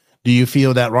 Do you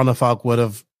feel that Ronnefalk would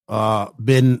have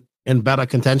been in better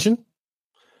contention?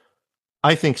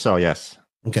 I think so, yes.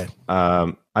 Okay.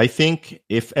 I think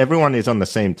if everyone is on the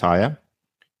same tire,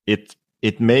 it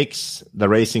makes the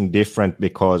racing different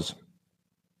because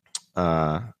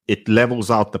it levels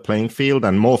out the playing field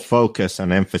and more focus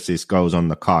and emphasis goes on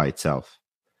the car itself.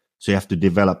 So you have to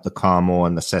develop the car more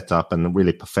and the setup and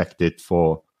really perfect it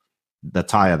for the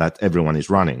tire that everyone is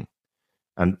running.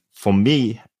 And for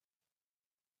me,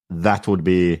 that would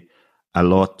be a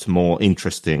lot more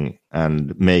interesting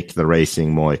and make the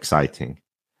racing more exciting.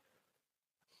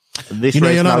 This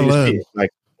race you're now not you alone. see,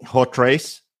 like hot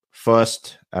race,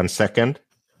 first and second.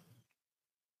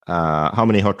 How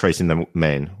many hot race in the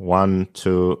main? 1,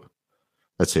 2,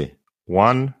 let's see.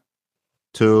 1,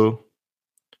 2,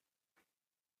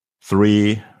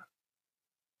 3,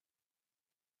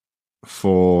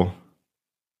 4.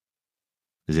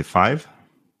 Is it 5?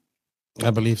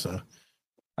 I believe so.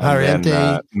 And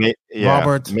Ariente,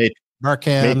 Robert,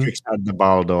 Barkan, Matrix had the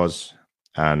Baldos,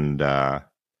 and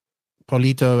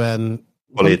Polito, and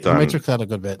Matrix had a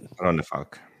good bit.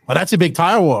 Ronnefalk. Well, that's a big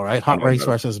tire war, right? Hot race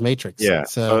versus Matrix. Yeah.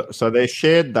 So they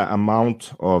shared the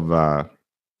amount of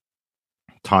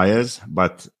tires,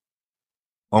 but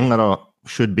Ongaro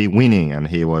should be winning, and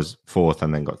he was fourth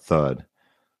and then got third.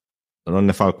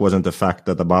 Ronnefalk wasn't a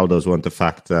factor. The Baldos weren't a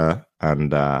factor,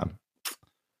 and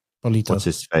Polito. What's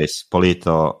his face?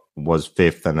 Polito was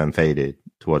fifth and then faded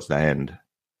towards the end.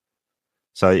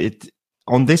 So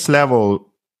on this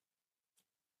level,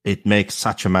 it makes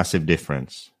such a massive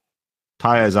difference.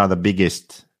 Tires are the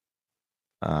biggest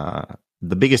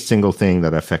single thing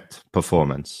that affect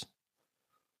performance.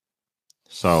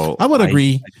 So I would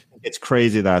agree. I think it's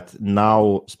crazy that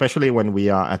now, especially when we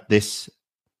are at this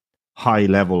high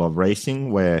level of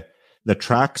racing, where the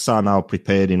tracks are now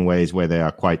prepared in ways where they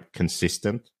are quite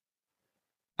consistent,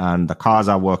 and the cars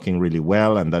are working really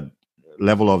well, and the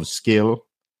level of skill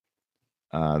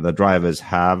the drivers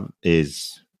have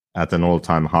is at an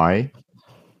all-time high.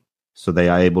 So they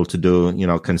are able to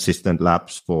do, consistent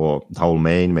laps for the whole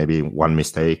main, maybe one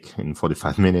mistake in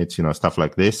 45 minutes, stuff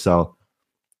like this. So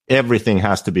everything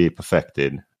has to be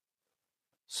perfected.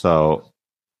 So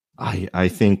I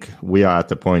think we are at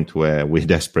the point where we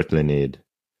desperately need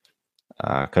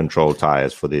control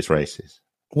tires for these races.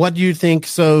 What do you think?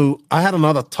 So I had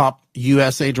another top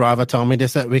USA driver tell me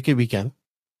this at Wiki Weekend.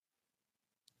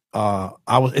 It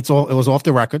was off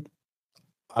the record.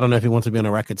 I don't know if he wants to be on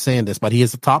the record saying this, but he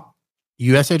is the top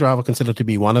USA driver, considered to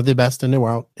be one of the best in the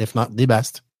world, if not the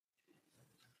best.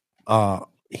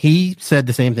 He said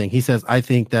the same thing. He says, I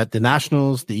think that the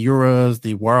Nationals, the Euros,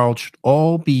 the World should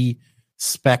all be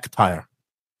spec tire.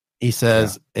 He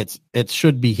says it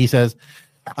should be. He says,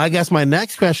 I guess my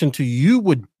next question to you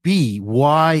would be,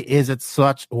 why is it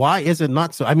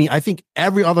not so? I mean, I think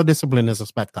every other discipline is a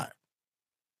spec tire,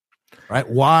 right?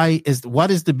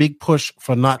 What is the big push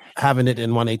for not having it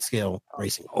in 1/8 scale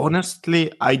racing?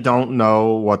 Honestly, I don't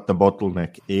know what the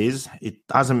bottleneck is. It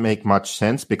doesn't make much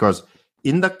sense, because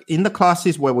in the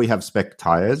classes where we have spec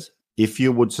tires, if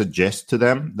you would suggest to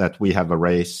them that we have a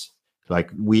race, like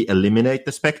we eliminate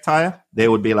the spec tire, they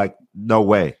would be like, no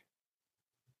way.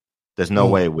 There's no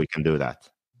way we can do that.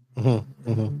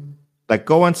 Mm-hmm. Mm-hmm. Like,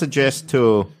 go and suggest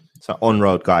to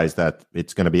on-road guys that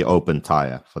it's going to be open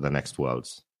tire for the next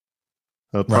Worlds.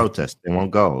 They'll protest. They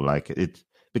won't go.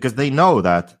 Because they know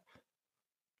that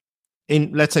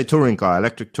in, let's say,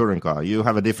 electric touring car, you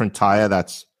have a different tire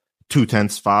that's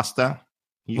 0.2 faster.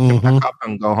 You can pack up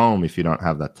and go home if you don't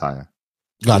have that tire.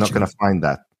 You're not going to find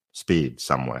that speed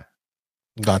somewhere.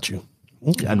 Got you.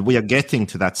 Okay. And we are getting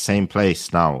to that same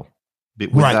place now.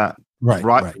 With that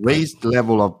raised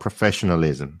level of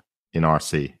professionalism in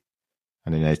RC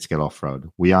and in 8-scale off-road.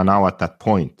 We are now at that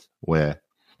point where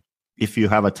if you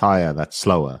have a tire that's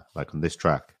slower, like on this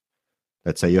track,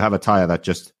 let's say you have a tire that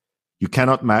just, you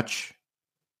cannot match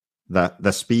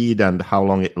the speed and how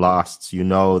long it lasts. You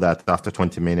know that after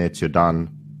 20 minutes, you're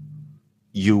done.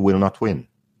 You will not win.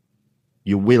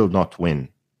 You will not win.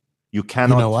 You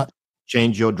cannot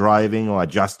change your driving or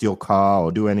adjust your car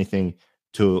or do anything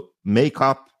to make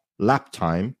up lap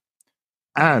time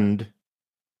and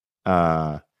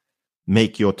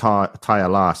make your tire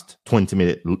last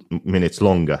 20 minutes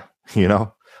longer. You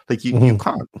know, like you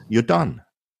can't. You're done.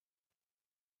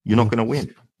 You're not going to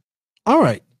win. All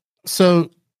right.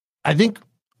 So I think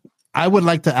I would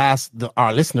like to ask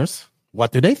our listeners,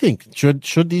 what do they think?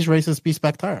 Should these races be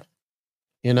spec tire?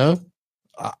 You know,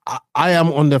 I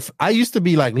am on the. I used to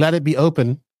be like, let it be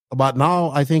open, but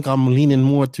now I think I'm leaning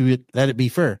more to it. Let it be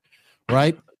fair,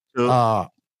 right?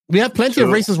 We have plenty of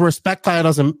races where spec tire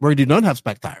doesn't, where you don't have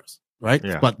spec tires, right?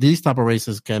 Yeah. But these type of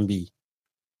races can be.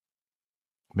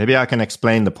 Maybe I can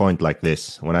explain the point like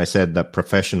this. When I said that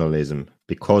professionalism,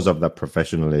 because of that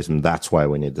professionalism, that's why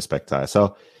we need the spec tire.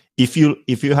 So if you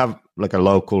have like a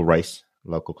local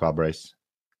club race,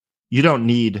 you don't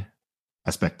need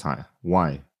a spec tire.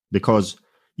 Why? Because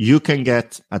you can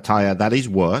get a tire that is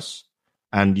worse,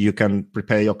 and you can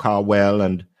prepare your car well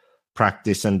and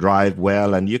practice and drive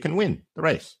well, and you can win the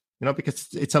race, you know, because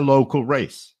it's a local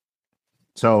race.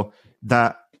 So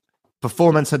that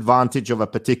performance advantage of a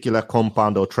particular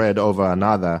compound or tread over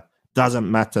another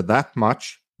doesn't matter that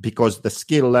much because the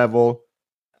skill level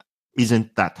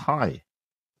isn't that high.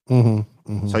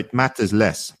 So it matters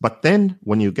less. But then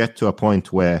when you get to a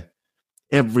point where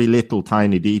every little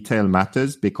tiny detail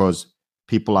matters because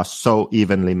people are so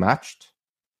evenly matched,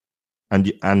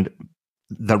 and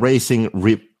the racing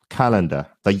calendar,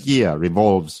 the year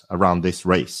revolves around this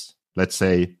race. Let's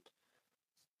say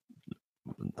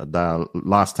the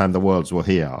last time the Worlds were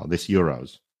here, this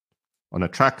Euros, on a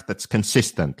track that's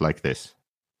consistent like this,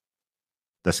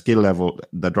 the skill level,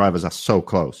 the drivers are so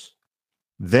close.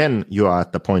 Then you are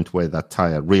at the point where that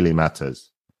tire really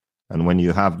matters. And when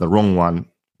you have the wrong one,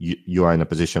 you are in a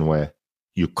position where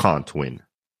you can't win.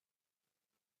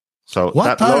 So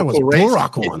what tire was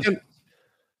Burak on?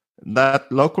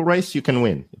 That local race, you can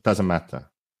win. It doesn't matter.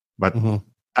 But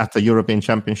at a European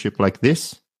Championship like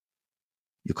this,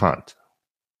 you can't.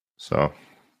 So,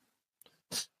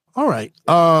 all right.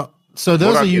 So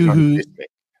those of you who,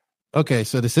 okay,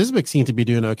 so the Sismic seem to be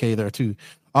doing okay there too.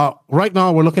 Right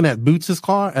now we're looking at Boots'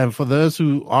 car, and for those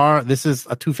who are, this is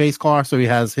a two-phase car, so he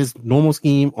has his normal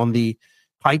scheme on the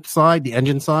pipe side, the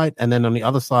engine side, and then on the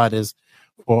other side is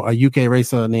for a UK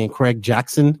racer named Carl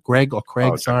Jackson,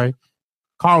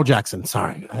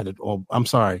 sorry, I had it all. I'm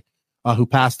sorry, who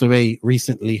passed away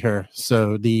recently here.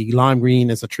 So the lime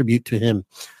green is a tribute to him.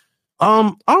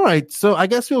 All right, so I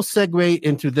guess we'll segue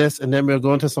into this, and then we'll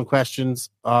go into some questions.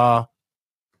 So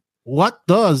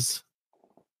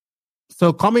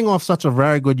coming off such a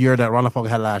very good year that Ronnefogh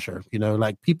had last year, you know,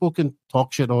 like people can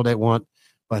talk shit all they want,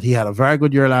 but he had a very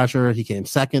good year last year. He came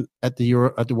second at the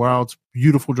Worlds,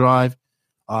 beautiful drive,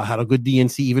 had a good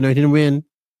DNC, even though he didn't win.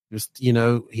 Just, you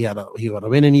know, he had a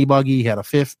win in e-buggy, he had a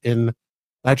fifth in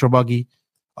nitro buggy.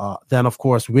 Then of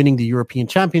course winning the European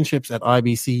Championships at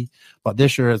IBC, but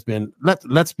this year has been,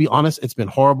 let's be honest, it's been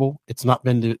horrible. It's not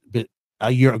been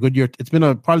a good year. It's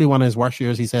been probably one of his worst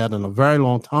years he's had in a very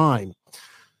long time.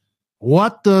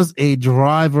 What does a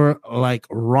driver like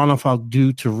Ronnefogh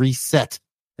do to reset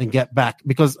and get back?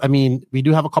 Because, I mean, we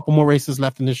do have a couple more races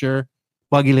left in this year.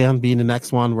 Buggyland being the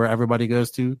next one where everybody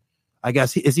goes to. I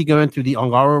guess, is he going to the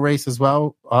Ongaro race as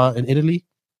well in Italy?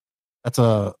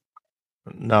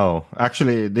 No,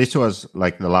 actually, this was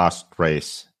like the last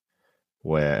race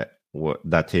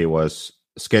that he was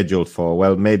scheduled for.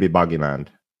 Well, maybe Buggyland.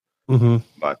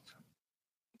 But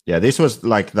yeah, this was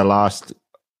like the last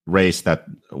race that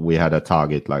we had a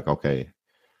target, like, okay,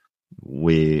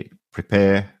 we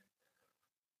prepare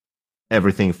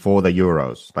everything for the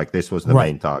Euros. Like this was the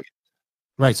main target.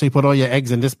 Right. So you put all your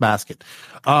eggs in this basket.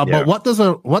 But what does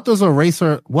a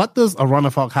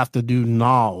Ronnefogh have to do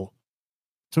now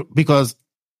because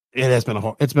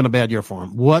it's been a bad year for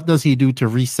him. What does he do to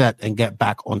reset and get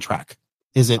back on track?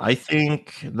 I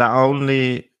think the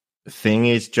only thing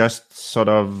is just sort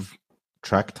of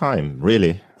track time,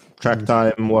 really. Track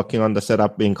time, working on the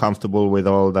setup, being comfortable with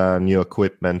all the new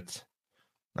equipment,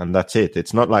 and that's it.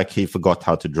 It's not like he forgot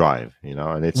how to drive, you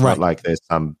know, and it's not like there's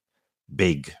some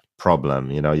big problem.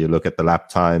 You know, you look at the lap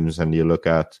times and you look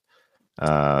at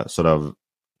sort of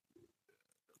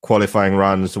qualifying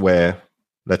runs where,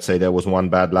 let's say there was one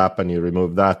bad lap and you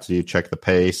remove that, you check the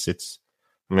pace.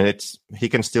 He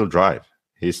can still drive.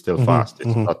 He's still fast.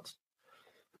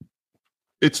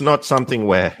 It's not something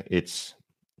where it's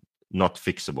not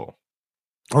fixable.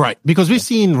 All right, because we've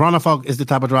seen Ronefalk is the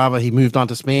type of driver. He moved on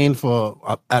to Spain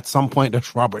for at some point.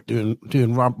 There's Robert doing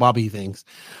Bobby things.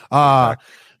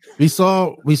 We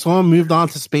saw him moved on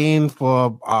to Spain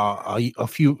for a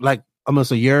few, like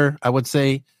almost a year, I would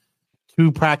say,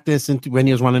 to practice into when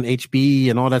he was running HB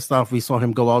and all that stuff. We saw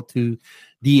him go out to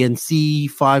DNC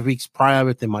 5 weeks prior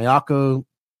with the Mayako.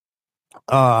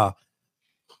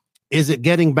 Is it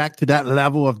getting back to that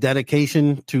level of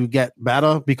dedication to get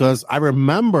better? Because I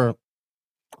remember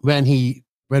when we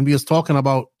was talking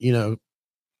about, when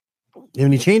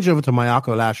he changed over to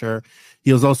Mayako last year,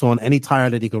 he was also on any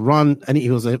tire that he could run, and he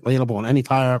was available on any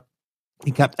tire.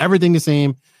 He kept everything the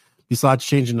same besides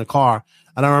changing the car.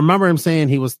 And I remember him saying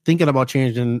he was thinking about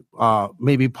changing,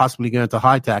 maybe possibly going to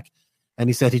high tech. And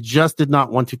he said he just did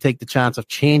not want to take the chance of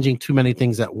changing too many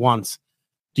things at once.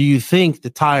 Do you think the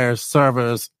tire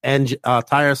servers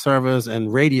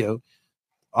and radio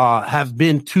have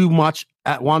been too much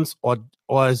at once,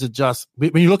 or is it just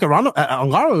when you look around at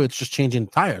Ongaro, it's just changing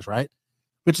tires, right?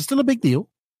 Which is still a big deal.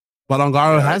 But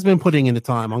Ongaro has been putting in the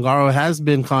time. Ongaro has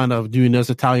been kind of doing those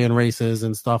Italian races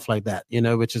and stuff like that,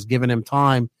 which is giving him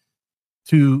time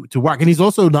to work. And he's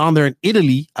also down there in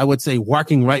Italy, I would say,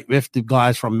 working right with the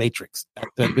guys from Matrix,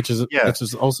 which is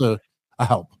also a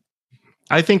help.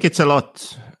 I think it's a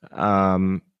lot.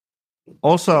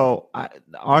 Also,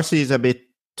 RC is a bit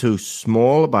too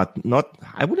small, but not,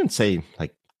 I wouldn't say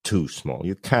like too small.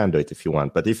 You can do it if you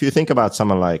want. But if you think about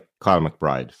someone like Kyle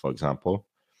McBride, for example,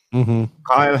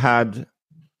 Kyle had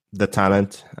the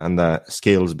talent and the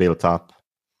skills built up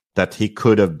that he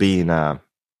could have been,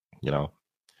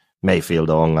 Mayfield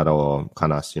or Ongaro or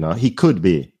Canas. He could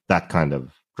be that kind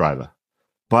of driver.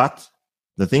 But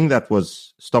the thing that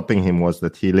was stopping him was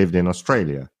that he lived in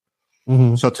Australia.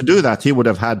 So to do that, he would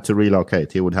have had to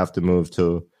relocate. He would have to move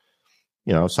to,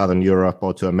 Southern Europe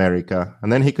or to America,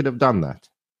 and then he could have done that.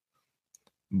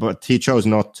 But he chose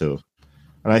not to.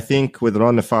 And I think with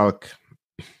Ronefalk,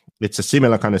 it's a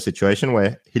similar kind of situation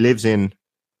where he lives in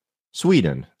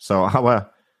Sweden. So our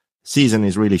season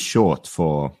is really short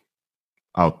for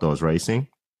outdoors racing.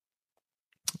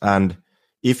 And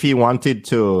if he wanted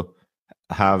to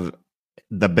have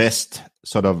the best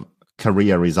sort of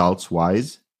career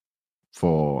results-wise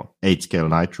for 8-scale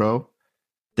Nitro,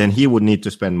 then he would need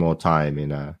to spend more time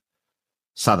in a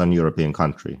Southern European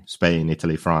country, Spain,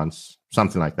 Italy, France,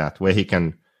 something like that, where he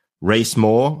can race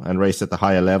more and race at a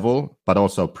higher level, but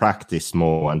also practice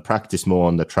more on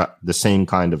the same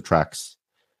kind of tracks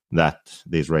that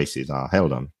these races are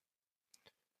held on.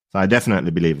 So I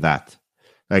definitely believe that.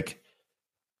 Like,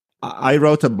 I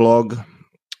wrote a blog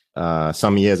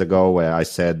some years ago where I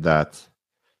said that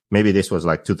maybe this was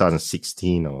like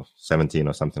 2016 or 17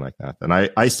 or something like that. And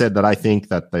I said that I think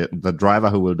that the driver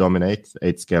who will dominate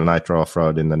 8-scale Nitro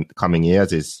off-road in the coming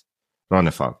years is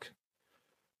Ronefalk.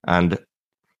 And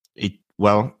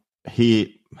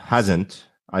he hasn't.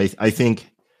 I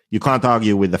think you can't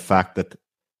argue with the fact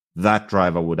that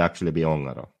driver would actually be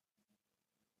Ongaro.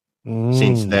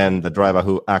 Since then, the driver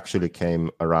who actually came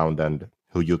around and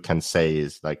who you can say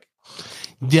is like...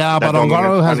 Yeah, but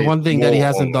Ongaro has one thing that he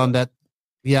hasn't done that...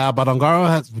 Yeah, but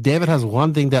David has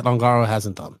one thing that Ongaro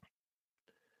hasn't done.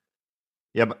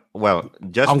 Yeah, but,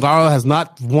 Ongaro has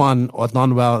not won or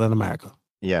done well in America.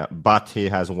 Yeah, but he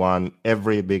has won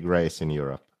every big race in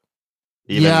Europe.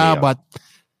 But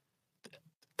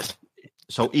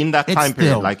so in that time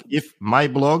period, like if my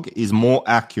blog is more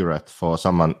accurate for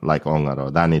someone like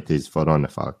Ongaro than it is for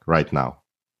Ronefalk right now.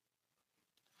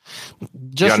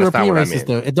 Just European races,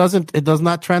 though. It does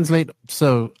not translate.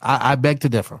 So I beg to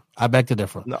differ.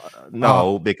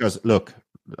 No, because look,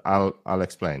 I'll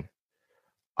explain.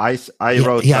 I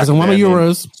wrote he hasn't won a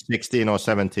Euros 16 or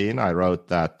 17. I wrote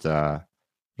that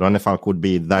Ronefalk would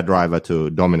be that driver to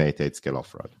dominate 8-scale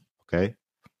off-road. Okay.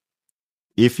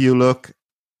 If you look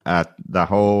at the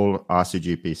whole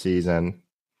RCGP season,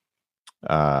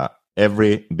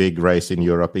 every big race in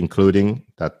Europe, including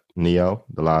that Neo,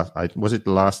 the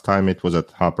last time it was at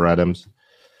Harper Adams,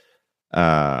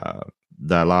 the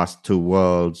last two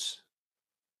Worlds,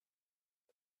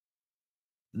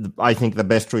 I think the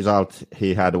best result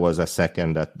he had was a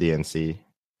second at DNC.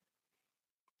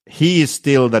 He is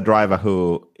still the driver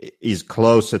who is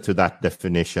closer to that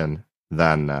definition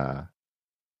than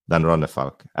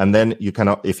Ronefalk. And then you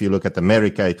cannot, if you look at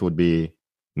America, it would be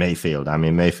Mayfield. I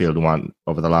mean, Mayfield won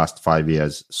over the last 5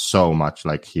 years so much,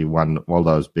 like he won all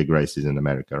those big races in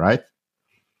America, right?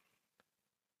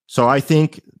 So I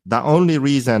think the only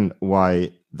reason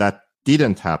why that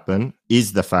didn't happen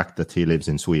is the fact that he lives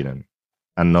in Sweden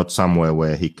and not somewhere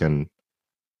where he can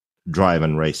drive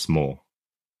and race more.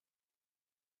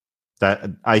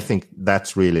 I think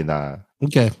that's really the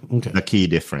key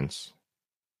difference.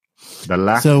 The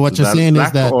lack. So what you're saying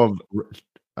is that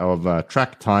of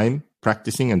track time,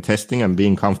 practicing and testing, and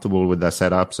being comfortable with the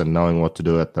setups and knowing what to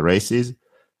do at the races,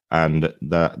 and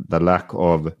the lack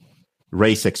of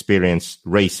race experience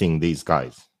racing these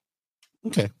guys.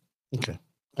 Okay.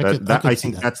 I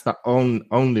think that's the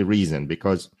only reason,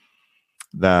 because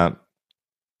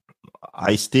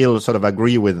I still sort of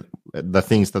agree with the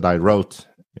things that I wrote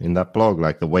in that blog,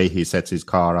 like the way he sets his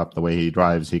car up, the way he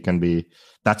drives.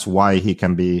 That's why he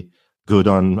can be good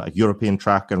on a European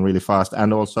track and really fast,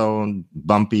 and also on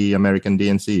bumpy American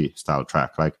DNC style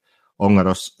track. Like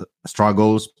Ongaro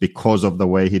struggles because of the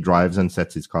way he drives and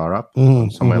sets his car up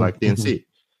somewhere like DNC.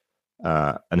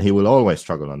 And he will always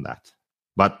struggle on that.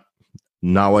 But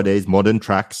nowadays, modern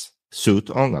tracks suit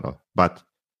Ongaro, but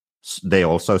they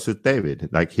also suit David.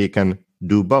 Like, he can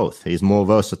do both. He's more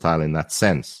versatile in that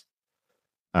sense.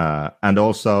 And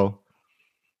also,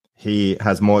 he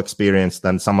has more experience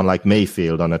than someone like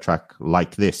Mayfield on a track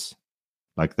like this,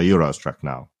 like the Euros track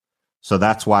now. So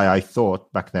that's why I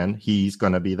thought back then he's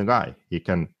going to be the guy. He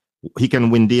can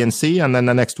win DNC, and then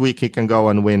the next week he can go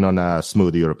and win on a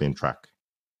smooth European track.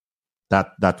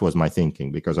 That was my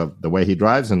thinking, because of the way he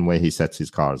drives and the way he sets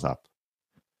his cars up.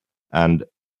 And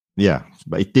yeah,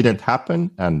 but it didn't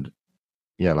happen. And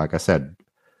yeah, like I said,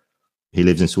 he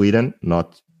lives in Sweden,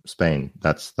 not Spain.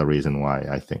 That's the reason why,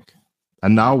 I think.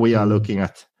 And now we are looking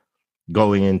at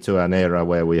going into an era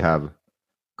where we have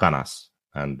Canas,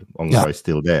 and Ongaro is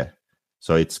still there.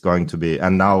 So it's going to be,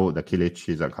 and now the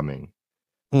Kilichis are coming.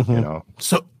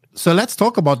 So let's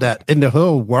talk about that in the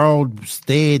whole world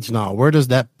stage now. Where does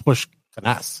that push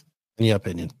Canas, in your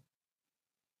opinion?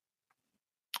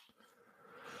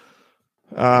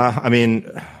 I mean,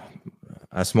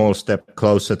 a small step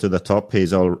closer to the top.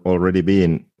 He's already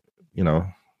been,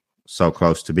 so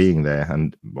close to being there,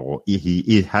 and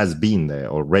he has been there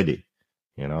already,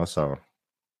 so.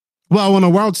 Well, on a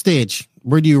world stage,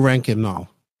 where do you rank him now?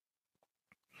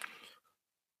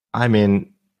 I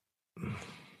mean,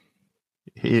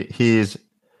 he's.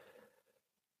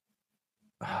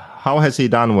 How has he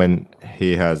done when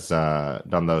he has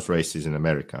done those races in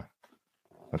America?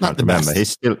 I can't remember. Best. He's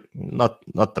still not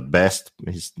the best.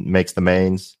 He makes the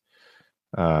mains.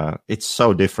 It's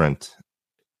so different.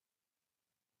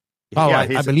 Oh,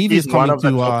 yeah, I believe he's coming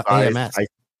to AMS.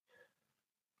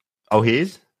 He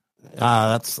is?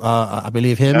 That's I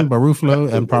believe him, Barufalo,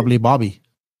 and probably Bobby.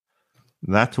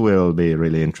 That will be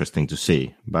really interesting to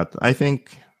see. But I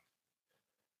think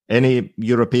any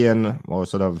European or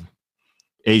sort of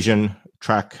Asian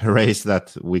track race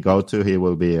that we go to, he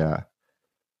will be a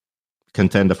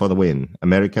contender for the win.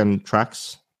 American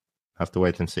tracks, have to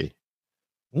wait and see.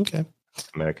 Okay.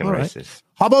 American races. Right.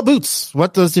 How about Boots?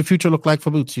 What does the future look like for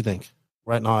Boots, you think,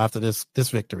 right now after this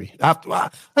victory? I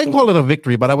can call it a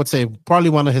victory, but I would say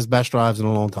probably one of his best drives in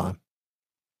a long time.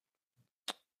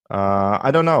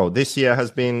 I don't know. This year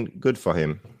has been good for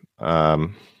him. I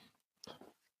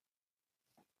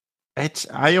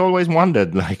always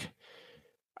wondered,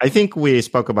 I think we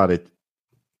spoke about it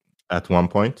at one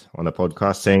point on the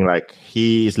podcast, saying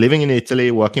he is living in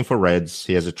Italy, working for Reds.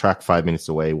 He has a track 5 minutes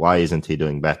away. Why isn't he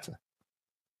doing better?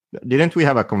 Didn't we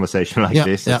have a conversation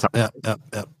this? Yeah.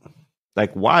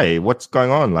 Why? What's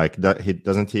going on?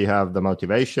 Doesn't he have the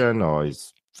motivation, or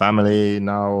his family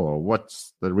now, or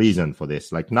what's the reason for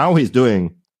this? Now he's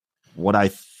doing what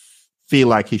I feel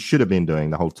like he should have been doing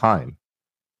the whole time.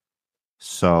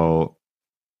 So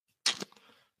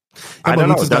I don't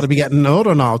know. He's got to be getting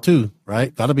older now too,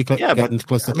 right? Got to be getting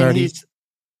close to 30. His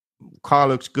car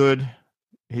looks good.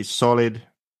 He's solid.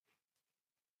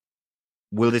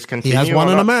 Will this continue? He has one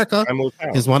in America.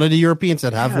 He's one of the Europeans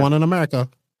that have one in America.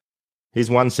 He's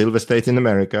won Silver State in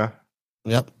America.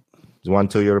 Yep. He's won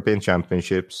 2 European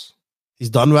Championships. He's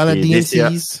done well at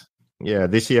DNCs.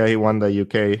 This year he won the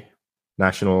UK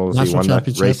Nationals. He won that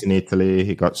race in Italy.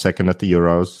 He got second at the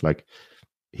Euros.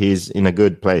 He's in a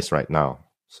good place right now.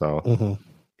 So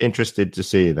interested to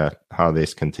see how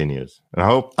this continues. And I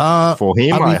hope for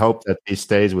him, I hope that he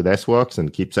stays with S-Works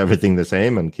and keeps everything the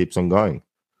same and keeps on going.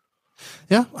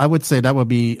 Yeah, I would say that would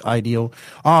be ideal.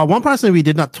 One person we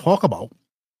did not talk about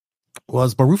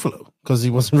was Barufalo, because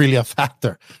he wasn't really a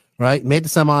factor, right? Made the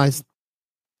semis,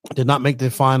 did not make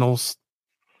the finals.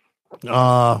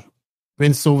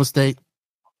 Wins Silver State,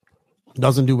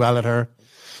 doesn't do well at her.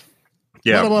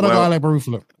 Yeah, what about a guy like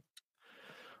Barufalo?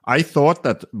 I thought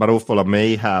that Barufalo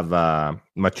may have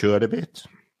matured a bit.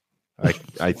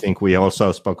 I think we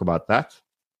also spoke about that.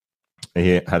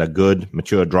 He had a good,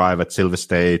 mature drive at Silver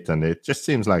State, and it just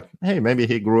seems like, hey, maybe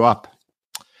he grew up.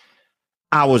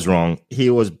 I was wrong. He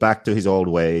was back to his old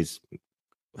ways.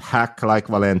 Hack like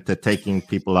Valente, taking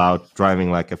people out,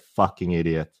 driving like a fucking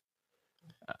idiot.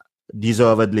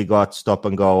 Deservedly got stop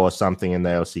and go or something in the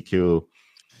LCQ.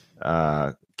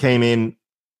 Came in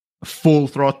full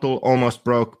throttle, almost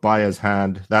broke Baya's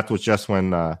hand. That was just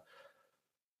when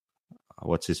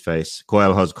what's his face?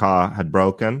 Coelho's car had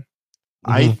broken.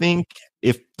 I think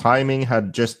if timing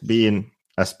had just been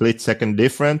a split second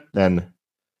different, then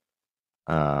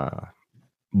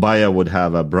Baya would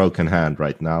have a broken hand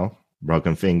right now,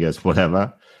 broken fingers,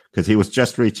 whatever, because he was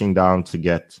just reaching down to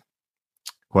get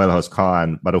Coelho's car,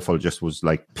 and Barufal just was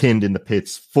like pinned in the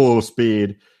pits, full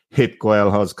speed, hit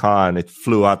Coelho's car, and it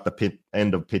flew out the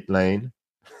end of pit lane.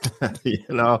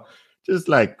 Just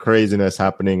like craziness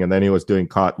happening. And then he was doing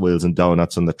cartwheels and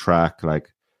donuts on the track,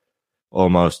 like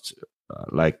almost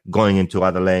like going into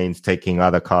other lanes, taking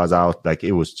other cars out. Like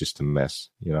it was just a mess,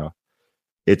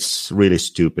 It's really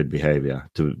stupid behavior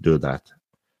to do that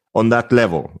on that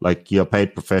level. Like you're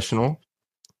paid professional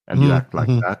and you act like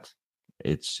that.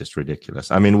 It's just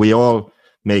ridiculous. I mean, we all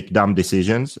make dumb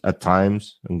decisions at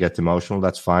times and get emotional.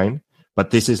 That's fine. But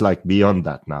this is like beyond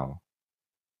that now.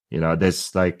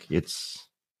 There's like, he's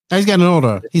getting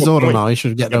older. He's older point. now. He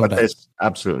should get over that. There's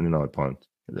absolutely no point.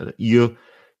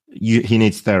 He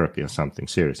needs therapy or something.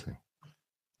 Seriously.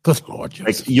 Good Lord.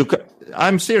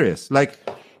 I'm serious. Like,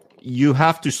 you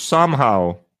have to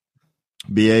somehow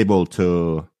be able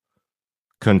to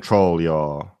control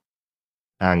your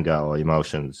anger or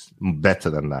emotions better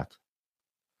than that.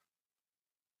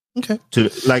 Okay.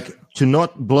 To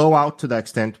not blow out to the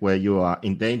extent where you are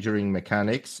endangering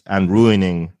mechanics and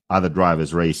ruining other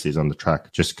drivers' races on the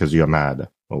track just because you're mad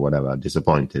or whatever,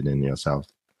 disappointed in yourself,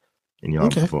 in your own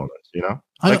performance, He's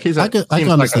seems like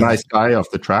a nice guy off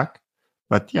the track,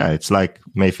 but yeah, it's like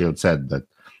Mayfield said that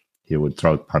he would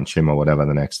throat punch him or whatever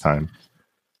the next time.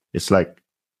 It's like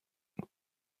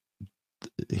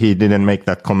he didn't make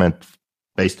that comment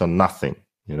based on nothing,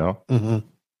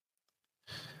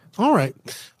 All right.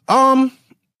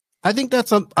 I think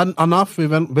that's enough. We've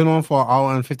been on for an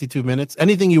hour and 52 minutes.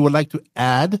 Anything you would like to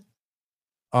add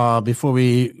before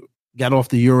we get off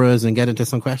the Euros and get into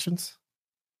some questions?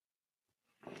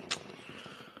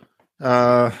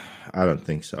 I don't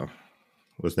think so.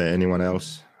 Was there anyone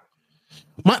else?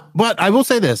 But I will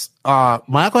say this.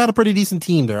 Michael had a pretty decent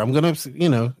team there. I'm going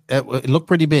to, it looked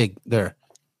pretty big there.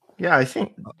 Yeah,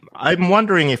 I'm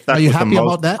wondering if that was the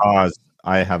most cars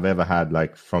I have ever had,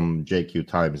 like from JQ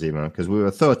times even, because we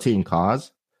were 13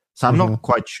 cars. So I'm not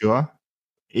quite sure.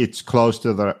 It's close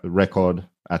to the record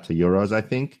at the Euros, I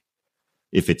think,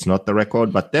 if it's not the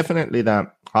record, but definitely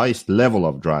the highest level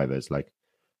of drivers, like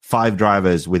 5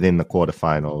 drivers within the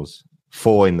quarterfinals,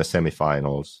 4 in the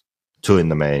semifinals, 2 in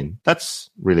the main. That's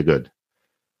really good.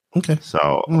 Okay.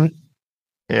 So,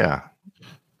 yeah.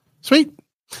 Sweet.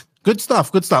 Good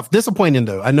stuff. Disappointing,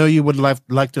 though. I know you would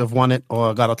like to have won it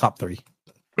or got a top 3.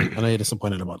 I know you're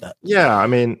disappointed about that. Yeah, I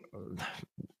mean,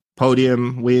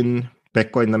 podium, win,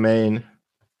 Pekko in the main.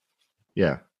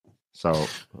 Yeah. So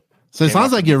it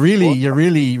sounds like you're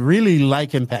really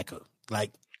liking Pekko.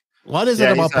 Like, what is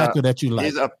it about Pekko that you like?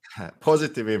 He's a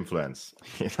positive influence.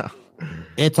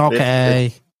 It's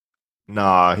okay. No,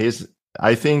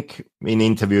 I think in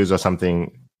interviews or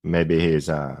something, maybe he's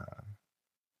a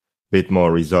bit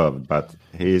more reserved, but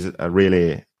he's a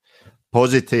really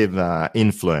positive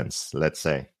influence, let's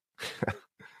say.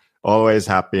 Always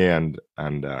happy and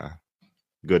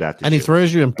good attitude. And he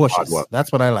throws you in bushes.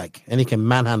 That's what I like. And he can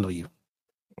manhandle you.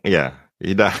 Yeah,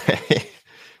 he does.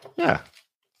 Yeah,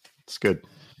 it's good.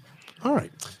 All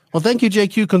right. Well, thank you,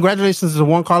 JQ. Congratulations to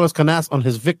Juan Carlos Canas on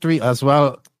his victory, as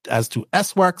well as to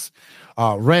S-Works,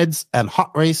 Reds, and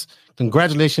Hot Race.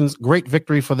 Congratulations. Great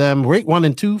victory for them. Great 1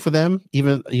 and 2 for them,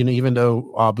 even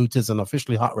though Boots isn't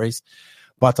officially Hot Race.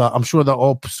 But I'm sure they're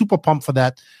all super pumped for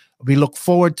that. We look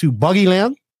forward to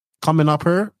Buggyland coming up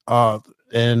here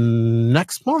in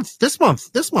next month. This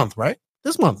month, right?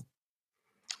 This month.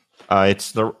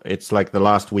 It's like the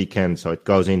last weekend, so it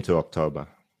goes into October.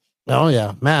 Oh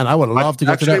yeah, man! I would love to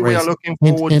get to that race. We are looking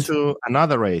forward to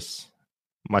another race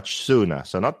much sooner.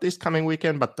 So not this coming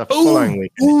weekend, but the following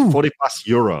weekend. 40+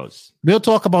 euros. We'll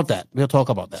talk about that.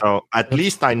 So at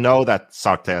least I know that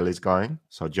Sartell is going.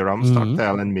 So Jerome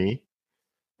Sartell and me,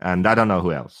 and I don't know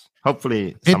who else.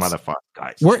 Hopefully some other fun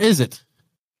guys. Where is it?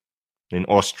 In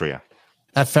Austria.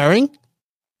 At Fairing?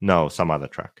 No, some other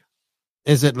track.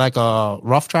 Is it like a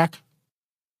rough track?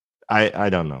 I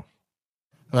don't know.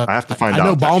 I have to find out. I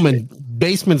know Bauman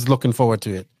Basement's looking forward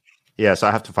to it. Yes,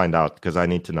 I have to find out because I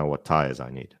need to know what tires I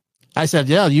need. I said,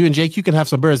 yeah, you and JQ can have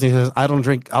some beers. And he says, I don't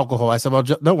drink alcohol. I said, well,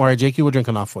 don't worry, JQ will drink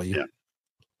enough for you. Yeah.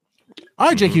 All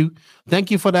right, JQ,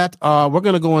 thank you for that. We're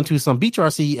going to go into some Beach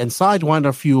RC and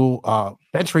Sidewinder Fuel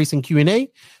bench racing Q&A.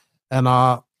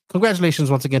 And congratulations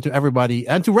once again to everybody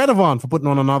and to Redavon for putting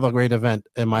on another great event,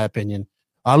 in my opinion.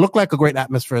 Looked like a great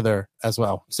atmosphere there as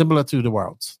well, similar to the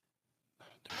Worlds.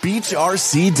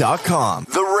 BeachRC.com,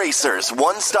 the racers'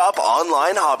 one-stop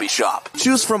online hobby shop.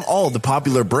 Choose from all the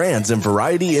popular brands and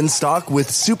variety in stock with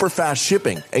super fast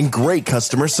shipping and great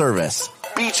customer service.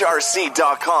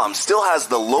 BeachRC.com still has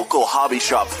the local hobby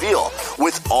shop feel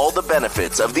with all the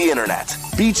benefits of the internet.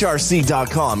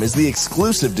 BeachRC.com is the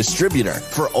exclusive distributor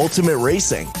for Ultimate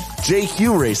Racing,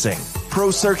 JQ Racing,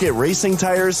 Pro Circuit Racing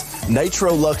Tires,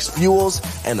 Nitro Lux Fuels,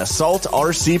 and Assault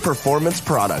RC Performance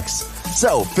products.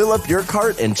 So fill up your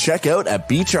cart and check out at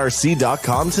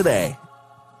BeachRC.com today.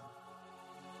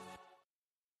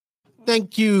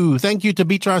 Thank you. Thank you to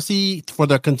Beach RC for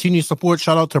their continued support.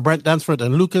 Shout out to Brent Dansford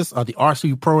and Lucas. The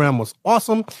RC program was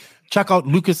awesome. Check out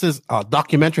Lucas's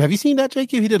documentary. Have you seen that,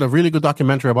 JQ? He did a really good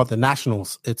documentary about the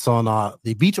Nationals. It's on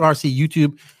the Beach RC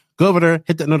YouTube. Go over there,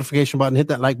 hit that notification button, hit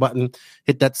that like button,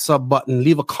 hit that sub button,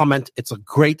 leave a comment. It's a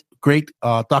great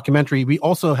documentary. We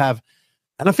also have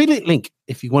an affiliate link.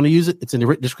 If you want to use it, it's in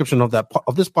the description of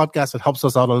this podcast. It helps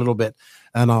us out a little bit,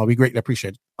 and we greatly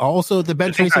appreciate it. Also, the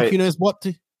bench racing Q&A is what?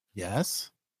 Yes.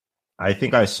 I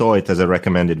think I saw it as a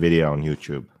recommended video on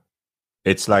YouTube.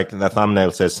 It's like the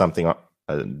thumbnail says something,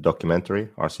 a documentary,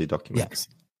 RC documentary.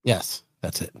 Yes,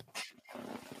 that's it.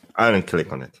 I didn't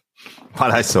click on it,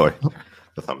 but I saw it.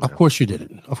 The thumbnail. Of course you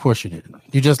didn't.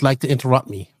 You just like to interrupt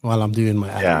me while I'm doing my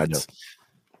ads. Yeah, I know.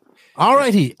 All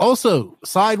righty. Also,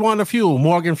 Sidewinder Fuel.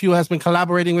 Morgan Fuel has been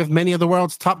collaborating with many of the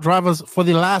world's top drivers for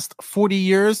the last 40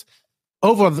 years.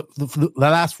 Over the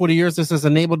last 40 years, this has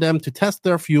enabled them to test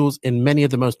their fuels in many of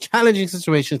the most challenging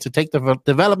situations to take the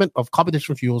development of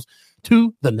competition fuels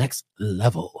to the next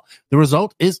level. The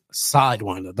result is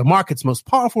Sidewinder, the market's most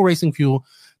powerful racing fuel.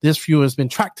 This fuel has been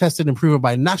track tested and proven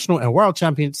by national and world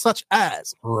champions such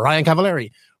as Ryan Cavallari,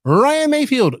 Ryan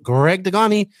Mayfield, Greg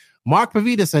Degani, Mark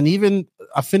Pavidis, and even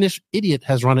a Finnish idiot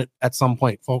has run it at some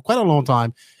point for quite a long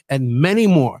time, and many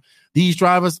more. These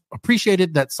drivers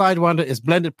appreciated that Sidewinder is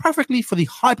blended perfectly for the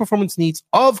high-performance needs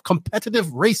of competitive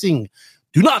racing.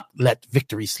 Do not let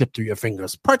victory slip through your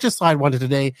fingers. Purchase Sidewinder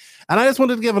today. And I just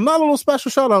wanted to give another little special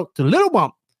shout-out to Little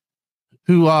Bump,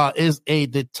 who is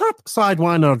the top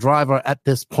Sidewinder driver at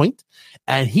this point.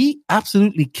 And he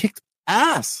absolutely kicked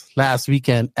ass last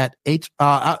weekend at the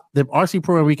RC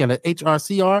Pro weekend at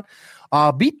HRCR.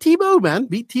 Beat Tebow, man.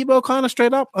 Beat Tebow kind of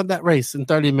straight up on that race in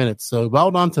 30 minutes. So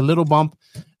well done to Little Bump.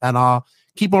 And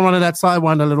keep on running that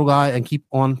Sidewinder, little guy, and keep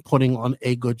on putting on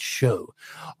a good show.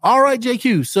 All right,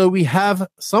 JQ. So we have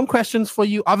some questions for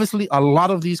you. Obviously, a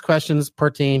lot of these questions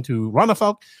pertain to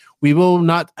Runafolk. We will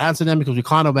not answer them because we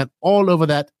kind of went all over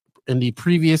that in the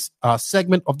previous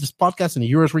segment of this podcast in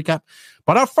the Euros recap.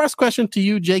 But our first question to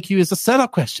you, JQ, is a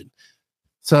setup question.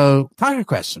 So, tire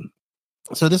question.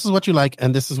 So this is what you like,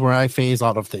 and this is where I phase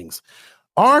out of things.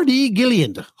 RD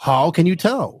Gilliand, how can you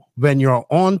tell when you're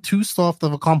on too soft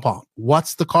of a compound?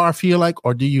 What's the car feel like,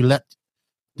 or do let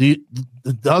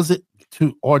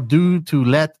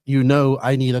you know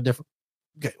I need a different?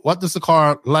 Okay, what does the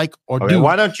car like or do?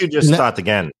 Why don't you just start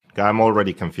again? I'm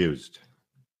already confused.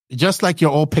 Just like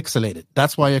you're all pixelated.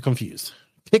 That's why you're confused.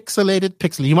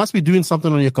 Pixelated. You must be doing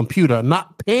something on your computer,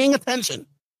 not paying attention.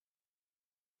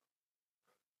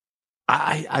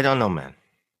 I don't know, man.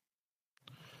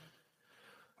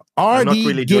 I'm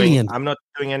not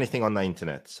doing anything on the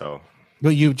internet, so.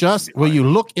 But you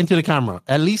look into the camera.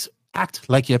 At least act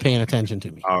like you're paying attention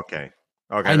to me. Okay.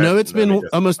 I know it's been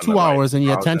almost 2 hours, and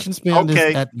your attention span is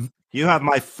at. You have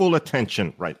my full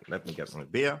attention. Right. Let me get some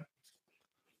beer.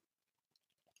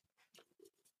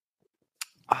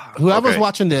 Whoever's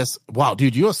watching this, wow,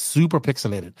 dude, you're super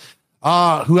pixelated.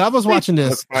 Whoever's watching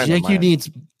this, JQ needs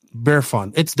beer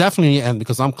fun. It's definitely the end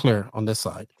because I'm clear on this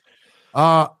side.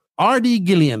 RD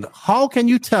Gillian, how can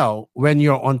you tell when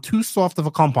you're on too soft of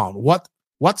a compound?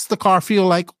 What's the car feel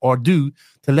like or do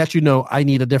to let you know I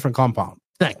need a different compound?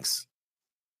 Thanks.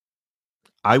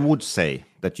 I would say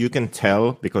that you can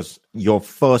tell because your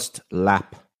first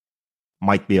lap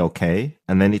might be okay,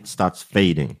 and then it starts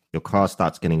fading. Your car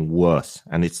starts getting worse,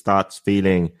 and it starts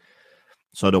feeling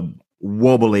sort of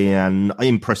wobbly and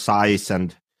imprecise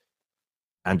and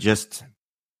just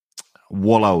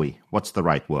wallowy. What's the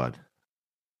right word?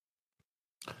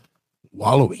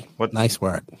 Wallowy. What nice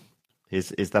word. Is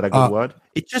that a good word?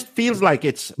 It just feels like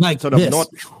it's like sort of not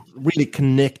really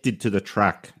connected to the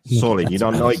track solid. You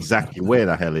don't know exactly where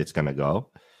the hell it's going to go.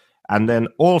 And then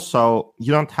also,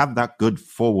 you don't have that good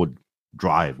forward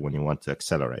drive when you want to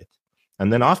accelerate.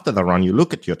 And then after the run, you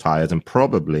look at your tires and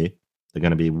probably They're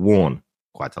going to be worn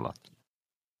quite a lot.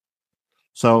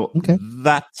 So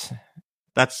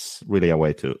that's really a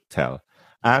way to tell.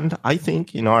 And I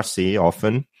think in RC,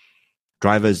 often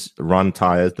drivers run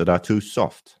tires that are too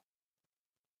soft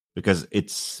because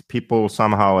people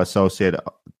somehow associate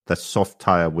the soft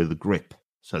tire with grip.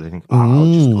 So they think, I'll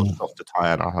just go softer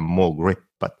tire and I'll have more grip.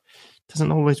 But it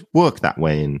doesn't always work that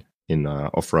way in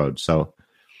off-road. So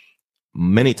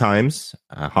many times,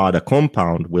 a harder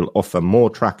compound will offer more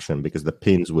traction because the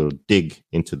pins will dig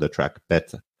into the track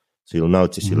better. So you'll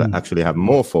notice you'll actually have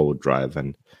more forward drive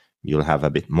and you'll have a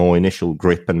bit more initial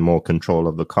grip and more control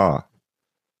of the car.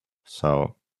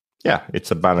 So, yeah,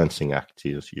 it's a balancing act.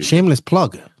 Shameless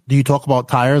plug. Do you talk about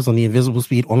tires on the Invisible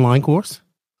Speed online course?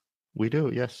 We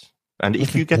do, yes. And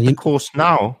if you get the course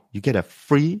now, you get a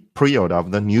free pre-order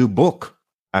of the new book.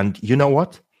 And you know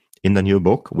what? In the new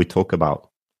book, we talk about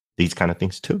these kind of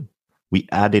things too. We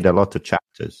added a lot of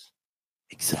chapters.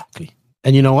 Exactly.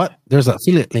 And you know what? There's an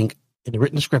affiliate link in the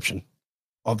written description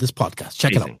of this podcast.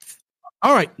 Check it out.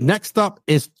 All right. Next up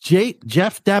is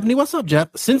Jeff Dabney. What's up, Jeff?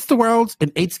 Since the Worlds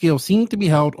and 8 scale seem to be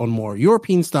held on more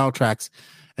European style tracks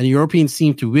and Europeans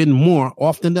seem to win more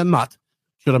often than not,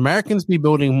 should Americans be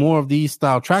building more of these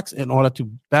style tracks in order to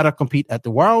better compete at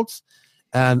the Worlds?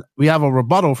 And we have a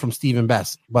rebuttal from Stephen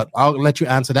Best, but I'll let you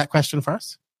answer that question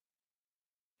first.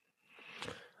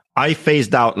 I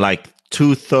phased out like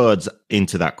 2/3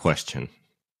 into that question.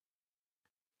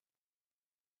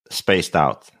 Spaced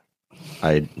out.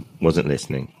 I wasn't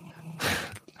listening.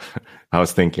 I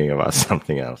was thinking about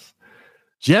something else.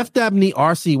 Jeff Dabney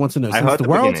RC wants to know, since the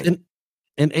Worlds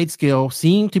in 8 scale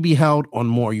seem to be held on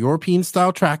more European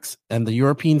style tracks and the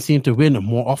Europeans seem to win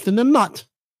more often than not,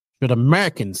 should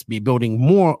Americans be building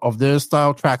more of their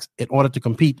style tracks in order to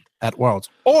compete at Worlds?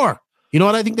 Or, you know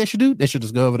what I think they should do? They should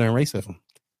just go over there and race with them.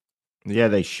 Yeah,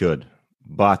 they should.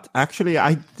 But actually,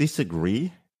 I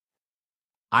disagree.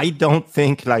 I don't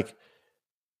think, like,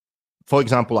 for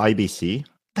example, IBC,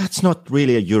 that's not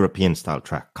really a European style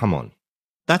track. Come on.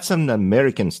 That's an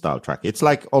American style track. It's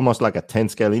like almost like a 10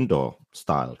 scale indoor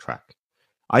style track.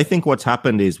 I think what's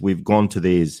happened is we've gone to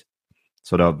these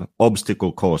sort of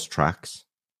obstacle course tracks,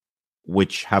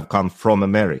 which have come from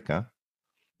America.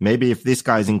 Maybe if this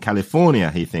guy's in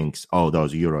California, he thinks, oh,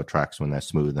 those Euro tracks when they're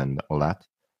smooth and all that.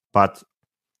 But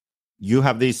you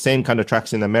have these same kind of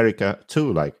tracks in America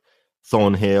too, like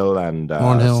Thornhill and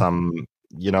some,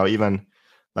 even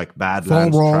like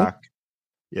Badlands track.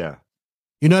 Yeah.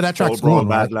 You know that track's gone,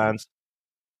 right? Badlands.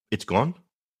 It's gone?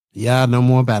 Yeah, no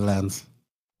more Badlands.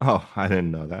 Oh, I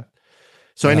didn't know that.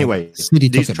 So anyway,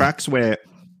 these tracks where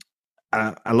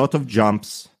a lot of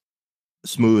jumps,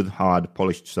 smooth, hard,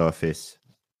 polished surface,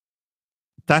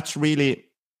 that's really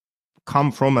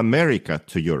come from America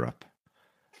to Europe.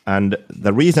 And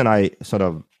the reason I sort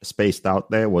of spaced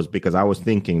out there was because I was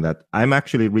thinking that I'm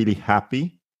actually really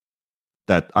happy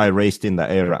that I raced in the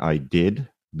era I did,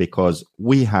 because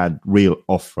we had real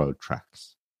off-road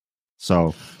tracks.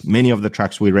 So many of the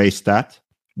tracks we raced at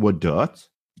were dirt,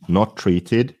 not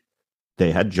treated.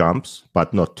 They had jumps,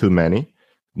 but not too many.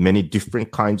 Many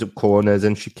different kinds of corners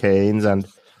and chicanes and,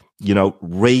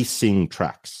 racing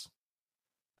tracks.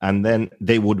 And then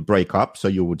they would break up, so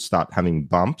you would start having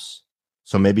bumps.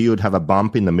 So maybe you would have a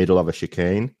bump in the middle of a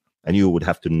chicane, and you would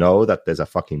have to know that there's a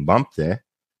fucking bump there.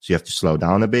 So you have to slow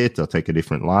down a bit or take a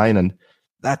different line. And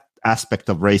that aspect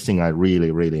of racing I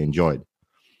really, really enjoyed.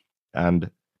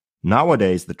 And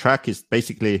nowadays, the track is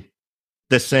basically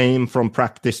the same from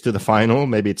practice to the final.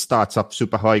 Maybe it starts up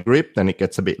super high grip, then it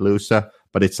gets a bit looser,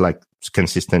 but it's like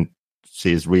consistency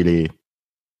is really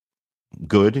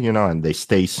good, and they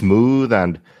stay smooth,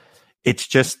 and it's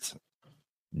just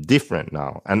different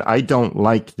now. And I don't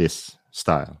like this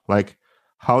style. Like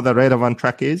how the Radovan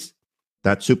track is,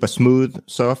 that super smooth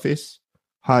surface,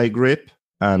 high grip,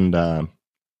 and,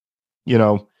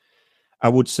 I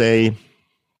would say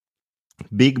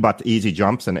big but easy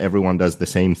jumps and everyone does the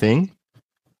same thing.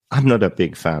 I'm not a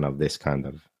big fan of this kind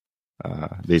of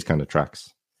these kind of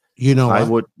tracks.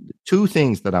 Two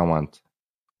things that I want.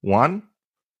 One,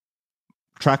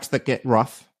 tracks that get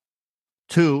rough.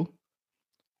 Two,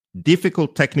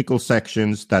 difficult technical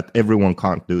sections that everyone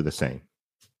can't do the same.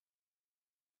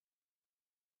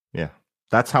 Yeah,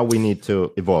 that's how we need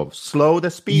to evolve. Slow the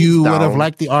speed down. You would have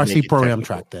liked the RC Pro-Am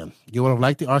track then. You would have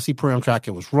liked the RC Pro-Am track.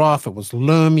 It was rough. It was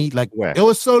lermy. It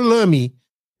was so lermy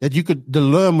that the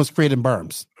lerm was creating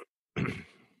berms.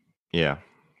 Yeah.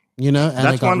 And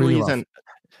that's one really reason. Rough.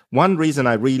 One reason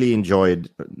I really enjoyed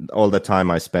all the time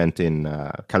I spent in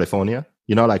California,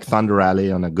 like Thunder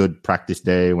Rally on a good practice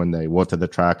day when they water the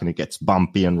track and it gets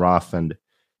bumpy and rough and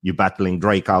you're battling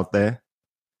Drake out there.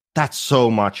 That's so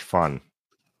much fun.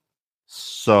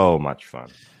 So much fun.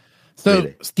 So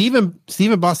really. Stephen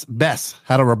Bess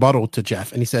had a rebuttal to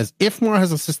Jeff, and he says, IFMAR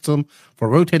has a system for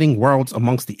rotating worlds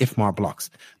amongst the IFMAR blocks.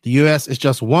 The US is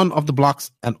just one of the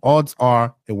blocks, and odds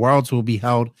are the worlds will be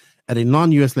held at a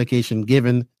non-US location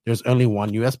given there's only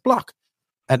one US block,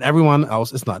 and everyone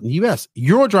else is not in the US.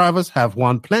 Euro drivers have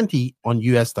won plenty on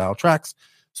US-style tracks,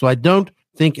 so I don't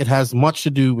think it has much to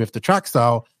do with the track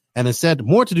style, and instead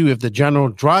more to do with the general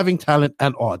driving talent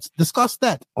and odds. Discuss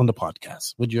that on the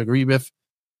podcast. Would you agree with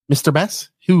Mr. Bess,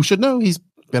 who should know he's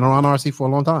been around RC for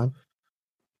a long time?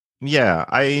 Yeah,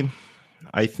 I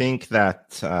think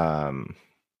that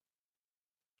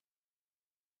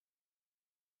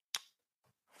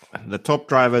the top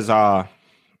drivers are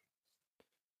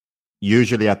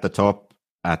usually at the top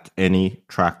at any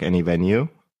track, any venue,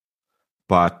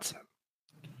 but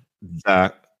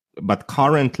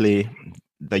currently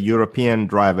the European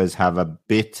drivers have a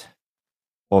bit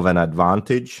of an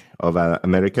advantage over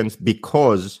Americans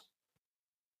because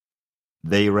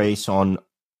they race on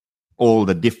all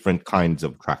the different kinds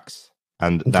of tracks,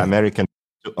 and the Americans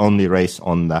only race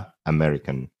on the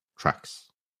American tracks.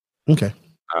 Okay.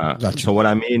 Gotcha. So what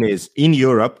I mean is, in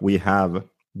Europe, we have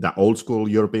the old school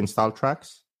European style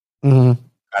tracks, and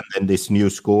then this new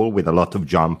school with a lot of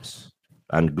jumps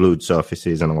and glued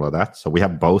surfaces and all of that. So we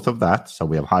have both of that. So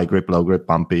we have high grip, low grip,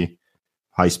 bumpy,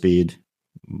 high speed,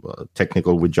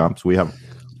 technical with jumps. We have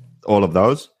all of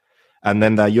those. And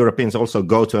then the Europeans also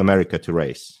go to America to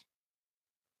race.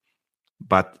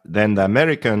 But then the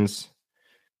Americans,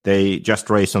 they just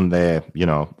race on their,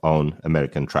 own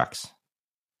American tracks.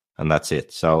 And that's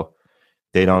it. So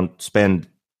they don't spend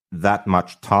that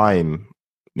much time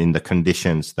in the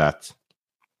conditions that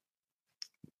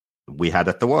we had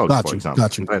at the World, for example.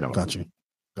 Got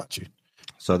you.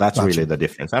 So that's really the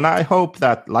difference. And I hope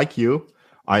that, like you,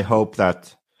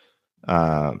 that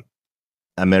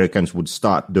Americans would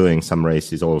start doing some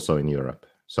races also in Europe.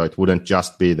 So it wouldn't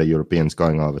just be the Europeans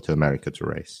going over to America to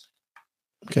race.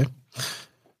 Okay.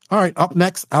 All right. Up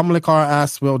next, Amlikar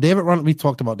asks, we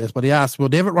talked about this, but he asked, will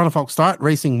David Ronnefalk start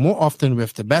racing more often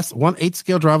with the best 1/8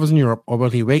 scale drivers in Europe, or will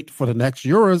he wait for the next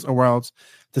Euros or Worlds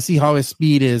to see how his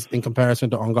speed is in comparison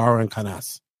to Ongaro and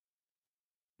Canas?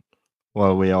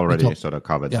 Well, we already sort of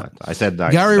covered that. I said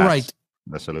that Gary that's Wright,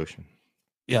 the solution.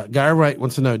 Yeah, Gary Wright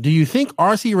wants to know, do you think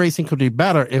RC racing could be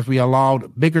better if we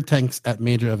allowed bigger tanks at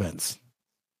major events?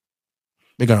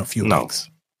 Bigger fuel tanks.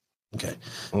 Okay.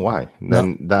 Why?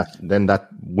 Then that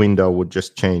window would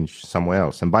just change somewhere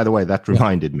else. And by the way, that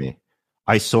reminded me.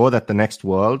 I saw that the next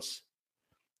Worlds,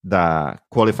 the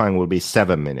qualifying will be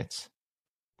 7 minutes.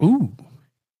 Ooh.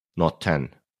 Not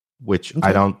 10, which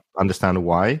I don't understand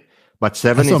why. But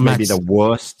 7 is maybe the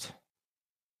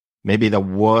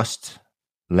worst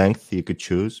length you could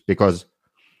choose, because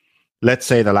let's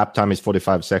say the lap time is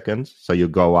 45 seconds. So you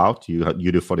go out,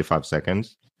 you do 45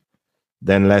 seconds.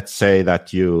 Then let's say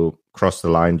that you cross the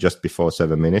line just before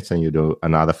 7 minutes and you do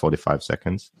another 45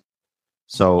 seconds.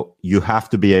 So you have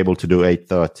to be able to do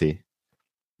 8:30,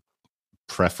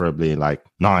 preferably like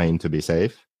 9 to be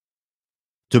safe,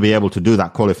 to be able to do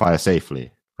that qualifier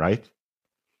safely, right?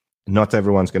 Not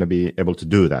everyone's going to be able to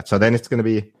do that. So then it's going to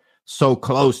be so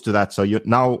close to that. So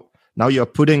now you're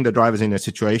putting the drivers in a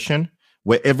situation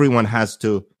where everyone has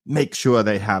to make sure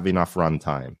they have enough run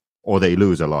time or they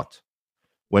lose a lot.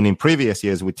 When in previous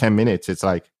years with 10 minutes, it's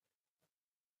like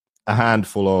a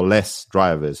handful or less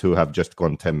drivers who have just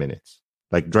gone 10 minutes.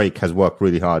 Like Drake has worked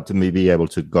really hard to be able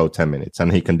to go 10 minutes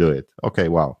and he can do it. Okay,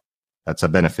 wow. That's a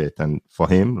benefit. And for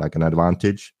him, like an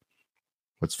advantage,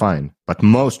 that's fine. But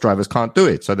most drivers can't do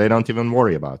it. So they don't even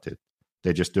worry about it.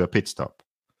 They just do a pit stop.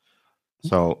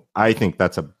 So I think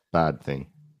that's a bad thing.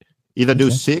 Either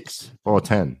do 6 or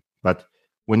 10. But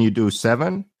when you do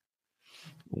 7,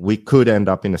 we could end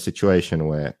up in a situation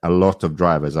where a lot of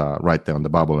drivers are right there on the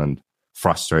bubble and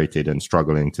frustrated and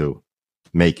struggling to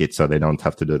make it so they don't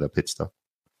have to do the pit stop.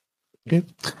 Okay.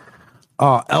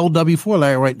 LW4,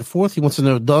 Larry Wright the fourth, he wants to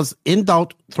know, does in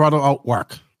doubt throttle out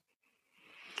work?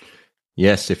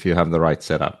 Yes, if you have the right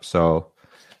setup. So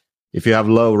if you have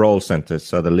low roll centers,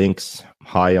 so the links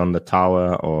high on the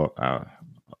tower or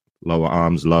lower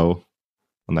arms low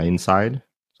on the inside,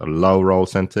 so low roll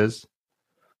centers,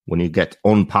 when you get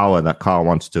on power, that car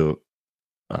wants to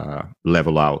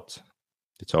level out.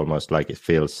 It's almost like it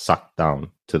feels sucked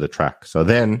down to the track. So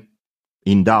then,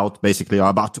 in doubt, basically, you're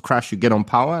about to crash, you get on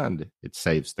power, and it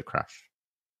saves the crash.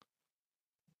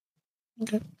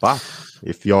 Okay. But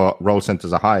if your roll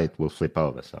centers are high, it will flip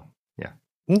over. So, yeah.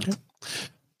 Okay.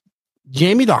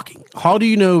 Jamie Docking, how do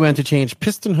you know when to change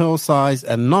piston hole size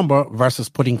and number versus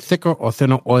putting thicker or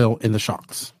thinner oil in the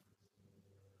shocks?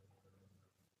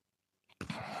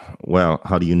 Well,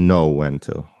 how do you know when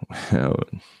to?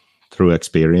 Through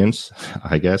experience,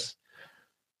 I guess.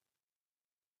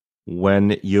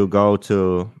 When you go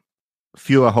to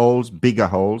fewer holes, bigger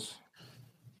holes,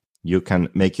 you can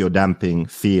make your damping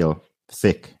feel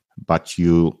thick, but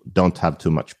you don't have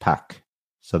too much pack.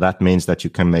 So that means that you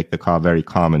can make the car very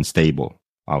calm and stable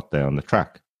out there on the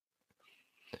track.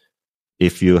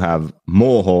 If you have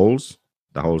more holes,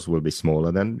 the holes will be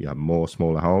smaller then. You have more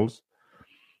smaller holes.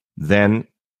 Then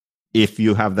if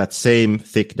you have that same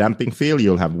thick damping feel,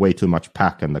 you'll have way too much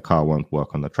pack and the car won't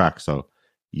work on the track. So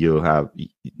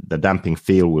the damping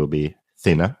feel will be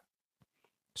thinner,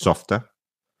 softer.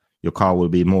 Your car will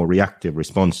be more reactive,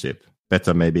 responsive,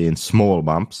 better maybe in small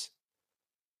bumps.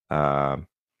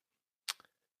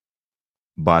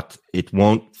 But it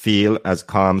won't feel as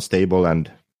calm, stable, and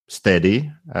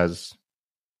steady as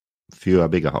fewer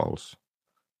bigger holes.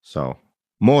 So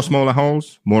more smaller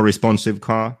holes, more responsive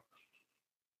car.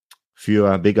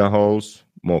 Fewer bigger holes,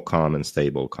 more calm and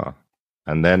stable car.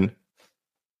 And then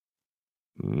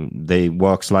they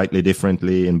work slightly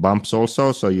differently in bumps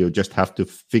also. So you just have to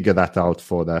figure that out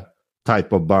for the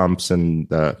type of bumps and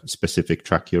the specific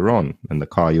track you're on and the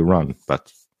car you run.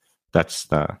 But that's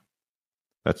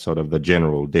sort of the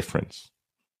general difference.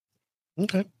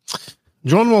 Okay.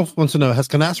 John Wolf wants to know, has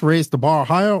Canas raised the bar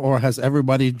higher or has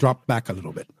everybody dropped back a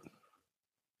little bit?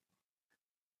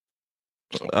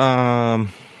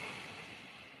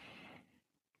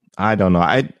 I don't know.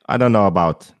 I don't know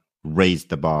about raise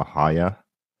the bar higher.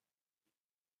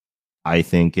 I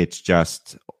think it's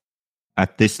just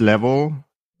at this level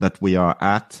that we are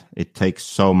at, it takes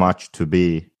so much to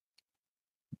be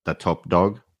the top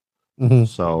dog. Mm-hmm.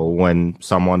 So when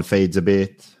someone fades a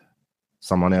bit,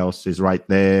 someone else is right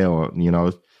there, or,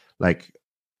 like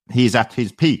he's at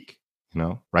his peak,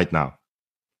 right now.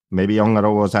 Maybe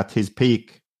Ongaro was at his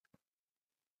peak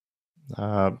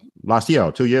last year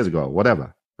or 2 years ago,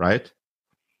 whatever, right?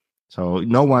 So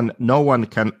no one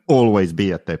can always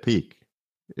be at their peak.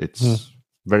 It's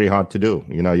very hard to do.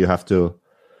 You have to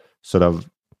sort of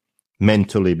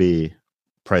mentally be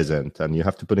present, and you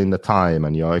have to put in the time,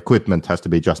 and your equipment has to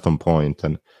be just on point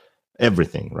and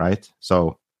everything, right?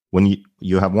 So when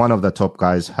you have one of the top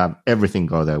guys have everything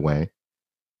go their way,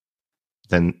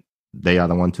 then they are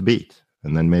the one to beat.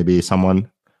 And then maybe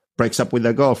someone breaks up with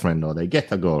their girlfriend, or they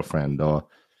get a girlfriend, or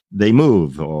they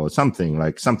move, or something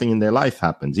in their life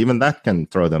happens. Even that can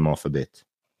throw them off a bit,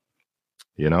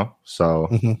 so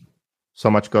so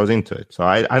much goes into it. So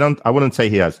I wouldn't say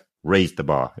he has raised the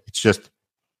bar. It's just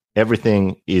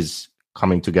everything is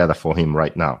coming together for him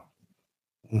right now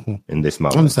in this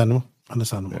moment.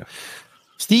 Understandable. Yeah.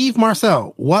 Steve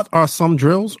Marcel, what are some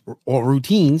drills or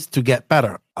routines to get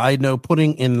better? I know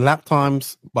putting in lap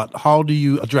times, but how do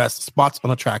you address spots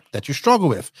on a track that you struggle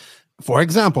with? For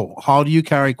example, how do you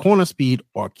carry corner speed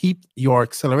or keep your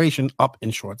acceleration up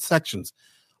in short sections?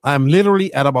 I'm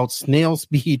literally at about snail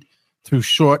speed through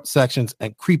short sections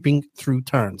and creeping through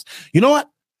turns. You know what?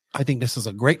 I think this is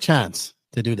a great chance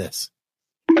to do this.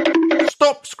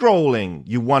 Stop scrolling.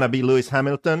 You want to be Lewis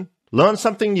Hamilton? Learn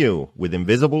something new with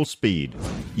Invisible Speed.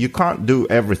 You can't do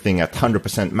everything at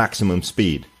 100% maximum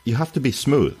speed. You have to be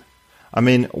smooth. I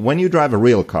mean, when you drive a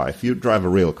real car, if you drive a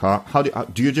real car, how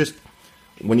do you just,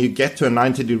 when you get to a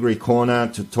 90-degree corner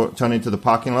to turn into the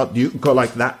parking lot, do you go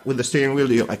like that with the steering wheel?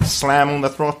 Do you like slam on the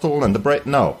throttle and the brake?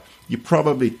 No. You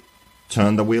probably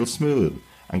turn the wheel smooth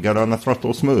and get on the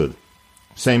throttle smooth.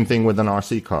 Same thing with an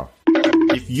RC car.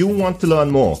 If you want to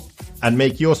learn more and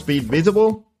make your speed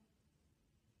visible,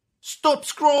 stop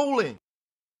scrolling.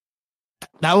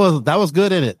 That was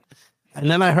good in it. And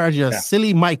then I heard your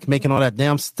silly mic making all that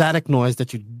damn static noise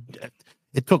that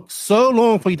it took so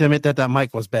long for you to admit that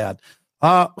mic was bad.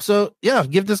 So yeah,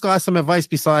 give this guy some advice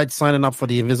besides signing up for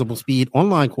the Invisible Speed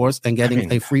online course and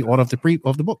getting a free order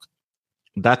of the book.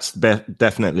 That's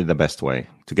definitely the best way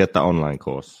to get the online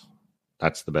course.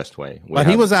 That's the best way. But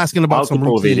he was asking about some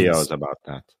routines. Videos about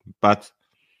that. But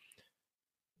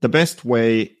the best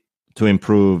way to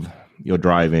improve your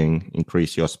driving,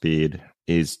 increase your speed,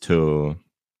 is to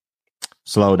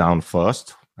slow down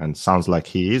first. And sounds like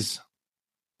he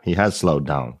has slowed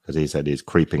down because he said he's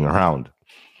creeping around.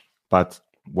 But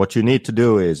what you need to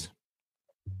do is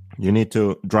you need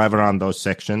to drive around those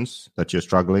sections that you're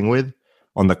struggling with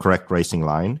on the correct racing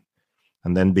line,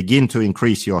 and then begin to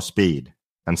increase your speed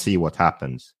and see what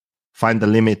happens. Find the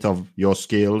limit of your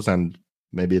skills and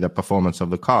maybe the performance of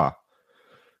the car.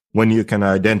 When you can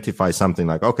identify something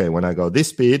like, okay, when I go this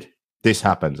speed, this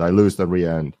happens. I lose the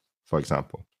rear end, for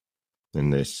example,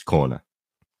 in this corner.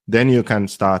 Then you can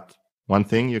start, one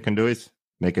thing you can do is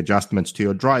make adjustments to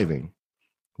your driving.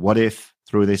 What if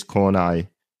through this corner I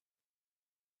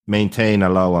maintain a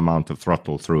low amount of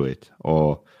throttle through it,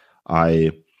 or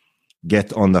I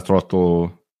get on the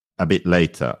throttle a bit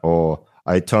later, or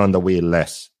I turn the wheel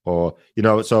less, or,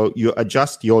 so you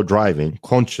adjust your driving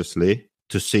consciously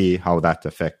to see how that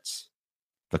affects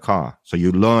the car. So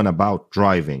you learn about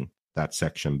driving that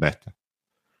section better.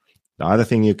 The other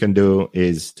thing you can do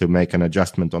is to make an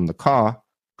adjustment on the car,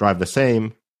 drive the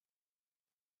same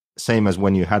as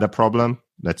when you had a problem.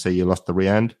 Let's say you lost the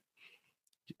rear end,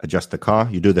 adjust the car,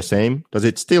 you do the same. Does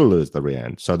it still lose the rear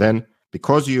end? So then,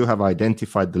 because you have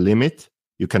identified the limit,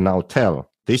 you can now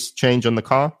tell this change on the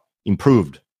car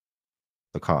improved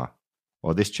the car,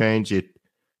 or this change, it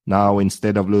now,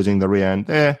 instead of losing the rear end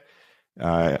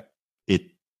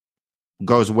it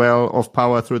goes well off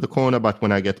power through the corner, but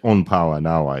when I get on power,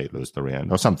 now I lose the rear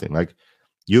end, or something. Like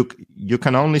you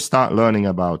can only start learning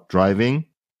about driving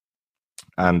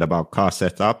and about car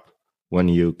setup when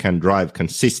you can drive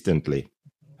consistently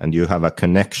and you have a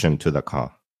connection to the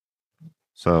car.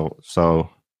 So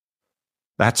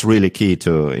that's really key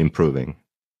to improving.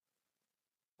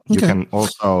 Okay. You can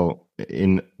also,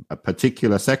 in a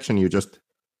particular section, you just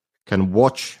can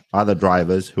watch other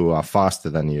drivers who are faster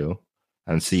than you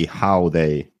and see how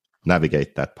they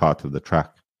navigate that part of the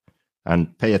track,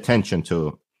 and pay attention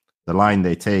to the line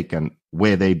they take and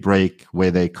where they brake, where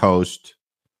they coast,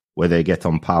 where they get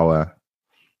on power,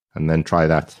 and then try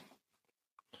that.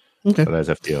 Okay. So there's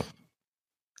a few.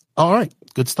 All right.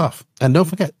 Good stuff. And don't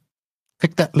forget,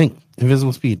 click that link,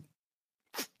 Invisible Speed,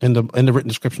 in the written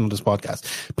description of this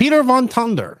podcast. Peter Von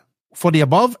Thunder, for the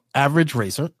above average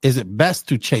racer, is it best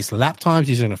to chase lap times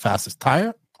using the fastest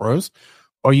tire, pros,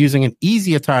 or using an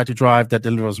easier tire to drive that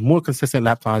delivers more consistent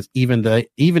lap times, even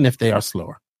if they are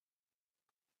slower?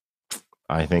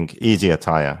 I think easier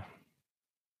tire.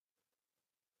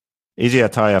 Easier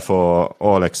tire for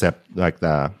all except like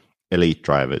the elite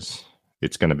drivers.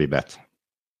 It's going to be better.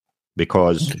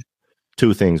 Because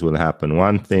two things will happen.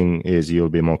 One thing is you'll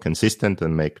be more consistent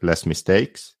and make less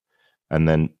mistakes. And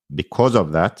then because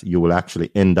of that, you will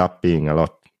actually end up being a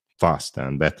lot faster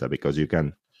and better, because you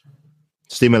can,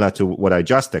 similar to what I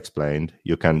just explained,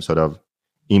 you can sort of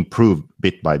improve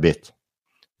bit by bit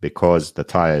because the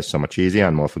tire is so much easier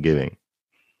and more forgiving.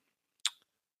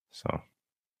 So,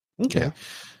 okay. Yeah.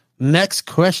 Next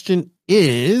question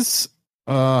is,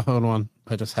 hold on,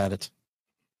 I just had it.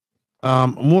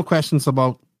 More questions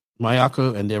about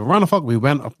Mayako and their runoff. We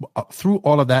went up through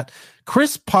all of that.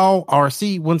 Chris Powell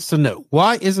RC wants to know,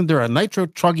 why isn't there a nitro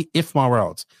truggy IFMA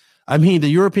routes? I mean, the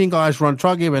European guys run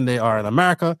truggy when they are in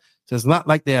America, so it's not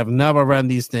like they have never run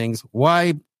these things.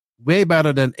 Why? Way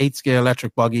better than 8-scale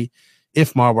electric buggy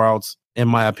IFMA routes, in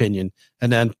my opinion.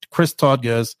 And then Chris Todd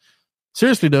goes,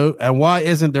 seriously though, and why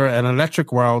isn't there an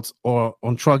electric routes or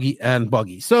on truggy and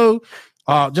buggy? So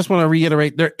just want to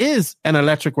reiterate, there is an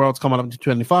electric routes coming up to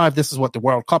 2025. This is what the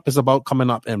World Cup is about, coming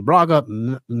up in Braga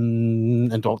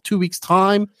in about 2 weeks'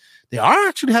 time. They are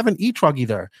actually having e-truggy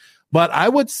there. But I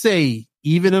would say,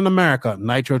 even in America,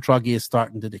 nitro truggy is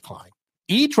starting to decline.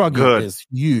 E-truggy is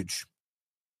huge.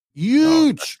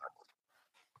 Huge.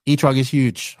 E-truggy is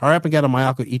huge. Hurry up and get a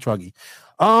Mayako e-truggy.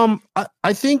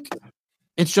 I think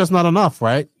it's just not enough,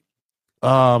 right?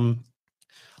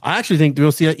 I actually think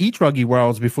we'll see an e-truggy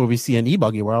worlds before we see an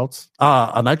e-buggy worlds,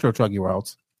 a nitro truggy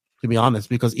worlds, to be honest,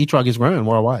 because e-truggy is growing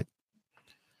worldwide.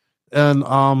 And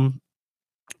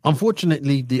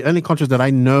unfortunately, the only countries that I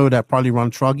know that probably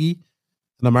run truggy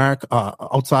in America,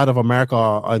 outside of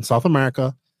America, in South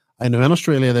America, I know in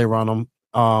Australia they run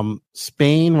them.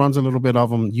 Spain runs a little bit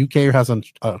of them. UK has a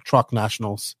truck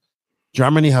nationals.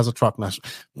 Germany has a truck national.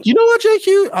 You know what,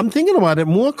 JQ? I'm thinking about it.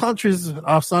 More countries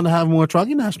are starting to have more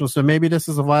truggy nationals, so maybe this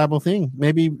is a viable thing.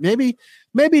 Maybe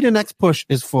the next push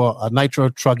is for a nitro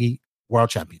truggy world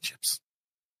championships.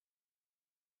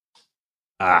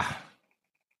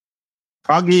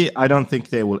 Truggy, I don't think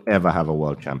they will ever have a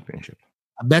world championship.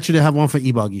 I bet you they have one for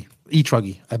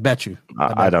e-truggy. I bet you.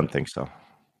 I don't think so.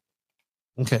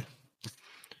 Okay.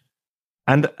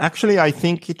 And actually, I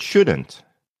think it shouldn't.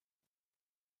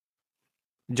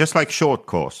 Just like short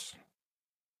course.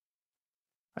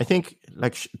 I think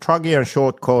like truggy and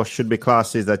short course should be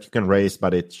classes that you can race,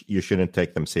 but you shouldn't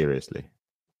take them seriously.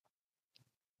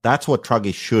 That's what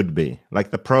truggy should be.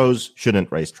 Like the pros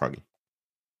shouldn't race truggy.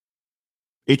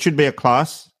 It should be a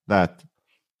class that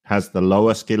has the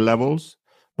lower skill levels,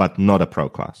 but not a pro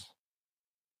class.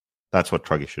 That's what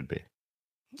truggy should be.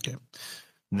 Okay.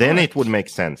 Then it would make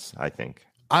sense, I think.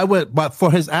 I would, but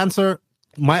for his answer,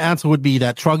 my answer would be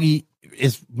that truggy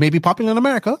is maybe popular in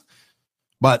America,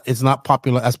 but it's not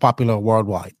as popular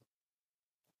worldwide.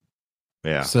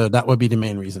 Yeah. So that would be the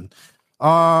main reason.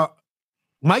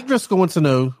 Mike Driscoll wants to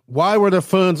know, why were there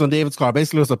ferns on David's car?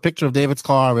 Basically, it was a picture of David's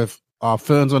car with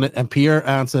ferns on it. And Pierre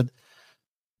answered,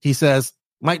 he says,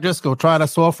 Mike Driscoll tried a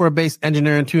software-based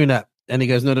engineering tune-up. And he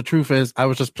goes, no, the truth is, I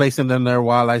was just placing them there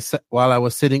while I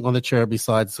was sitting on the chair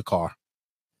beside the car.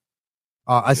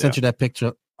 I sent you that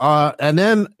picture. And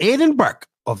then Aiden Burke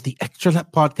of the Extra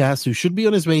Lap podcast, who should be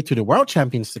on his way to the World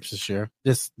Championships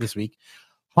this week.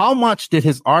 How much did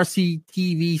his RC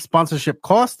TV sponsorship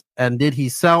cost? And did he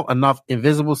sell enough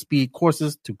Invisible Speed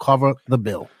courses to cover the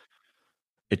bill?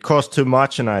 It cost too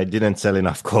much, and I didn't sell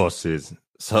enough courses.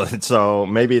 So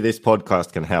maybe this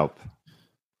podcast can help.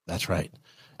 That's right.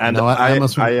 And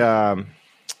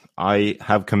I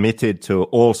have committed to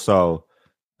also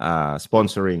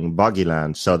sponsoring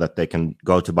Buggyland so that they can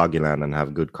go to Buggyland and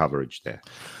have good coverage there.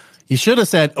 You should have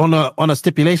said on a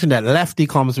stipulation that Lefty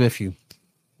comes with you.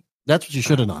 That's what you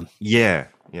should have done. Yeah.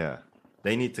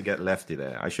 They need to get Lefty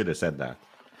there. I should have said that.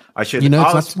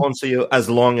 I'll sponsor you as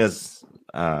long as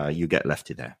you get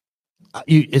Lefty there.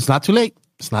 It's not too late.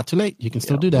 It's not too late. You can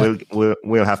still do that.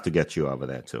 We'll have to get you over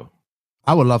there too.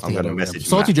 I would love to get over there.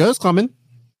 Salty Joe's coming.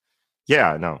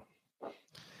 Yeah, I know.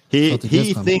 He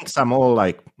thinks I'm all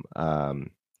like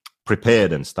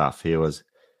prepared and stuff. He was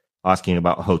asking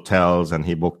about hotels and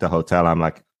he booked a hotel. I'm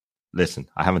like, listen,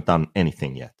 I haven't done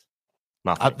anything yet.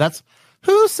 Nothing.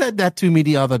 Who said that to me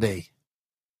the other day?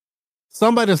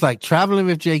 Somebody's like, traveling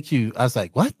with JQ. I was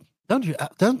like, what?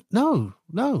 No.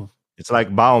 It's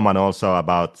like Bauman also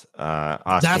about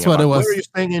asking. That's what it was. Where are you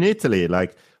staying in Italy?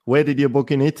 Like, where did you book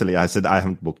in Italy? I said, I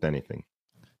haven't booked anything.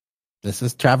 This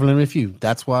is traveling with you.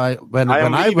 That's why when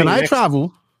I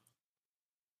travel,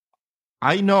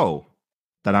 I know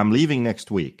that I'm leaving next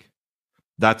week.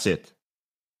 That's it.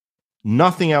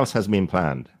 Nothing else has been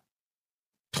planned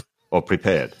or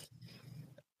prepared.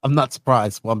 I'm not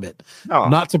surprised one bit. No.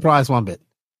 Not surprised one bit.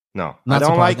 No. I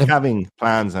don't like having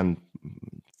plans and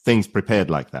things prepared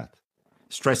like that.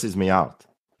 Stresses me out.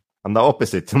 I'm the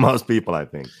opposite to most people, I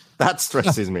think. That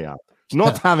stresses me out.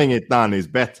 Not having it done is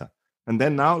better. And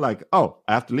then now, like, I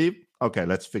have to leave. Okay,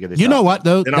 let's figure this out. You know what,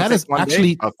 though? Then that is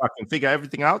actually... I'll fucking figure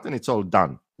everything out and it's all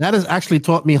done. That has actually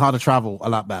taught me how to travel a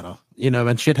lot better.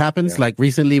 When shit happens, like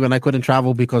recently when I couldn't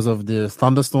travel because of the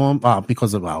thunderstorm,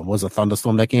 was a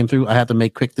thunderstorm that came through. I had to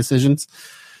make quick decisions.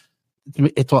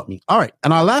 It taught me. All right.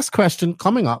 And our last question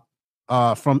coming up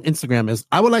from Instagram is,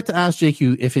 I would like to ask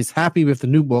JQ if he's happy with the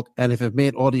new book and if it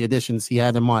made all the additions he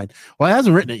had in mind. Well, he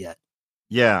hasn't written it yet.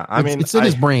 Yeah. It's in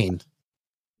his brain.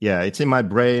 Yeah, it's in my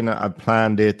brain. I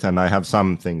planned it and I have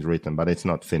some things written, but it's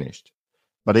not finished.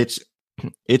 But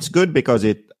it's good because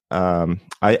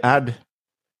I add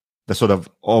the sort of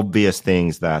obvious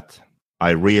things that I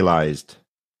realized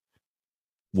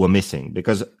were missing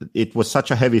because it was such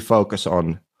a heavy focus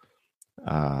on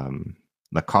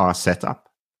the car setup,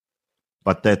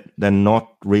 but that they're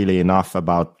not really enough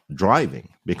about driving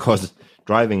because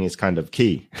driving is kind of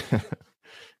key.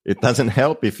 It doesn't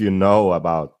help if you know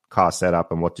about car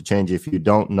setup and what to change if you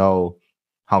don't know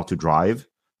how to drive,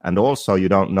 and also you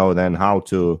don't know then how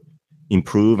to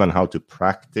improve and how to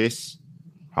practice,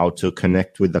 how to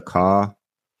connect with the car,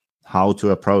 how to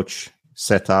approach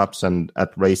setups and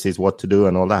at races what to do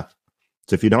and all that.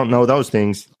 So if you don't know those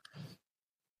things,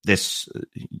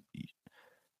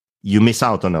 you miss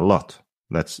out on a lot.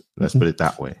 Let's put it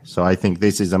that way. So I think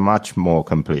this is a much more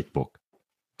complete book.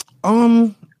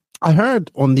 I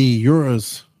heard on the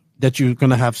Euros that you're going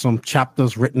to have some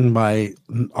chapters written by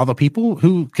other people.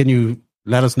 Who can you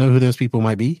let us know who those people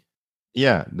might be?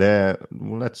 Yeah,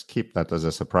 let's keep that as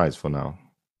a surprise for now.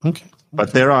 Okay.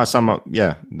 But there are some,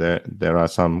 there are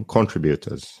some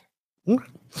contributors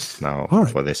now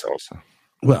for this also.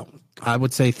 Well, I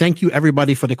would say thank you,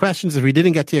 everybody, for the questions. If we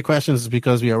didn't get to your questions, it's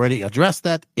because we already addressed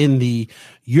that in the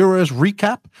Euros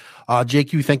recap.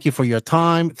 JQ, thank you for your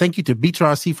time. Thank you to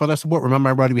BeachRC for their support. Remember,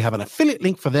 everybody, we have an affiliate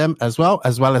link for them as well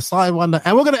as Sidewonder.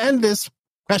 And we're going to end this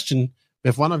question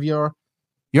with one of your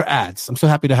ads. I'm so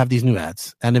happy to have these new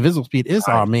ads. And Invisible Speed is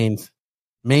our main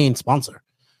sponsor.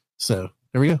 So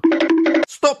here we go.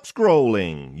 Stop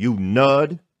scrolling, you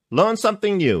nerd. Learn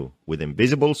something new with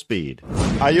Invisible Speed.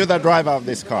 Are you the driver of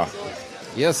this car?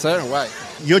 Yes, sir. Why?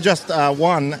 You just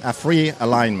won a free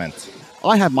alignment.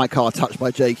 I had my car touched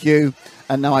by JQ,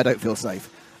 and now I don't feel safe.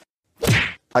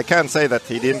 I can say that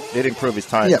he did improve his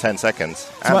time 10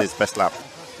 seconds and his best lap.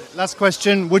 Last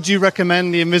question. Would you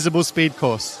recommend the Invisible Speed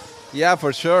course? Yeah,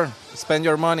 for sure. Spend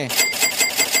your money.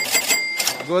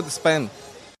 Good spend.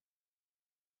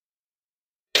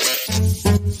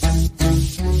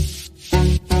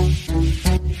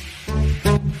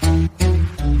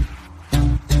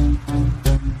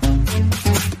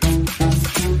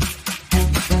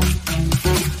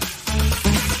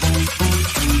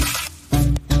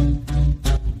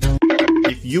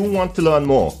 you want to learn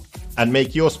more and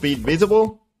make your speed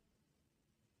visible,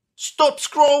 stop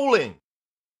scrolling.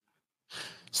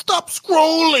 Stop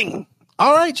scrolling.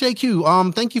 All right,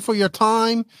 JQ. Thank you for your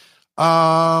time.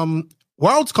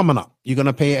 Worlds coming up. You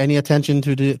gonna pay any attention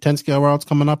to the 10 scale worlds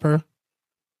coming up here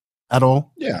at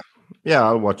all? Yeah,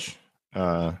 I'll watch.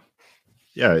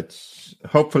 It's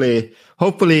hopefully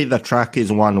the track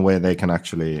is one where they can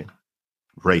actually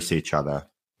race each other,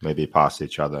 maybe pass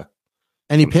each other.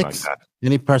 Any picks? Like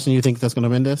any person you think that's gonna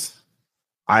win this?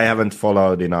 I haven't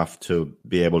followed enough to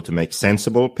be able to make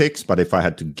sensible picks, but if I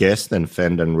had to guess, then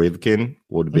Fend and Rivkin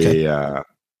would be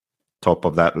top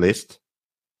of that list.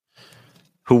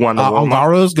 Who won the warm-up?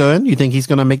 Ongaro's going. You think he's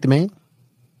going to make the main?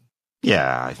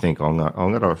 Yeah, I think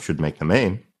Ongaro should make the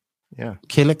main. Yeah.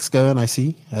 Killick's going, I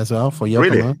see, as well, for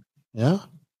Yokohama. Really? Yeah.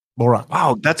 Borak.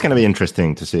 Wow, that's going to be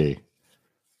interesting to see.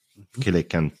 Killick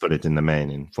can put it in the main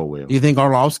in 4-wheel. Do you think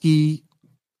Orlovsky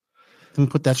can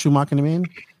put that Schumacher in the main?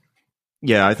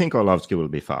 Yeah, I think Orlovsky will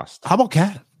be fast. How about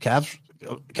Cavs?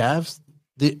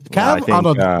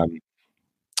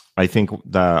 I think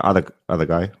the other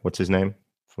guy, what's his name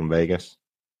from Vegas?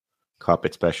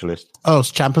 Carpet specialist. Oh, it's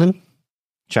Champlin?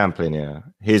 Champlin, yeah.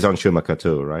 He's on Schumacher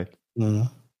too, right? Mm.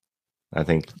 I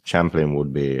think Champlin will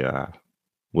be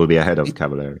ahead of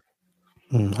Cavalieri.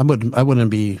 I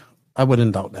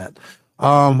wouldn't doubt that.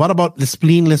 What about the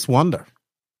spleenless Wonder?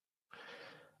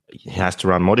 He has to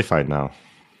run modified now.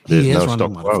 He is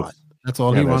running modified. That's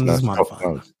all he runs is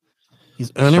modified.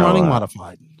 He's only running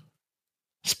modified.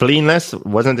 Spleenless?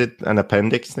 Wasn't it an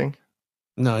appendix thing?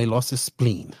 No, he lost his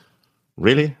spleen.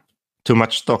 Really? Too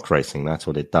much stock racing. That's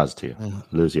what it does to you. Yeah.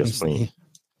 Lose your spleen.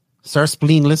 Sir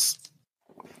Spleenless.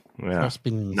 Yeah.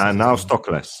 Now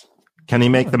stockless. Can he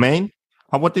make the main?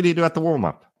 What did he do at the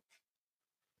warm-up?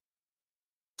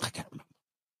 I can't remember.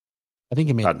 I think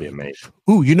he made. That'd be amazing.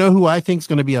 Ooh, you know who I think is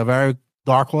going to be a very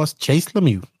dark horse? Chase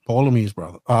Lemieux, Paul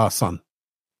Lemieux's son.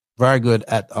 Very good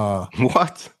at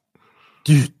what?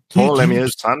 Dude, Paul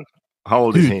Lemieux's son? How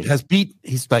old is he?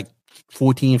 He's like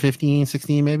 14, 15,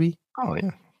 16 maybe. Oh, yeah.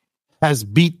 Has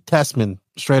beat Tessman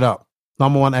straight up.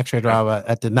 Number one X-ray driver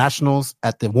at the Nationals,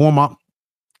 at the warm-up.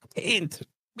 Beat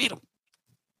him.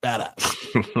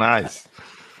 Badass. Nice.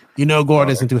 You know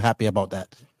Gord isn't too happy about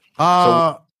that.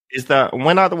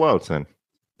 When are the Worlds then?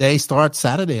 They start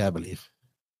Saturday, I believe.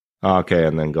 Okay,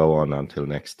 and then go on until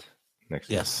next.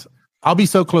 Yes. I'll be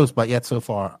so close, but yet so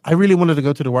far. I really wanted to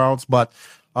go to the Worlds, but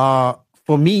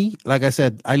for me, like I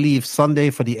said, I leave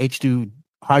Sunday for the H2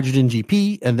 Hydrogen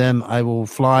GP, and then I will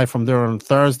fly from there on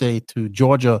Thursday to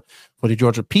Georgia for the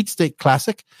Georgia Pete Steak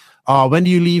Classic. When do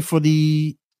you leave for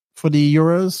the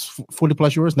Euros, 40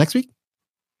 plus Euros? Next week?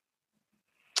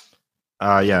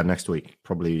 Yeah, next week,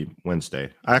 probably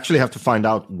Wednesday. I actually have to find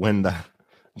out when the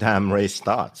damn race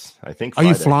starts. I think. Friday.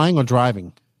 Are you flying or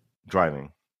driving?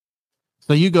 Driving.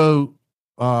 So you go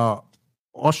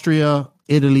Austria,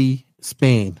 Italy,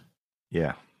 Spain.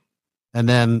 Yeah. And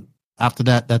then after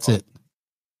that, that's it.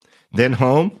 Then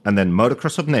home, and then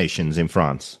Motocross of Nations in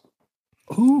France.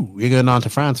 Ooh, you're going on to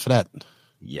France for that.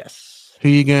 Yes. Who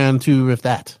are you going to with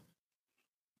that?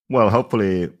 Well,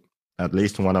 hopefully at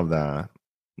least one of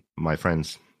my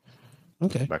friends.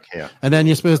 Okay. Back here. And then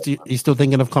you're still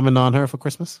thinking of coming on here for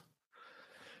Christmas?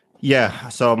 Yeah.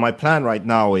 So my plan right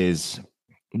now is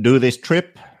do this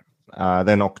trip,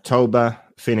 then October,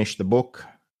 finish the book,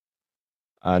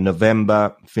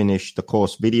 November, finish the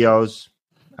course videos,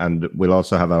 and we'll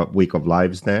also have a week of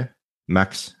lives there.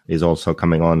 Max is also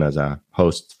coming on as a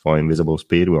host for Invisible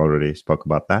Speed. We already spoke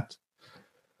about that.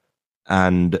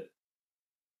 And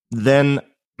then,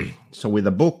 so with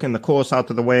the book and the course out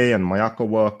of the way and Mayako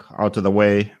work out of the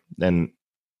way, then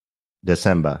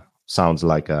December sounds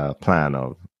like a plan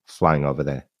of flying over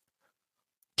there.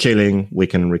 Chilling, we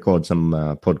can record some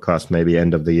podcast, maybe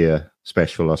end of the year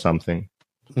special or something.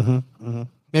 Mm-hmm, mm-hmm.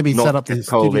 Maybe not set up the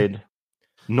COVID.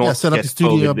 Set up the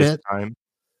studio a bit. Time.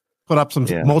 Put up some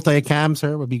multi-cams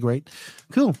here would be great.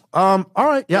 Cool. All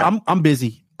right. Yeah, I'm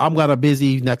busy. I've got a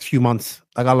busy next few months.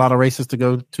 I got a lot of races to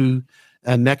go to,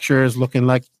 and next year is looking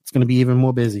like it's going to be even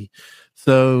more busy.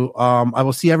 So I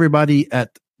will see everybody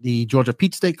at the Georgia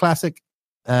Pete Steak Classic,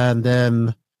 and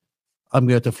then I'm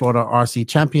going to Florida RC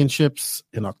Championships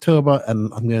in October,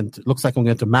 and looks like I'm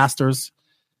going to Masters,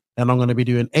 and I'm going to be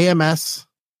doing AMS,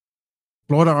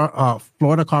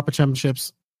 Florida Carpet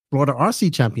Championships, Florida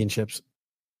RC Championships,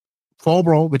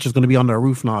 Fallbro, which is going to be on the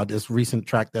roof now, this recent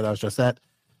track that I was just at.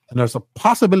 And there's a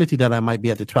possibility that I might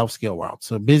be at the 12 scale world.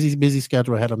 So busy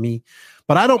schedule ahead of me.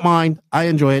 But I don't mind. I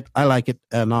enjoy it. I like it.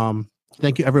 And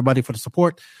thank you, everybody, for the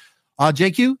support.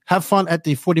 JQ, have fun at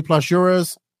the 40 plus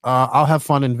Euros. I'll have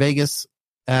fun in Vegas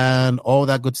and all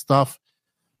that good stuff.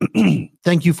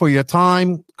 thank you for your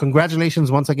time.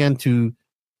 Congratulations once again to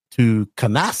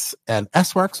Canas and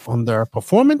S-Works on their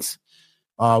performance.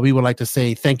 We would like to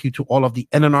say thank you to all of the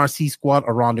NNRC squad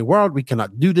around the world. We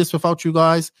cannot do this without you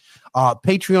guys.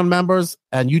 Patreon members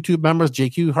and YouTube members,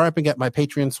 JQ, hurry up and get my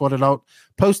Patreon sorted out.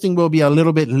 Posting will be a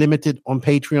little bit limited on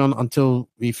Patreon until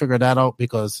we figure that out,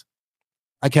 because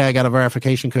I got a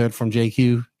verification code from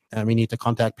JQ and we need to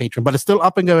contact Patreon, but it's still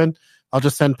up and going. I'll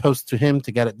just send posts to him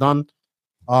to get it done.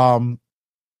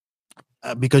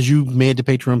 Because you made the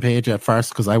Patreon page at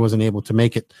first, because I wasn't able to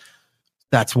make it.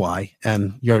 That's why.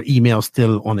 And your email's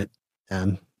still on it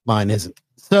and mine isn't.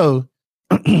 So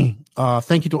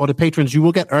thank you to all the patrons. You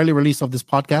will get early release of this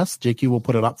podcast. JQ will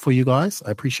put it up for you guys.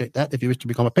 I appreciate that. If you wish to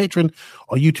become a patron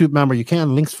or YouTube member, you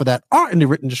can. Links for that are in the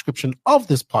written description of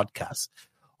this podcast.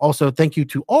 Also, thank you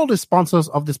to all the sponsors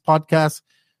of this podcast.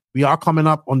 We are coming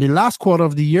up on the last quarter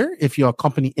of the year. If you're a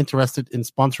company interested in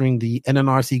sponsoring the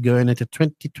NNRC going into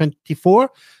 2024,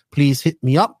 please hit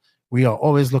me up. We are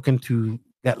always looking to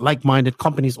get like-minded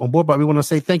companies on board, but we want to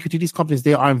say thank you to these companies.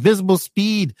 They are Invisible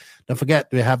Speed. Don't forget,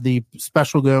 we have the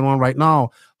special going on right now.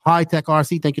 High Tech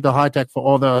RC, thank you to High Tech for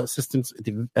all the assistance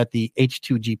at the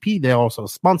H2GP. They're also a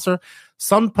sponsor.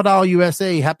 Sun Padal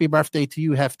USA, happy birthday to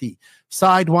you, Hefty.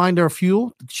 Sidewinder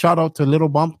Fuel, shout out to Little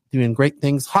Bump, doing great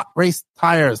things. Hot Race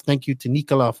Tires, thank you to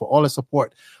Nicola for all the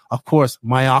support. Of course,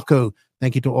 Mayako,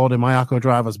 thank you to all the Mayako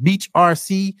drivers. Beach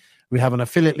RC, we have an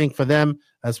affiliate link for them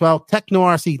as well. Techno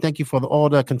RC, thank you for all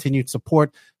the continued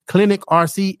support. Clinic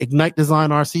RC, Ignite Design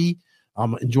RC,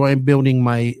 I'm enjoying building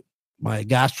my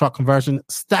gas truck conversion.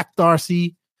 Stacked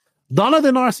RC,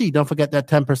 Donovan RC, don't forget that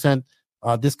 10%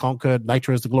 discount code,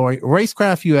 Nitro is the Glory.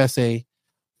 Racecraft USA,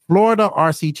 Florida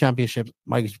RC Championship,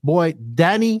 my boy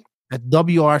Danny at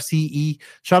WRCE.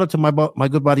 Shout out to my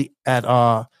good buddy at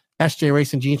SJ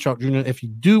Racing Gene Shark Jr. If you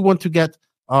do want to get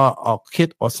a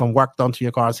kit or some work done to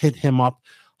your cars, hit him up.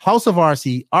 House of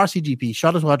RC, RCGP,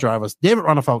 shout out to our drivers, David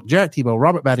Ronafelt, Jared Tebow,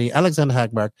 Robert Batty, Alexander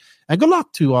Hagberg, and good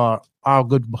luck to our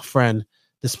good friend,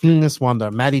 the Splingless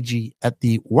Wonder, Matty G, at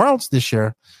the Worlds this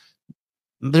year.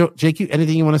 JQ,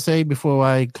 anything you want to say before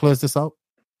I close this out?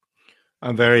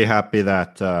 I'm very happy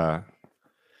that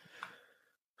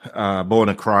Born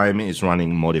a Crime is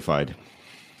running modified.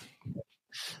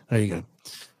 There you go.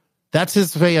 That's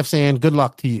his way of saying good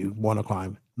luck to you, Born a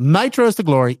Crime. Nitro is the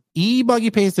Glory. E-Buggy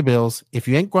pays the bills. If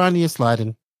you ain't grinding, you're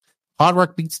sliding. Hard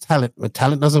work beats talent, but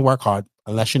talent doesn't work hard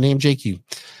unless your name JQ.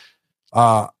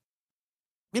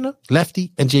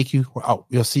 Lefty and JQ, we're out.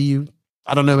 We'll see you.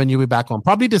 I don't know when you'll be back on.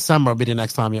 Probably December will be the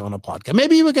next time you're on a podcast.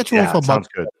 Maybe we'll get you on for sounds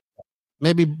good.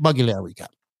 Maybe Buggy Lair recap.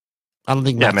 I don't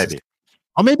think maybe.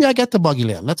 Or maybe I get to Buggy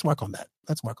Lair. Let's work on that.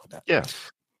 Yeah.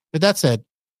 With that said,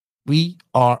 we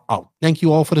are out. Thank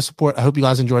you all for the support. I hope you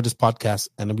guys enjoyed this podcast,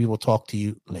 and we will talk to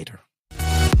you later.